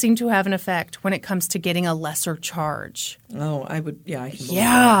does seem to have an effect when it comes to getting a lesser charge. Oh, I can believe that.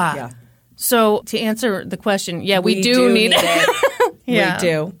 Yeah. So to answer the question, we do need it. We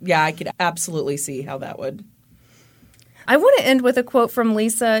do. Yeah, I could absolutely see how that would. I want to end with a quote from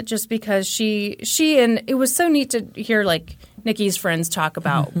Lisa just because she and it was so neat to hear like Nikki's friends talk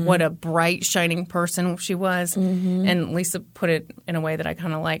about what a bright, shining person she was. Mm-hmm. And Lisa put it in a way that I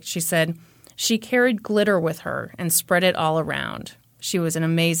kind of liked. She said, she carried glitter with her and spread it all around. She was an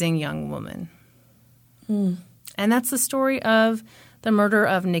amazing young woman. Mm. And that's the story of the murder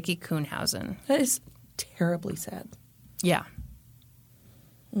of Nikki Kuhnhausen. That is terribly sad. Yeah.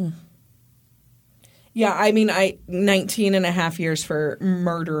 Mm. Yeah, I mean, 19 and a half years for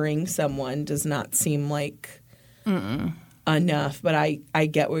murdering someone does not seem like enough. But I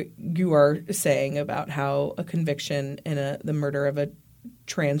get what you are saying about how a conviction in the murder of a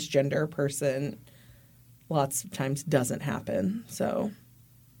transgender person lots of times doesn't happen. So,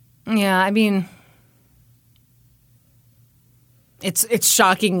 yeah, I mean, it's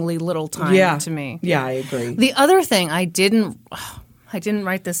shockingly little time to me. Yeah, I agree. The other thing I didn't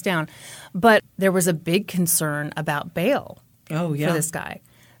write this down, but there was a big concern about bail for this guy.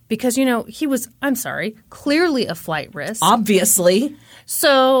 Because, he was, clearly a flight risk. Obviously.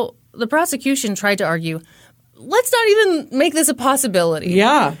 So the prosecution tried to argue, let's not even make this a possibility.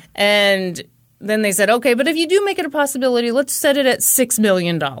 Yeah. And then they said, okay, but if you do make it a possibility, let's set it at $6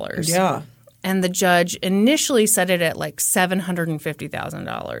 million. Yeah. And the judge initially set it at like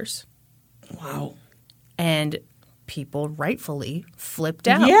 $750,000. Wow. And people rightfully flipped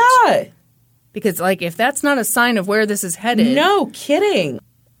out. Yeah. Because, if that's not a sign of where this is headed. No kidding.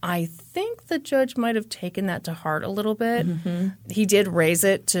 I think the judge might have taken that to heart a little bit. Mm-hmm. He did raise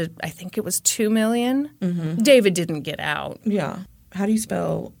it to, I think it was $2 million. Mm-hmm. David didn't get out. Yeah. How do you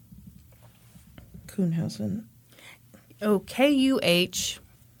spell Kuhnhausen? Kuhnhausen. I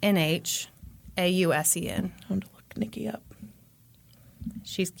want to look Nikki up.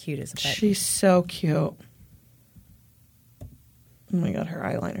 She's cute as a pet. She's so cute. Oh my God, her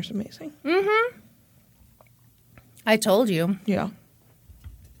eyeliner's amazing. Mm-hmm. I told you. Yeah.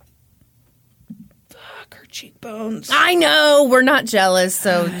 Fuck, her cheekbones. I know. We're not jealous,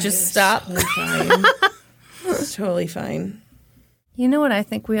 so just stop. Totally fine. It's totally fine. You know what I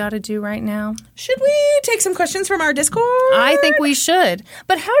think we ought to do right now? Should we take some questions from our Discord? I think we should.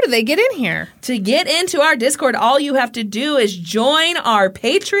 But how do they get in here? To get into our Discord, all you have to do is join our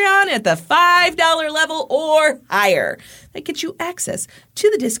Patreon at the $5 level or higher. That gets you access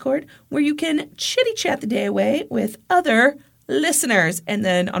to the Discord where you can chitty chat the day away with other listeners. And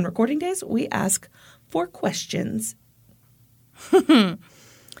then on recording days, we ask for questions.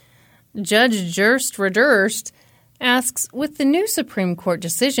 Judge Durst Redurst asks, with the new Supreme Court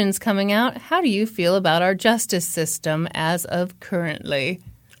decisions coming out, how do you feel about our justice system as of currently?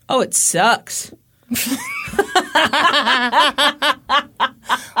 Oh, it sucks.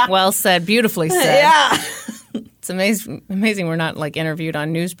 Well said. Beautifully said. Yeah. It's amazing we're not like interviewed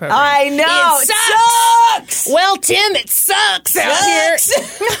on news programs. I know. It sucks. Well, Tim, it sucks out here.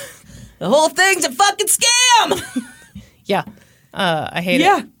 The whole thing's a fucking scam. Yeah. I hate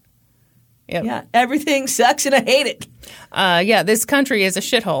it. Yep. Yeah. Everything sucks and I hate it. Yeah, this country is a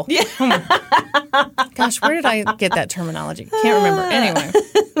shithole. Yeah. Gosh, where did I get that terminology? Can't remember. Anyway.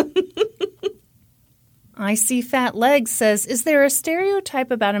 I See Fat Legs says, is there a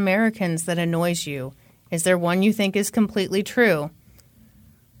stereotype about Americans that annoys you? Is there one you think is completely true?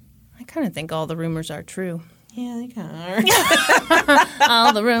 I kind of think all the rumors are true. Yeah, they kind of are.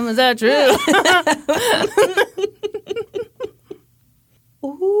 All the rumors are true.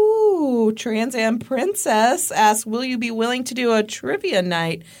 Ooh, Trans Am Princess asks, will you be willing to do a trivia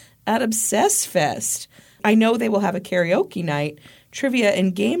night at Obsess Fest? I know they will have a karaoke night. Trivia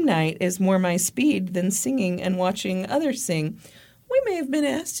and game night is more my speed than singing and watching others sing. We may have been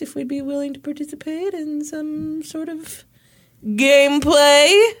asked if we'd be willing to participate in some sort of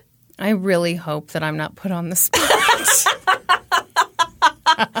gameplay. I really hope that I'm not put on the spot.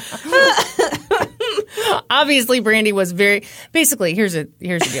 Obviously, Brandy was very... Basically, here's the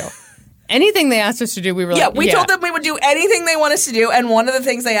deal. Anything they asked us to do, we were like... We told them we would do anything they want us to do, and one of the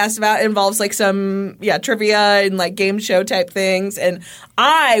things they asked about involves like some trivia and like game show type things, and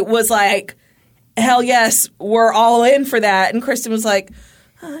I was like, hell yes, we're all in for that, and Kristen was like,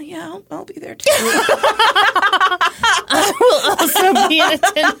 yeah, I'll be there too. I will also be in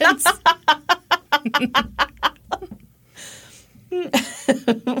attendance.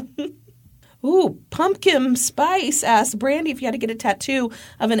 Ooh, Pumpkin Spice asks, Brandy, if you had to get a tattoo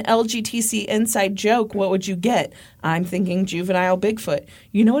of an LGTC inside joke, what would you get? I'm thinking juvenile Bigfoot.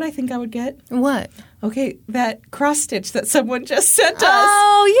 You know what I think I would get? What? Okay, that cross stitch that someone just sent us.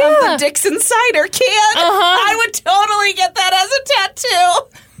 Oh, yeah. Of the Dixon Cider can. I would totally get that as a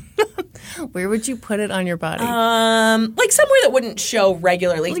tattoo. Where would you put it on your body? Like somewhere that wouldn't show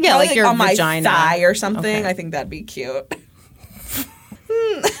regularly. Yeah, like your on vagina. My thigh or something. Okay. I think that'd be cute.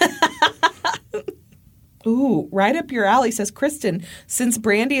 Ooh, right up your alley, says Kristen. Since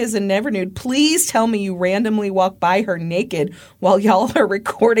Brandy is a never nude, please tell me you randomly walk by her naked while y'all are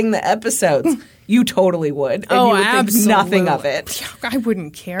recording the episodes. You totally would. And you would absolutely. think nothing of it. I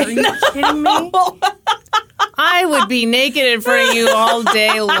wouldn't care. Are you kidding me? I would be naked in front of you all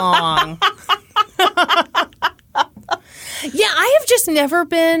day long. Yeah, I have just never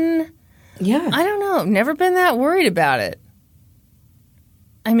been... Yeah. I don't know. Never been that worried about it.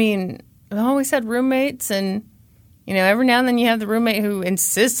 I mean... I've always had roommates, and, every now and then you have the roommate who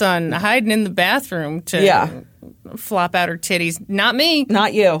insists on hiding in the bathroom to flop out her titties. Not me.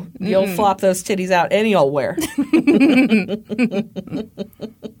 Not you. You'll flop those titties out any old where.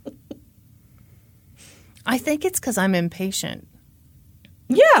 I think it's because I'm impatient.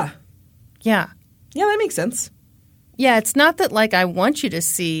 Yeah. Yeah. Yeah, that makes sense. Yeah, it's not that, I want you to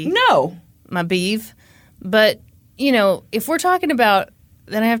see my beef, but, if we're talking about...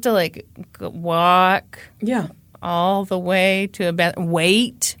 Then I have to, walk all the way to a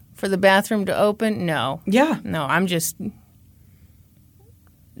wait for the bathroom to open? No. Yeah. No, I'm just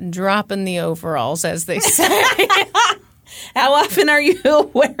dropping the overalls, as they say. How often are you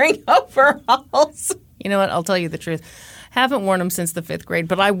wearing overalls? You know what? I'll tell you the truth. Haven't worn them since the 5th grade,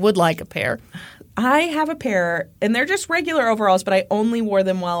 but I would like a pair. I have a pair, and they're just regular overalls, but I only wore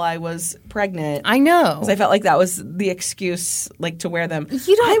them while I was pregnant. I know. Because I felt like that was the excuse, to wear them.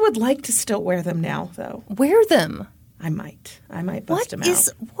 I would like to still wear them now, though. Wear them. I might bust them out.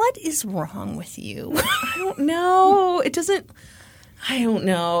 What is wrong with you? I don't know. It doesn't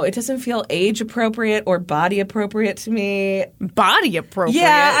feel age appropriate or body appropriate to me. Body appropriate?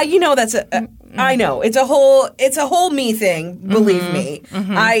 Yeah, that's I know. It's a whole me thing, believe me.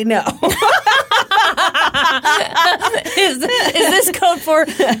 I know. Is this code for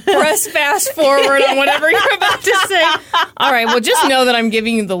press fast forward on whatever you're about to say? All right, well, just know that I'm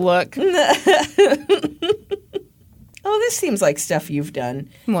giving you the look. Oh, this seems like stuff you've done.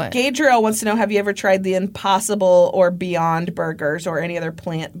 What? Gaydrill wants to know, have you ever tried the Impossible or Beyond burgers or any other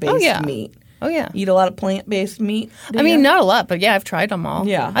plant-based meat? Oh, yeah. Eat a lot of plant-based meat? I mean, not a lot, but yeah, I've tried them all.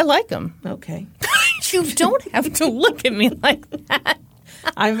 Yeah. I like them. Okay. You don't have to look at me like that.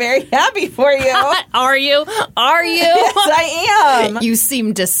 I'm very happy for you. Are you? Are you? Yes, I am. You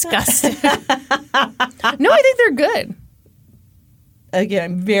seem disgusted. No, I think they're good. Again,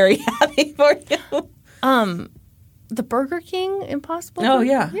 I'm very happy for you. The Burger King Impossible? Oh,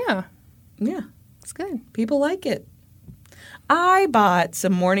 yeah. Yeah. Yeah. It's good. People like it. I bought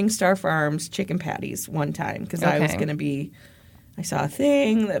some Morningstar Farms chicken patties one time because I was going to be – I saw a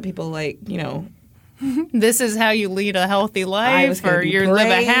thing that people This is how you lead a healthy life, gonna or be you live a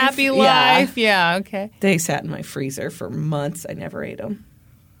brave. happy Yeah. life. Yeah, okay. They sat in my freezer for months. I never ate them.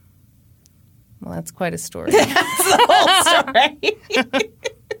 Well, that's quite a story. Sorry.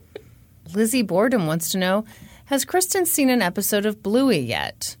 Lizzie Boredom wants to know, has Kristen seen an episode of Bluey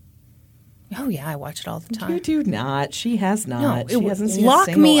yet? Oh, yeah, I watch it all the time. You do not. She has not. No, She hasn't seen lock a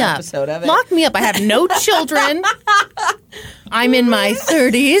single me up. episode of it. Lock me up. I have no children. I'm in my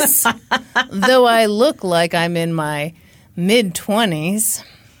 30s, though I look like I'm in my mid-20s.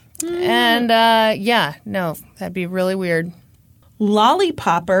 And, yeah, no, that'd be really weird.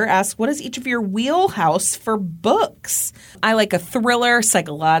 Lollipopper asks, what is each of your wheelhouse for books? I like a thriller,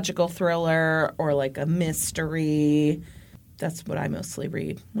 psychological thriller, or like a mystery. That's what I mostly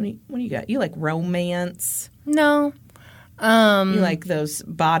read. What do you got? You like romance? No. You like those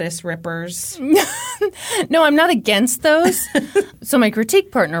bodice rippers? No, I'm not against those. So my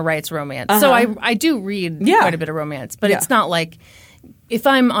critique partner writes romance. So I do read quite a bit of romance. But it's not like, if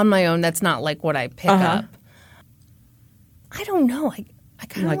I'm on my own, that's not like what I pick up. I don't know. I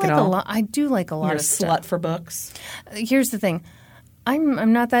kind of like a lot. I do like a lot You're of a stuff. slut for books? Here's the thing.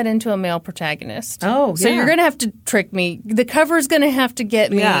 I'm not that into a male protagonist. Oh, So yeah. you're going to have to trick me. The cover's going to have to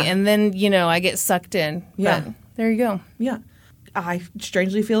get me, Yeah. and then, I get sucked in. Yeah. But there you go. Yeah. I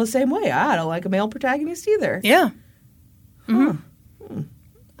strangely feel the same way. I don't like a male protagonist either. Yeah. Mm-hmm.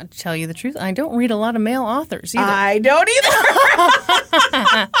 I'll tell you the truth. I don't read a lot of male authors either. I don't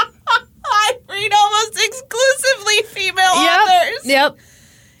either. I read almost exclusively female authors. Yep.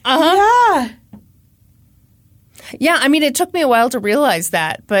 Uh-huh. Yeah. Yeah, I mean, it took me a while to realize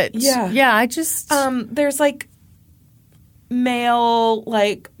that, but Yeah. I just... There's like male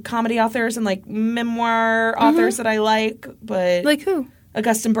like comedy authors and like memoir authors that I like, but like who?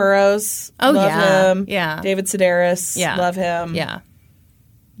 Augustin Burroughs. Oh, love yeah. him. Yeah. David Sedaris. Yeah. Love him. Yeah.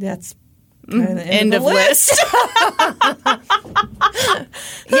 That's kind of the End of list.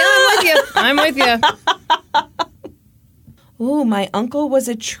 Yeah, I'm with you. Ooh, my uncle was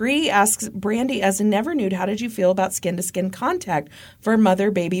a tree, asks Brandy as a never nude, how did you feel about skin-to-skin contact for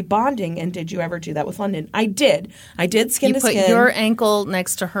mother-baby bonding? And did you ever do that with London? I did. I did You skin-to-skin. put your ankle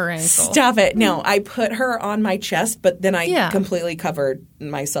next to her ankle. Stop it. No, I put her on my chest, but then I Yeah. completely covered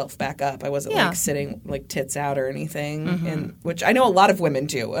myself back up. I wasn't Yeah. like sitting like tits out or anything, and which I know a lot of women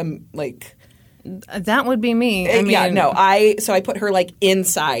do. I'm like... That would be me. I mean, yeah, no. So I put her like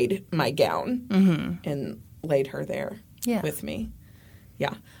inside my gown and laid her there with me.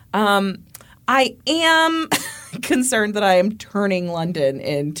 Yeah. I am concerned that I am turning London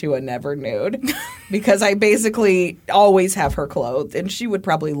into a never nude because I basically always have her clothed, and she would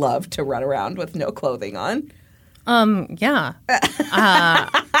probably love to run around with no clothing on. Yeah.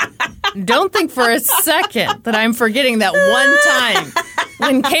 Don't think for a second that I'm forgetting that one time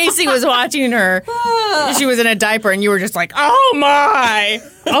when Casey was watching her. She was in a diaper, and you were just like, "Oh my,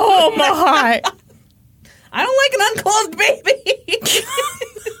 oh my." I don't like an unclothed baby.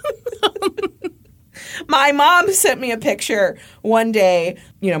 My mom sent me a picture one day.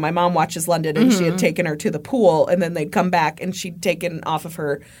 You know, my mom watches London, and she had taken her to the pool, and then they'd come back, and she'd taken off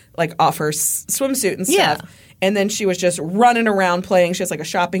her swimsuit and stuff. Yeah. And then she was just running around playing. She has like a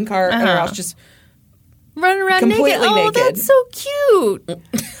shopping cart, and her house just Running around completely naked. Oh, naked. that's so cute.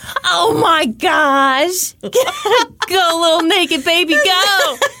 Oh my gosh. Go, little naked baby,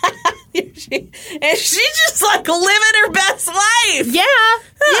 go. and she's just like living her best life. Yeah.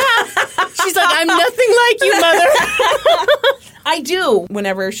 She's like, I'm nothing like you, mother. I do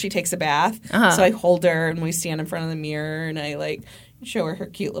whenever she takes a bath. So I hold her and we stand in front of the mirror and I like show her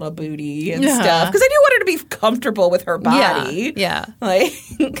cute little booty and stuff because I do want her to be comfortable with her body. Yeah. Like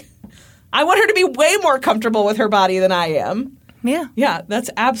I want her to be way more comfortable with her body than I am. Yeah. Yeah, that's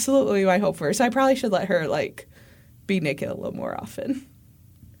absolutely my hope for her. So I probably should let her like be naked a little more often.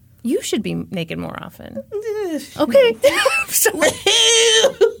 You should be naked more often. Okay. Ooh,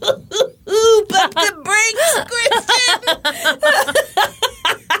 pump the brakes, Kristen.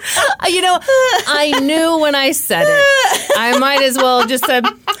 You know, I knew when I said it. I might as well have just said,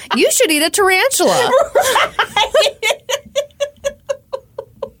 you should eat a tarantula.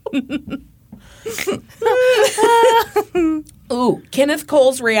 Ooh, Kenneth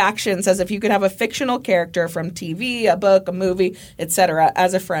Cole's reaction says if you could have a fictional character from TV, a book, a movie, etc.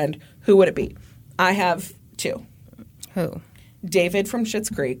 as a friend, who would it be? I have two. Who? David from Schitt's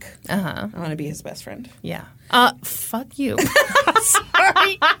Creek. Uh-huh. I want to be his best friend. Yeah. Fuck you.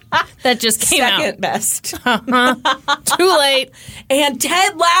 Sorry. That just came Second best. out. Too late. And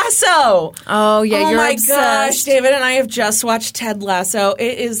Ted Lasso. Oh, yeah, you're my obsessed. gosh, David and I have just watched Ted Lasso.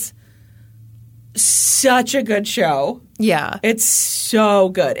 It is such a good show. Yeah. It's so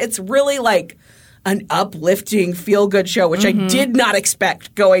good. It's really like an uplifting, feel-good show, which I did not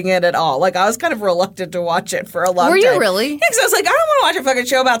expect going in at all. Like, I was kind of reluctant to watch it for a long time. Were you really? Yeah, because I was like, I don't want to watch a fucking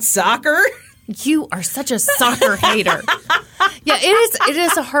show about soccer. You are such a soccer hater. Yeah, it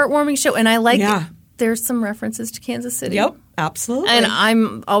is a heartwarming show, and I like there's some references to Kansas City. Yep, absolutely. And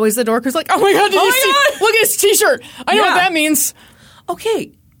I'm always the dork who's like, oh my God, did you see? Look at his T-shirt. I know what that means.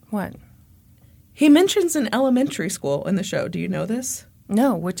 Okay. What? He mentions an elementary school in the show. Do you know this?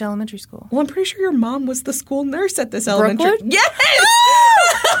 No, which elementary school? Well, I'm pretty sure your mom was the school nurse at this elementary. Brookwood? Yes!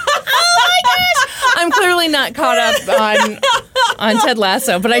 Oh my gosh! I'm clearly not caught up on Ted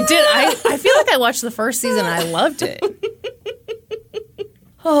Lasso, but I did. I feel like I watched the first season and I loved it.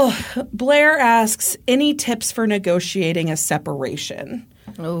 Oh, Blair asks, any tips for negotiating a separation?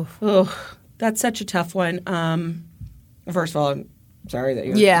 Oh, that's such a tough one. First of all, I'm sorry that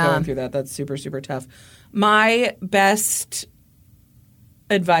you're going through that. That's super, super tough. My best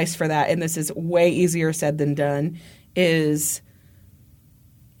advice for that, and this is way easier said than done, is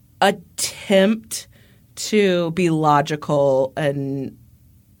attempt to be logical and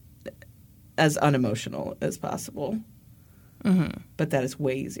as unemotional as possible. Mm-hmm. But that is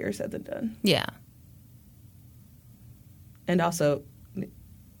way easier said than done. Yeah. And also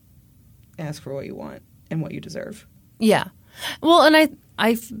ask for what you want and what you deserve. Yeah. Well, and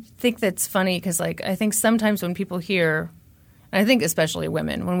I think that's funny because, like, I think sometimes when people hear, and I think especially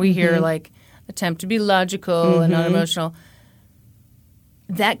women, when we hear, like, attempt to be logical and unemotional,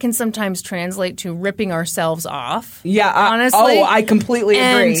 that can sometimes translate to ripping ourselves off. Yeah. Honestly. I completely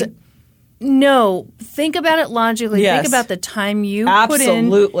agree. No, think about it logically. Yes. Think about the time you put in.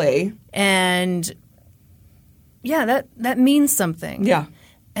 Absolutely. And, yeah, that means something. Yeah.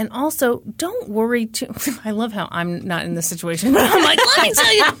 And also, don't worry too. I love how I'm not in this situation, but I'm like, let me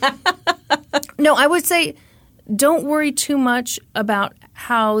tell you. No, I would say don't worry too much about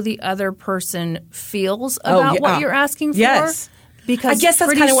how the other person feels about what you're asking for. Yes. Because I guess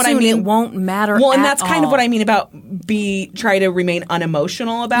that's kind of what I mean. It won't matter. Well, and that's kind of what I mean about try to remain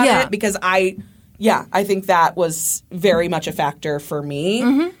unemotional about it. Because I think that was very much a factor for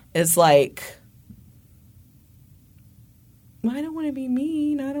me. Is like, well, I don't want to be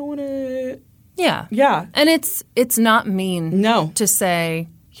mean. I don't want to. Yeah. Yeah. And it's not mean. No. To say,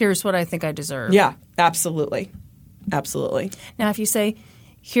 here's what I think I deserve. Yeah. Absolutely. Absolutely. Now, if you say,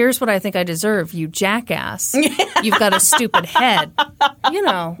 here's what I think I deserve, you jackass. You've got a stupid head. You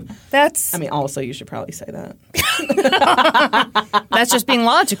know, that's... I mean, also, you should probably say that. That's just being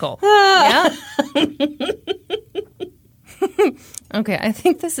logical. Yeah? Okay, I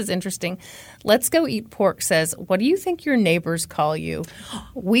think this is interesting. Let's Go Eat Pork says, what do you think your neighbors call you?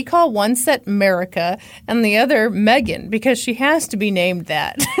 We call one set Merica and the other Megan because she has to be named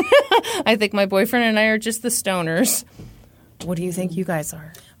that. I think my boyfriend and I are just the stoners. What do you think you guys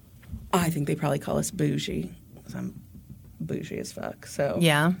are? I think they probably call us bougie. 'Cause I'm bougie as fuck. So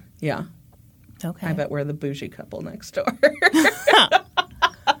Yeah? Yeah. Okay. I bet we're the bougie couple next door.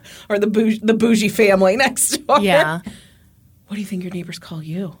 Or the bougie family next door. Yeah. What do you think your neighbors call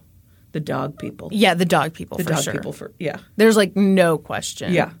you? The dog people. Yeah, the dog people, The for dog sure. people, yeah. There's, like, no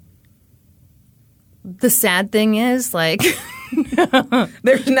question. Yeah. The sad thing is, like...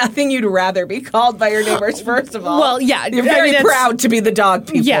 There's nothing you'd rather be called by your neighbors, first of all. Well, yeah. You're very proud to be the dog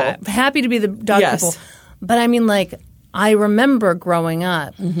people. Yeah, happy to be the dog people. But I mean, like, I remember growing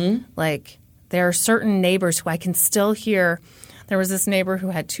up, like, there are certain neighbors who I can still hear. There was this neighbor who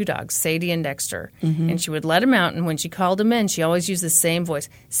had two dogs, Sadie and Dexter, and she would let them out, and when she called them in, she always used the same voice,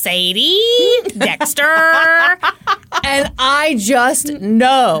 Sadie, Dexter. And I just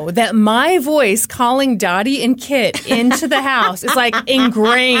know that my voice calling Dottie and Kit into the house is, like,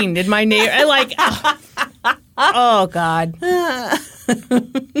 ingrained in my neighbor. Like, oh God. The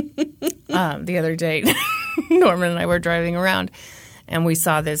other day, Norman and I were driving around, and we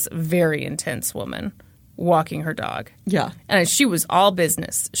saw this very intense woman walking her dog. Yeah. And she was all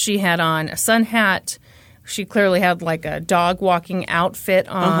business. She had on a sun hat. She clearly had like a dog walking outfit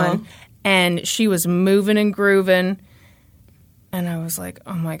on. And she was moving and grooving. And I was like,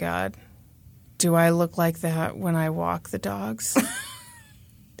 oh my God, do I look like that when I walk the dogs?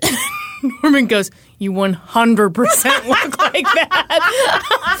 Norman goes, you 100% look like that.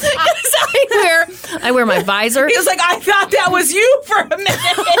 Because I wear my visor. He was like, I thought that was you for a minute.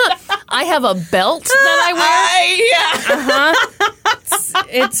 I have a belt that I wear.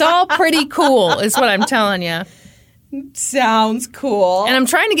 It's all pretty cool, is what I'm telling you. Sounds cool. And I'm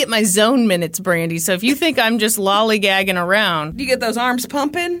trying to get my zone minutes, Brandy. So if you think I'm just lollygagging around. Do you get those arms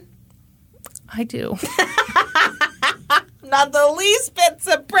pumping? I do. Not the least bit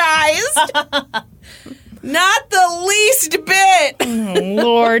surprised. Not the least bit. Oh,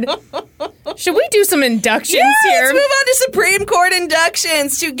 Lord. Should we do do some inductions here. Let's move on to Supreme Court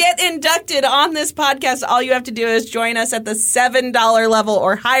inductions. To get inducted on this podcast, all you have to do is join us at the $7 level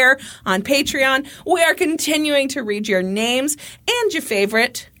or higher on Patreon. We are continuing to read your names and your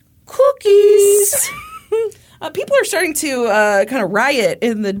favorite cookies. People are starting to kind of riot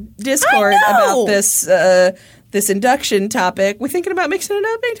in the Discord about this induction topic. We thinking about mixing it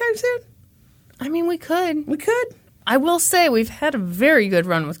up anytime soon? I mean, we could. We could. I will say we've had a very good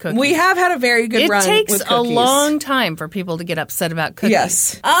run with cookies. We have had a very good run with cookies. It takes a long time for people to get upset about cookies.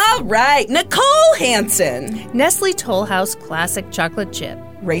 Yes. All right. Nicole Hansen. Nestle Toll House Classic Chocolate Chip.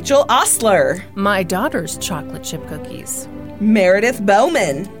 Rachel Ostler. My daughter's chocolate chip cookies. Meredith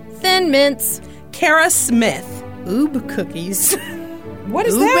Bowman. Thin Mints. Kara Smith. Oob cookies. What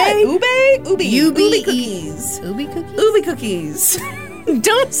is that? Ube? Ube cookies. Ube cookies? Ube cookies.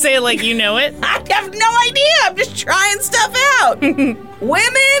 Don't say it like you know it. I have no idea. I'm just trying stuff out.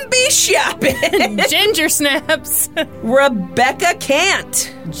 Women be shopping. Ginger snaps. Rebecca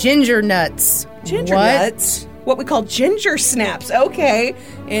Cant. Ginger nuts. Ginger nuts? What we call ginger snaps. Okay.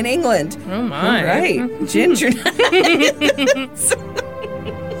 In England. Oh, my. All right. Ginger nuts.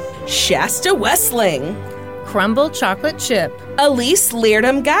 Shasta Westling. Crumble chocolate chip. Elise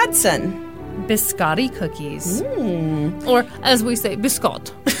Leardom Godson. Biscotti cookies. Or, as we say,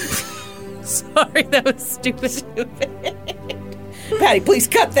 biscott. Sorry, that was stupid. Patty, please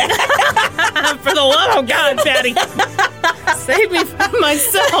cut that. For the love of God, Patty. Save me from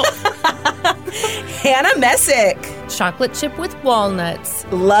myself. Hannah Messick. Chocolate chip with walnuts.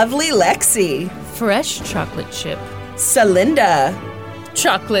 Lovely Lexi. Fresh chocolate chip. Celinda.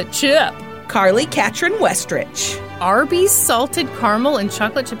 Chocolate chip. Carly Catron Westrich. Arby's salted caramel and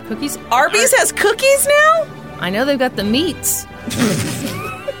chocolate chip cookies. Arby's has cookies now? I know they've got the meats.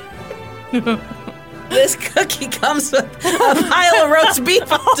 This cookie comes with a pile of roast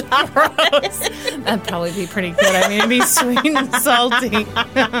beef on top. Gross. That'd probably be pretty good. I mean, it'd be sweet and salty.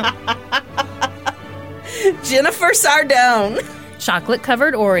 Jennifer Sardone.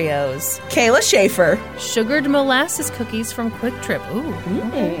 Chocolate-covered Oreos. Kayla Schaefer. Sugared molasses cookies from Quick Trip. Ooh.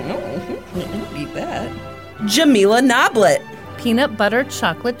 Eat that. Jamila Noblet. Peanut butter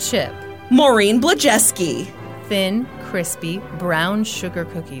chocolate chip. Maureen Blajeski. Thin, crispy, brown sugar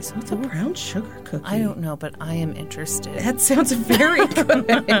cookies. What's a brown sugar cookie? I don't know, but I am interested. That sounds very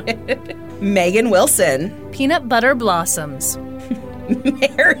good. Megan Wilson. Peanut butter blossoms.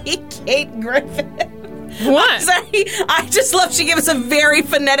 Mary Kate Griffin. What? Sorry, I just love she gave us a very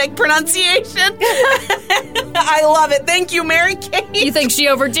phonetic pronunciation. I love it. Thank you, Mary Kate. You think she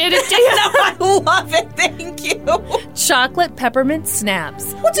overdid it, do you? No, I love it. Thank you. Chocolate peppermint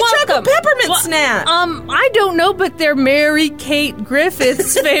snaps. What's a chocolate peppermint snap? I don't know, but they're Mary Kate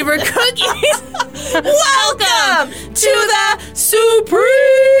Griffith's favorite cookies. Welcome to the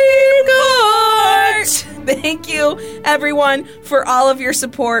Supreme Court. Thank you, everyone, for all of your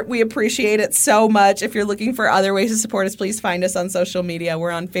support. We appreciate it so much. If you're looking for other ways to support us, please find us on social media. We're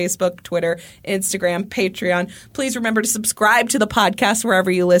on Facebook, Twitter, Instagram, Patreon. Please remember to subscribe to the podcast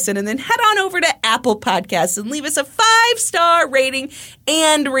wherever you listen, and then head on over to Apple Podcasts and leave us a 5-star rating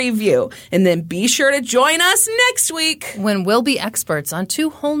and review. And then be sure to join us next week when we'll be experts on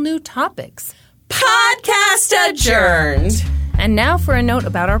 2 whole new topics. Podcast adjourned. And now for a note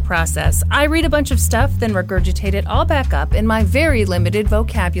about our process. I read a bunch of stuff, then regurgitate it all back up in my very limited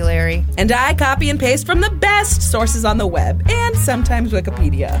vocabulary. And I copy and paste from the best sources on the web, and sometimes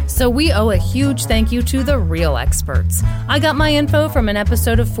Wikipedia. So we owe a huge thank you to the real experts. I got my info from an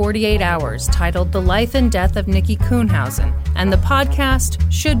episode of 48 Hours titled The Life and Death of Nikki Kuhnhausen, and the podcast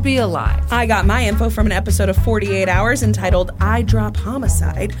Should Be Alive. I got my info from an episode of 48 Hours entitled I Drop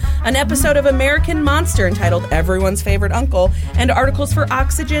Homicide, an episode of American Monster entitled Everyone's Favorite Uncle, and articles for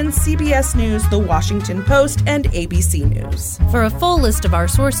Oxygen, CBS News, The Washington Post, and ABC News. For a full list of our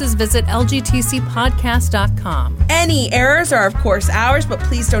sources, visit lgtcpodcast.com. Any errors are, of course, ours, but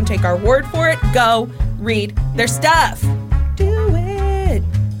please don't take our word for it. Go read their stuff.